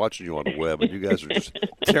project. I'm watching you on the web, and you guys are just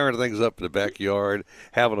tearing things up in the backyard,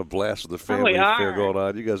 having a blast with the family affair going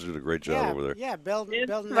on. You guys are doing a great job over there. Yeah, building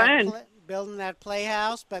that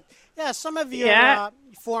playhouse. But, some of your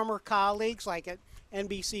former colleagues, like at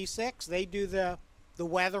NBC6, they do the the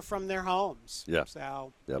weather from their homes. Yeah.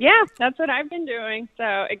 So. Yep. Yeah, that's what I've been doing.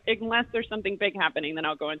 So unless there's something big happening, then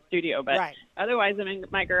I'll go in studio. But Right. otherwise, I'm in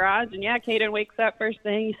my garage. And yeah, Caden wakes up first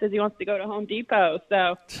thing. He says he wants to go to Home Depot.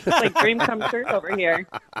 So it's like dream come true over here.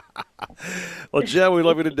 Well, Jen, we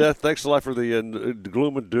love you to death. Thanks a lot for the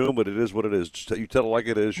gloom and doom, but it is what it is. You tell it like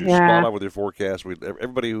it is. You're spot on with your forecast.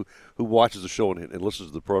 Everybody who watches the show and listens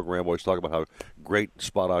to the program always talk about how great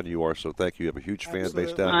spot on you are. So thank you. You have a huge fan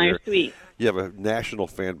base down here. Sweet. You have a national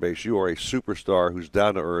fan base. You are a superstar who's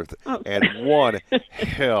down to earth and one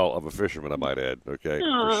hell of a fisherman, I might add. Okay,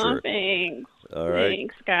 for sure. Thanks. All right.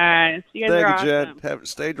 Thanks, guys. You guys are Thank you, awesome. Jen.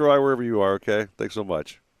 Stay dry wherever you are. Okay. Thanks so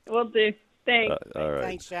much. Will do. Thanks. All right.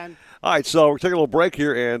 Thanks, Jen. All right, so we're taking a little break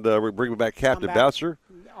here, and we're bringing back Captain Bouncer.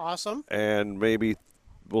 Awesome. And maybe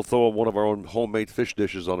we'll throw in one of our own homemade fish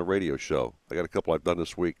dishes on a radio show. I got a couple I've done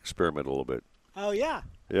this week. Experiment a little bit. Oh, yeah.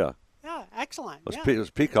 Yeah. Yeah, excellent. Those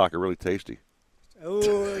peacock are really tasty. Oh,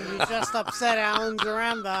 you just upset Alan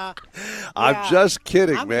Zaremba. I'm just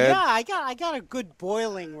kidding, man. Yeah, I got a good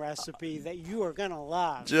boiling recipe that you are going to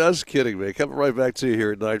love. Just kidding, man. Coming right back to you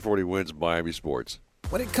here at 940 Wins Miami Sports.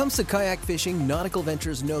 When it comes to kayak fishing,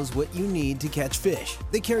 Nautical-Ventures knows what you need to catch fish.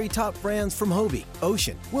 They carry top brands from Hobie,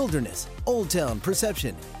 Ocean, Wilderness, Old Town,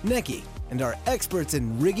 Perception, Necky, and are experts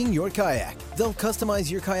in rigging your kayak. They'll customize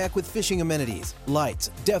your kayak with fishing amenities, lights,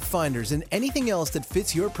 depth finders, and anything else that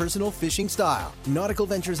fits your personal fishing style.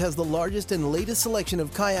 Nautical-Ventures has the largest and latest selection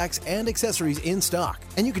of kayaks and accessories in stock,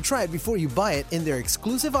 and you can try it before you buy it in their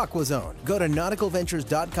exclusive Aqua Zone. Go to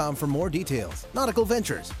nauticalventures.com for more details. Nautical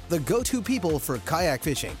Ventures, the go-to people for kayak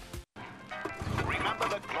fishing. Remember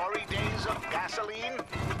the glory days of gasoline?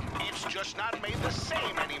 It's just not made the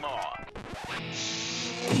same anymore.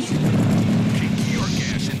 Kick your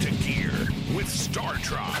gas into gear with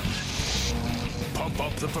StarTron. Pump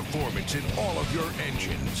up the performance in all of your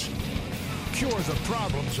engines. Cure the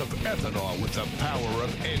problems of ethanol with the power of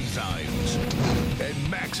enzymes. And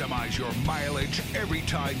maximize your mileage every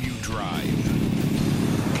time you drive.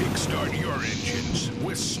 Kickstart your engines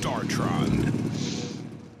with StarTron.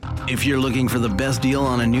 If you're looking for the best deal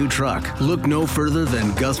on a new truck, look no further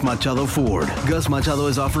than Gus Machado Ford. Gus Machado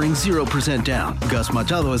is offering 0% down. Gus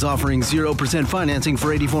Machado is offering 0% financing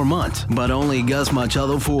for 84 months. But only Gus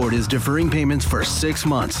Machado Ford is deferring payments for 6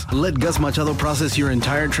 months. Let Gus Machado process your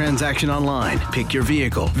entire transaction online. Pick your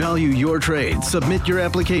vehicle, value your trade, submit your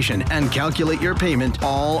application, and calculate your payment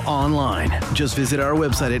all online. Just visit our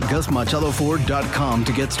website at GusMachadoFord.com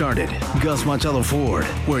to get started. Gus Machado Ford,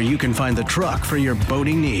 where you can find the truck for your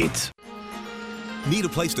boating needs. Need a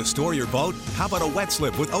place to store your boat? How about a wet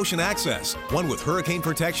slip with ocean access? One with hurricane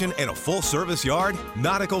protection and a full-service yard?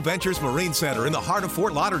 Nautical-Ventures Marine Center in the heart of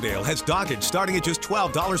Fort Lauderdale has dockage starting at just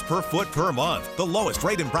 $12 per foot per month, the lowest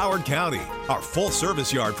rate in Broward County. Our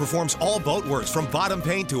full-service yard performs all boat works from bottom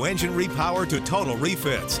paint to engine repower to total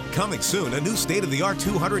refits. Coming soon, a new state-of-the-art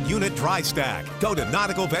 200-unit dry stack. Go to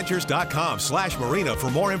nauticalventures.com/marina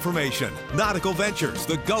for more information. Nautical Ventures,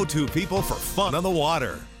 the go-to people for fun on the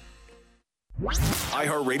water.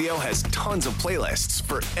 iHeartRadio has tons of playlists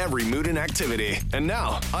for every mood and activity. And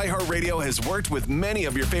now, iHeartRadio has worked with many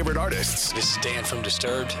of your favorite artists. This is Dan from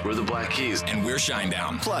Disturbed. We're the Black Keys. And we're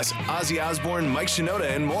Shinedown. Plus, Ozzy Osbourne, Mike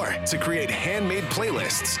Shinoda, and more to create handmade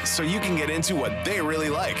playlists so you can get into what they really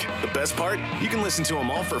like. The best part? You can listen to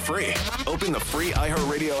them all for free. Open the free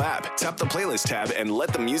iHeartRadio app, tap the playlist tab, and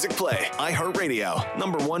let the music play. iHeartRadio,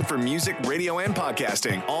 #1 for music, radio, and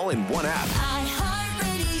podcasting, all in one app.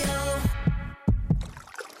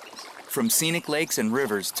 From scenic lakes and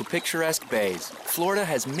rivers to picturesque bays, Florida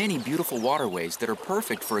has many beautiful waterways that are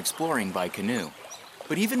perfect for exploring by canoe.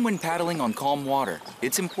 But even when paddling on calm water,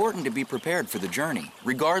 it's important to be prepared for the journey,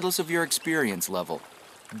 regardless of your experience level.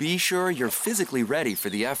 Be sure you're physically ready for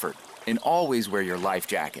the effort, and always wear your life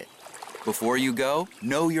jacket. Before you go,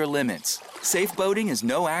 know your limits. Safe boating is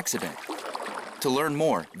no accident. To learn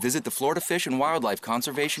more, visit the Florida Fish and Wildlife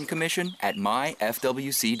Conservation Commission at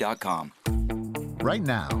myfwc.com. Right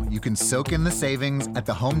now, you can soak in the savings at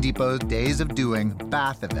the Home Depot Days of Doing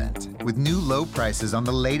Bath event with new low prices on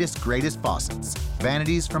the latest, greatest faucets.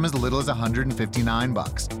 Vanities from as little as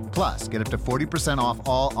 $159. Plus, get up to 40% off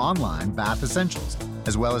all online bath essentials,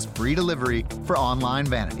 as well as free delivery for online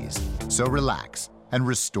vanities. So relax and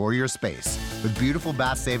restore your space with beautiful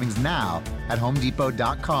bath savings now at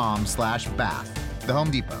homedepot.com/bath. The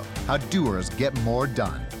Home Depot, how doers get more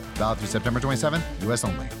done. Valid through September 27th, U.S.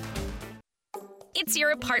 only. It's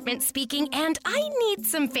your apartment speaking, and I need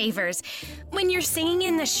some favors. When you're singing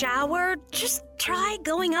in the shower, just try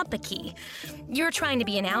going up a key. You're trying to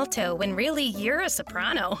be an alto when really you're a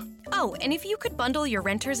soprano. Oh, and if you could bundle your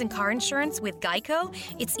renters and car insurance with Geico,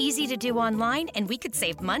 it's easy to do online and we could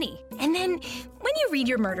save money. And then, when you read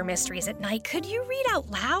your murder mysteries at night, could you read out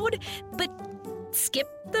loud? But skip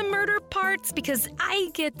the murder parts because I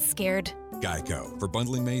get scared. Geico. For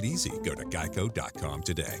bundling made easy, go to geico.com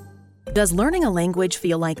today. Does learning a language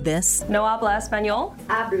feel like this? No habla español?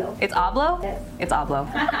 Hablo. It's hablo? Yes. It's hablo.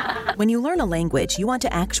 When you learn a language, you want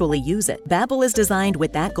to actually use it. Babbel is designed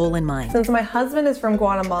with that goal in mind. Since my husband is from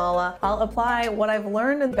Guatemala, I'll apply what I've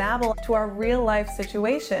learned in Babbel to our real-life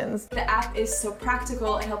situations. The app is so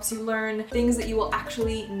practical. It helps you learn things that you will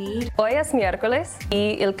actually need. Hoy es miércoles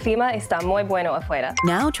y el clima está muy bueno afuera.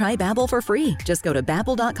 Now try Babbel for free. Just go to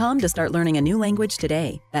babbel.com to start learning a new language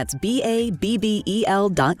today. That's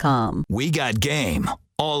BABBEL.com. We got game.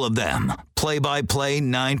 All of them. Play-by-play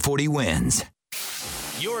 940 wins.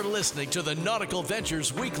 You're listening to the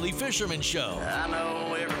Nautical-Ventures Weekly Fisherman Show. I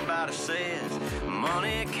know everybody says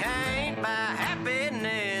money can't buy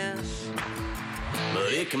happiness,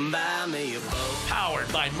 but it can buy me a boat. Powered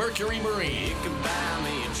by Mercury Marine. It can buy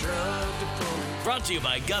me a truck to pull. Brought to you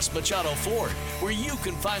by Gus Machado Ford, where you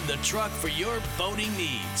can find the truck for your boating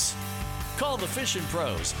needs. Call the fishing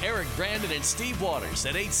pros, Eric Brandon and Steve Waters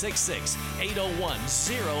at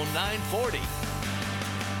 866-801-0940.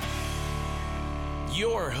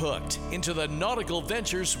 You're hooked into the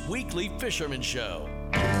Nautical-Ventures Weekly Fisherman Show.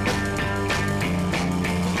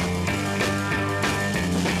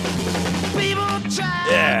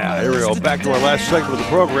 Yeah, here we go. Back to our last segment of the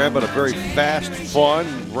program, but a very fast,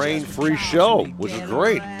 fun, rain-free show, which is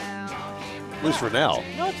great. At least for now.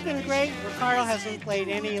 No, it's been great. Ricardo hasn't played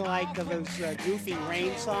any of those goofy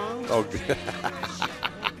rain songs. Oh,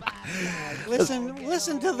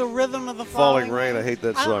 listen to the rhythm of the Falling Rain. I hate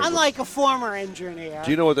that song. I'm like a former engineer.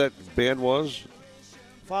 Do you know what that band was?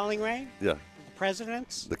 Falling Rain? Yeah. The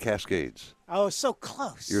Presidents? The Cascades. Oh, so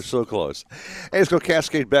close. You're so close. Hey, let's go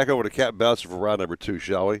cascade back over to Cap Bouncer for round number 2,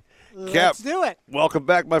 shall we? Let's do it. Welcome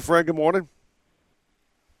back, my friend. Good morning.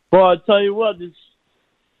 Well, I tell you what, it's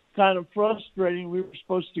kind of frustrating. We were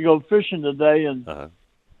supposed to go fishing today and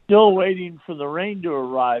still waiting for the rain to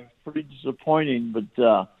arrive. Pretty disappointing, but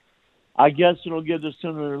I guess it'll get us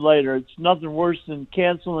sooner or later. It's nothing worse than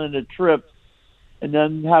canceling a trip and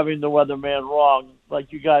then having the weatherman wrong.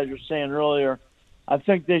 Like you guys were saying earlier, I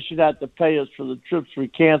think they should have to pay us for the trips we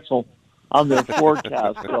cancel on their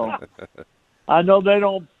forecast. So I know they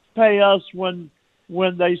don't pay us when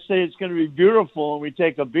they say it's going to be beautiful and we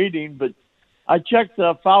take a beating, but I checked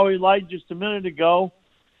the Fowey light just a minute ago,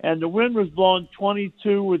 and the wind was blowing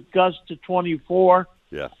 22 with gusts to 24.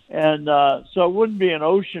 Yeah. And so it wouldn't be an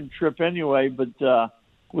ocean trip anyway, but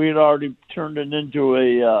we had already turned it into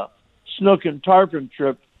a snook and tarpon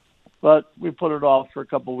trip, but we put it off for a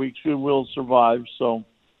couple of weeks. We will survive, so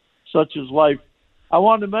such is life. I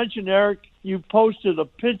wanted to mention, Eric, you posted a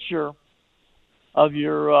picture of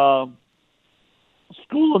your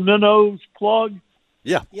School of Minnows plug.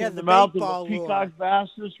 Yeah. In the mouth of a peacock bass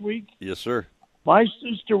this week. Yes, sir. My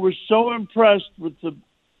sister was so impressed with the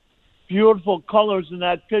beautiful colors in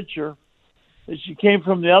that picture that she came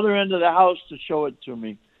from the other end of the house to show it to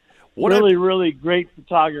me. Really great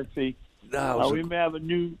photography. We may have a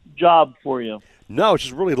new job for you. No, it's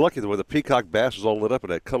just really lucky the way the peacock bass was all lit up in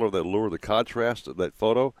that color, that lure, the contrast of that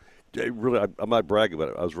photo. I'm not bragging about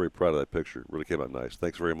it. I was very proud of that picture. It really came out nice.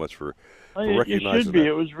 Thanks very much for recognizing that. It should be.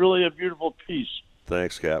 It was really a beautiful piece.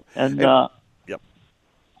 Thanks, Cap. And yep.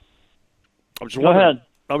 Go ahead.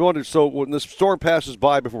 I'm wondering. So when this storm passes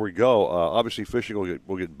by, before we go, obviously fishing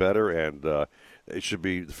will get better, and the fish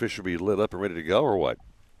should be lit up and ready to go, or what?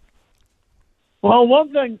 Well,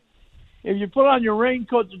 one thing, if you put on your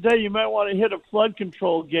raincoat today, you might want to hit a flood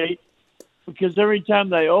control gate, because every time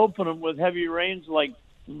they open them with heavy rains like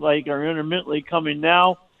are intermittently coming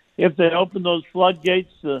now, if they open those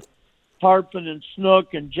floodgates, the tarpon and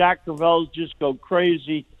snook and jack crevalles just go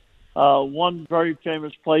crazy. One very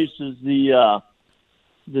famous place is the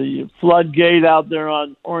floodgate out there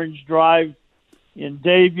on Orange Drive in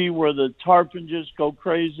Davie, where the tarpon just go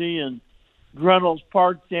crazy, and Grinnell's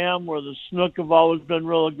Park Dam, where the snook have always been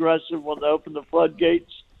real aggressive when they open the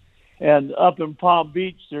floodgates. And up in Palm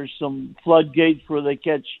Beach, there's some floodgates where they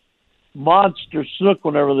catch monster snook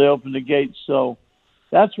whenever they open the gates. So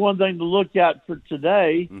that's one thing to look at for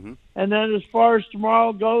today. Mm-hmm. And then as far as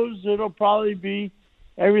tomorrow goes, it'll probably be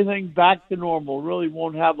everything back to normal. Really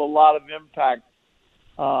won't have a lot of impact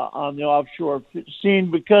on the offshore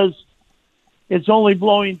scene because it's only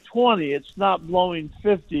blowing 20. It's not blowing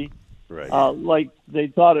 50 like they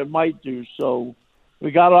thought it might do. So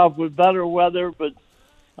we got off with better weather, but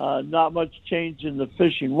not much change in the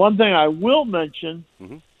fishing. One thing I will mention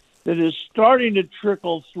that is starting to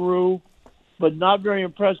trickle through, but not very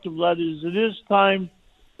impressive. That is, it is time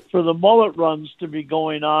for the mullet runs to be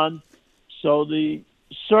going on. So the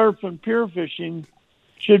surf and pier fishing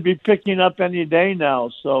should be picking up any day now.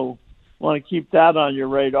 So want to keep that on your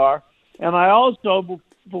radar. And I also,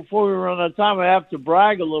 before we run out of time, I have to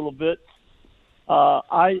brag a little bit.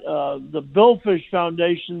 The Billfish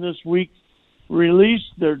Foundation this week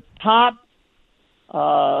released their top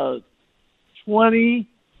 20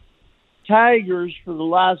 taggers for the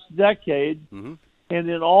last decade. Mm-hmm. And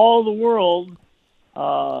in all the world,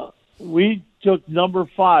 we took number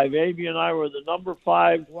 5. Avy and I were the number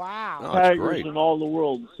 5 taggers in all the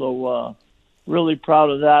world. So really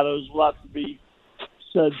proud of that. There's a lot to be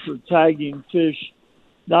said for tagging fish.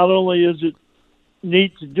 Not only is it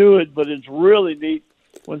neat to do it, but it's really neat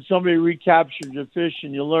when somebody recaptures a fish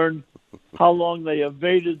and you learn how long they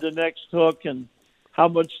evaded the next hook and how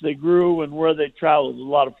much they grew and where they traveled. It's a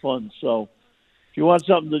lot of fun. So if you want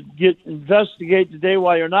something to investigate today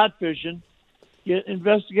while you're not fishing,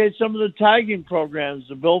 investigate some of the tagging programs,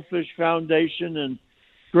 the Billfish Foundation and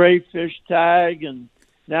Gray Fish Tag and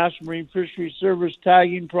National Marine Fisheries Service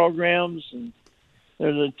tagging programs. And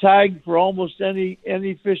there's a tag for almost any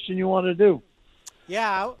fishing you want to do.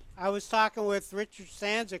 Yeah, I was talking with Richard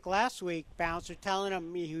Stanzik last week, Bouncer, telling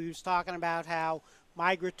him he was talking about how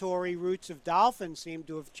migratory routes of dolphins seem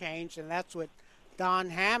to have changed, and that's what Don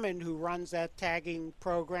Hammond, who runs that tagging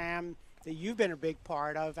program that you've been a big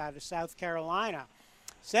part of out of South Carolina,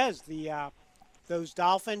 says. Those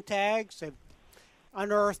dolphin tags have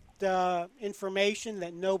unearthed information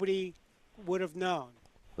that nobody would have known.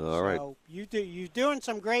 All right. So you're doing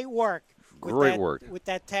some great work. With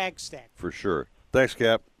that tag stick. For sure. Thanks,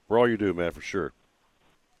 Cap, for all you do, man, for sure.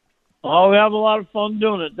 Oh, we have a lot of fun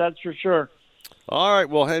doing it, that's for sure. All right,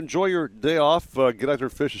 well, enjoy your day off. Get out there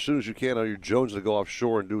and fish as soon as you can on your Jones to go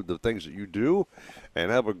offshore and do the things that you do.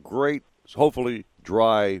 And have a great, hopefully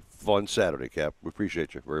dry, fun Saturday, Cap. We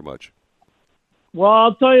appreciate you very much. Well,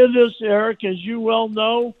 I'll tell you this, Eric, as you well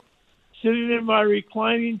know, sitting in my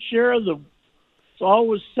reclining chair, it's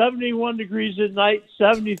always 71 degrees at night,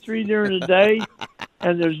 73 during the day,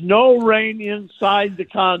 and there's no rain inside the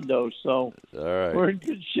condo. So all right, we're in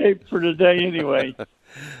good shape for today anyway.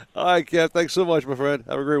 All right, Cap, thanks so much, my friend.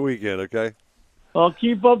 Have a great weekend, okay? Well,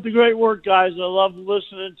 keep up the great work, guys. I love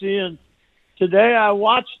listening to you. And today I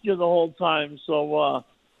watched you the whole time, so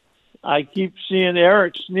I keep seeing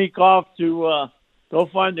Eric sneak off to go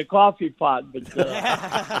find the coffee pot. But it's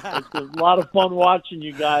a lot of fun watching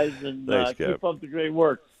you guys, and thanks, keep up the great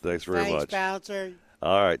work. Thanks very much. Thanks, Bouncer.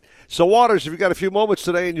 All right. So, Waters, if you've got a few moments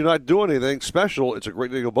today and you're not doing anything special, it's a great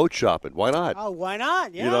day to go boat shopping. Why not? Oh, why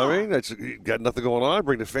not? Yeah. You know what I mean? You got nothing going on.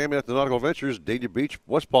 Bring the family out to Nautical-Ventures, Dania Beach,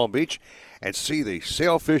 West Palm Beach, and see the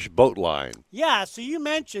Sailfish boat line. Yeah, so you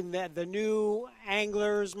mentioned that the new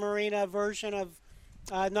Anglers Marina version of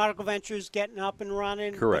Nautical-Ventures getting up and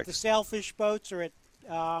running. Correct. The Sailfish boats are at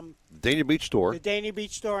Dania Beach store. The Dania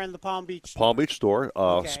Beach store and the Palm Beach store. Palm Beach store,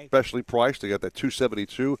 Okay. specially priced. They got that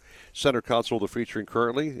 272 center console they're featuring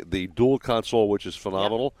currently. The dual console, which is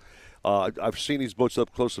phenomenal. I've seen these boats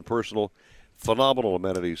up close and personal. Phenomenal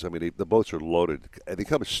amenities. I mean, the boats are loaded. And they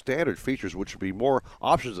come as standard features, which would be more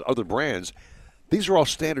options than other brands. These are all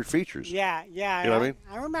standard features. Yeah. You know what I mean?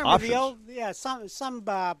 I remember Options. the old, some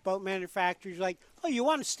boat manufacturers like, oh, you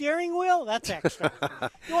want a steering wheel? That's extra.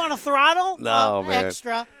 You want a throttle? No, man.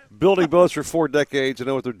 Extra. Building boats for 4 decades. They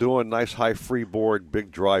know what they're doing. Nice high freeboard,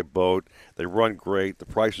 big dry boat. They run great. The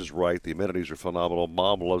price is right. The amenities are phenomenal.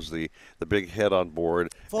 Mom loves the big head on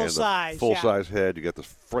board. Full size. Full-size head. You got the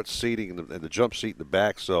front seating and the jump seat in the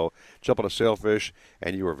back. So jump on a Sailfish,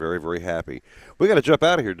 and you are very, very happy. We got to jump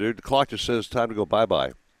out of here, dude. The clock just says time to go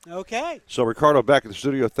bye-bye. Okay. So, Ricardo, back in the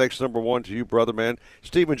studio. Thanks, number one, to you, brother, man.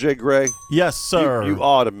 Stephen J. Gray. Yes, sir. You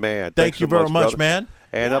are the man. Thank you very much, brother. man.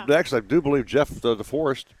 And up next, I do believe Jeff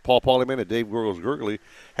DeForest, Paul Polyman, and Dave Gurgles Gurgly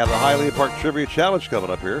have the Highland Park Trivia Challenge coming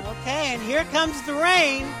up here. Okay, and here comes the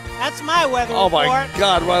rain. That's my weather Oh, report. my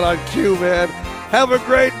God, right on cue, man. Have a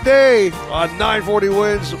great day on 940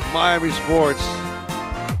 Wins Miami Sports.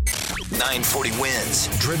 940 Wins,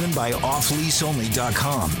 driven by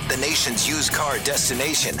offleaseonly.com, the nation's used car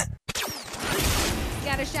destination.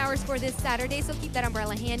 Got our showers for this Saturday, so keep that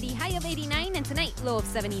umbrella handy. High of 89, and tonight, low of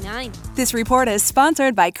 79. This report is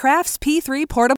sponsored by Crafts P3 Portable.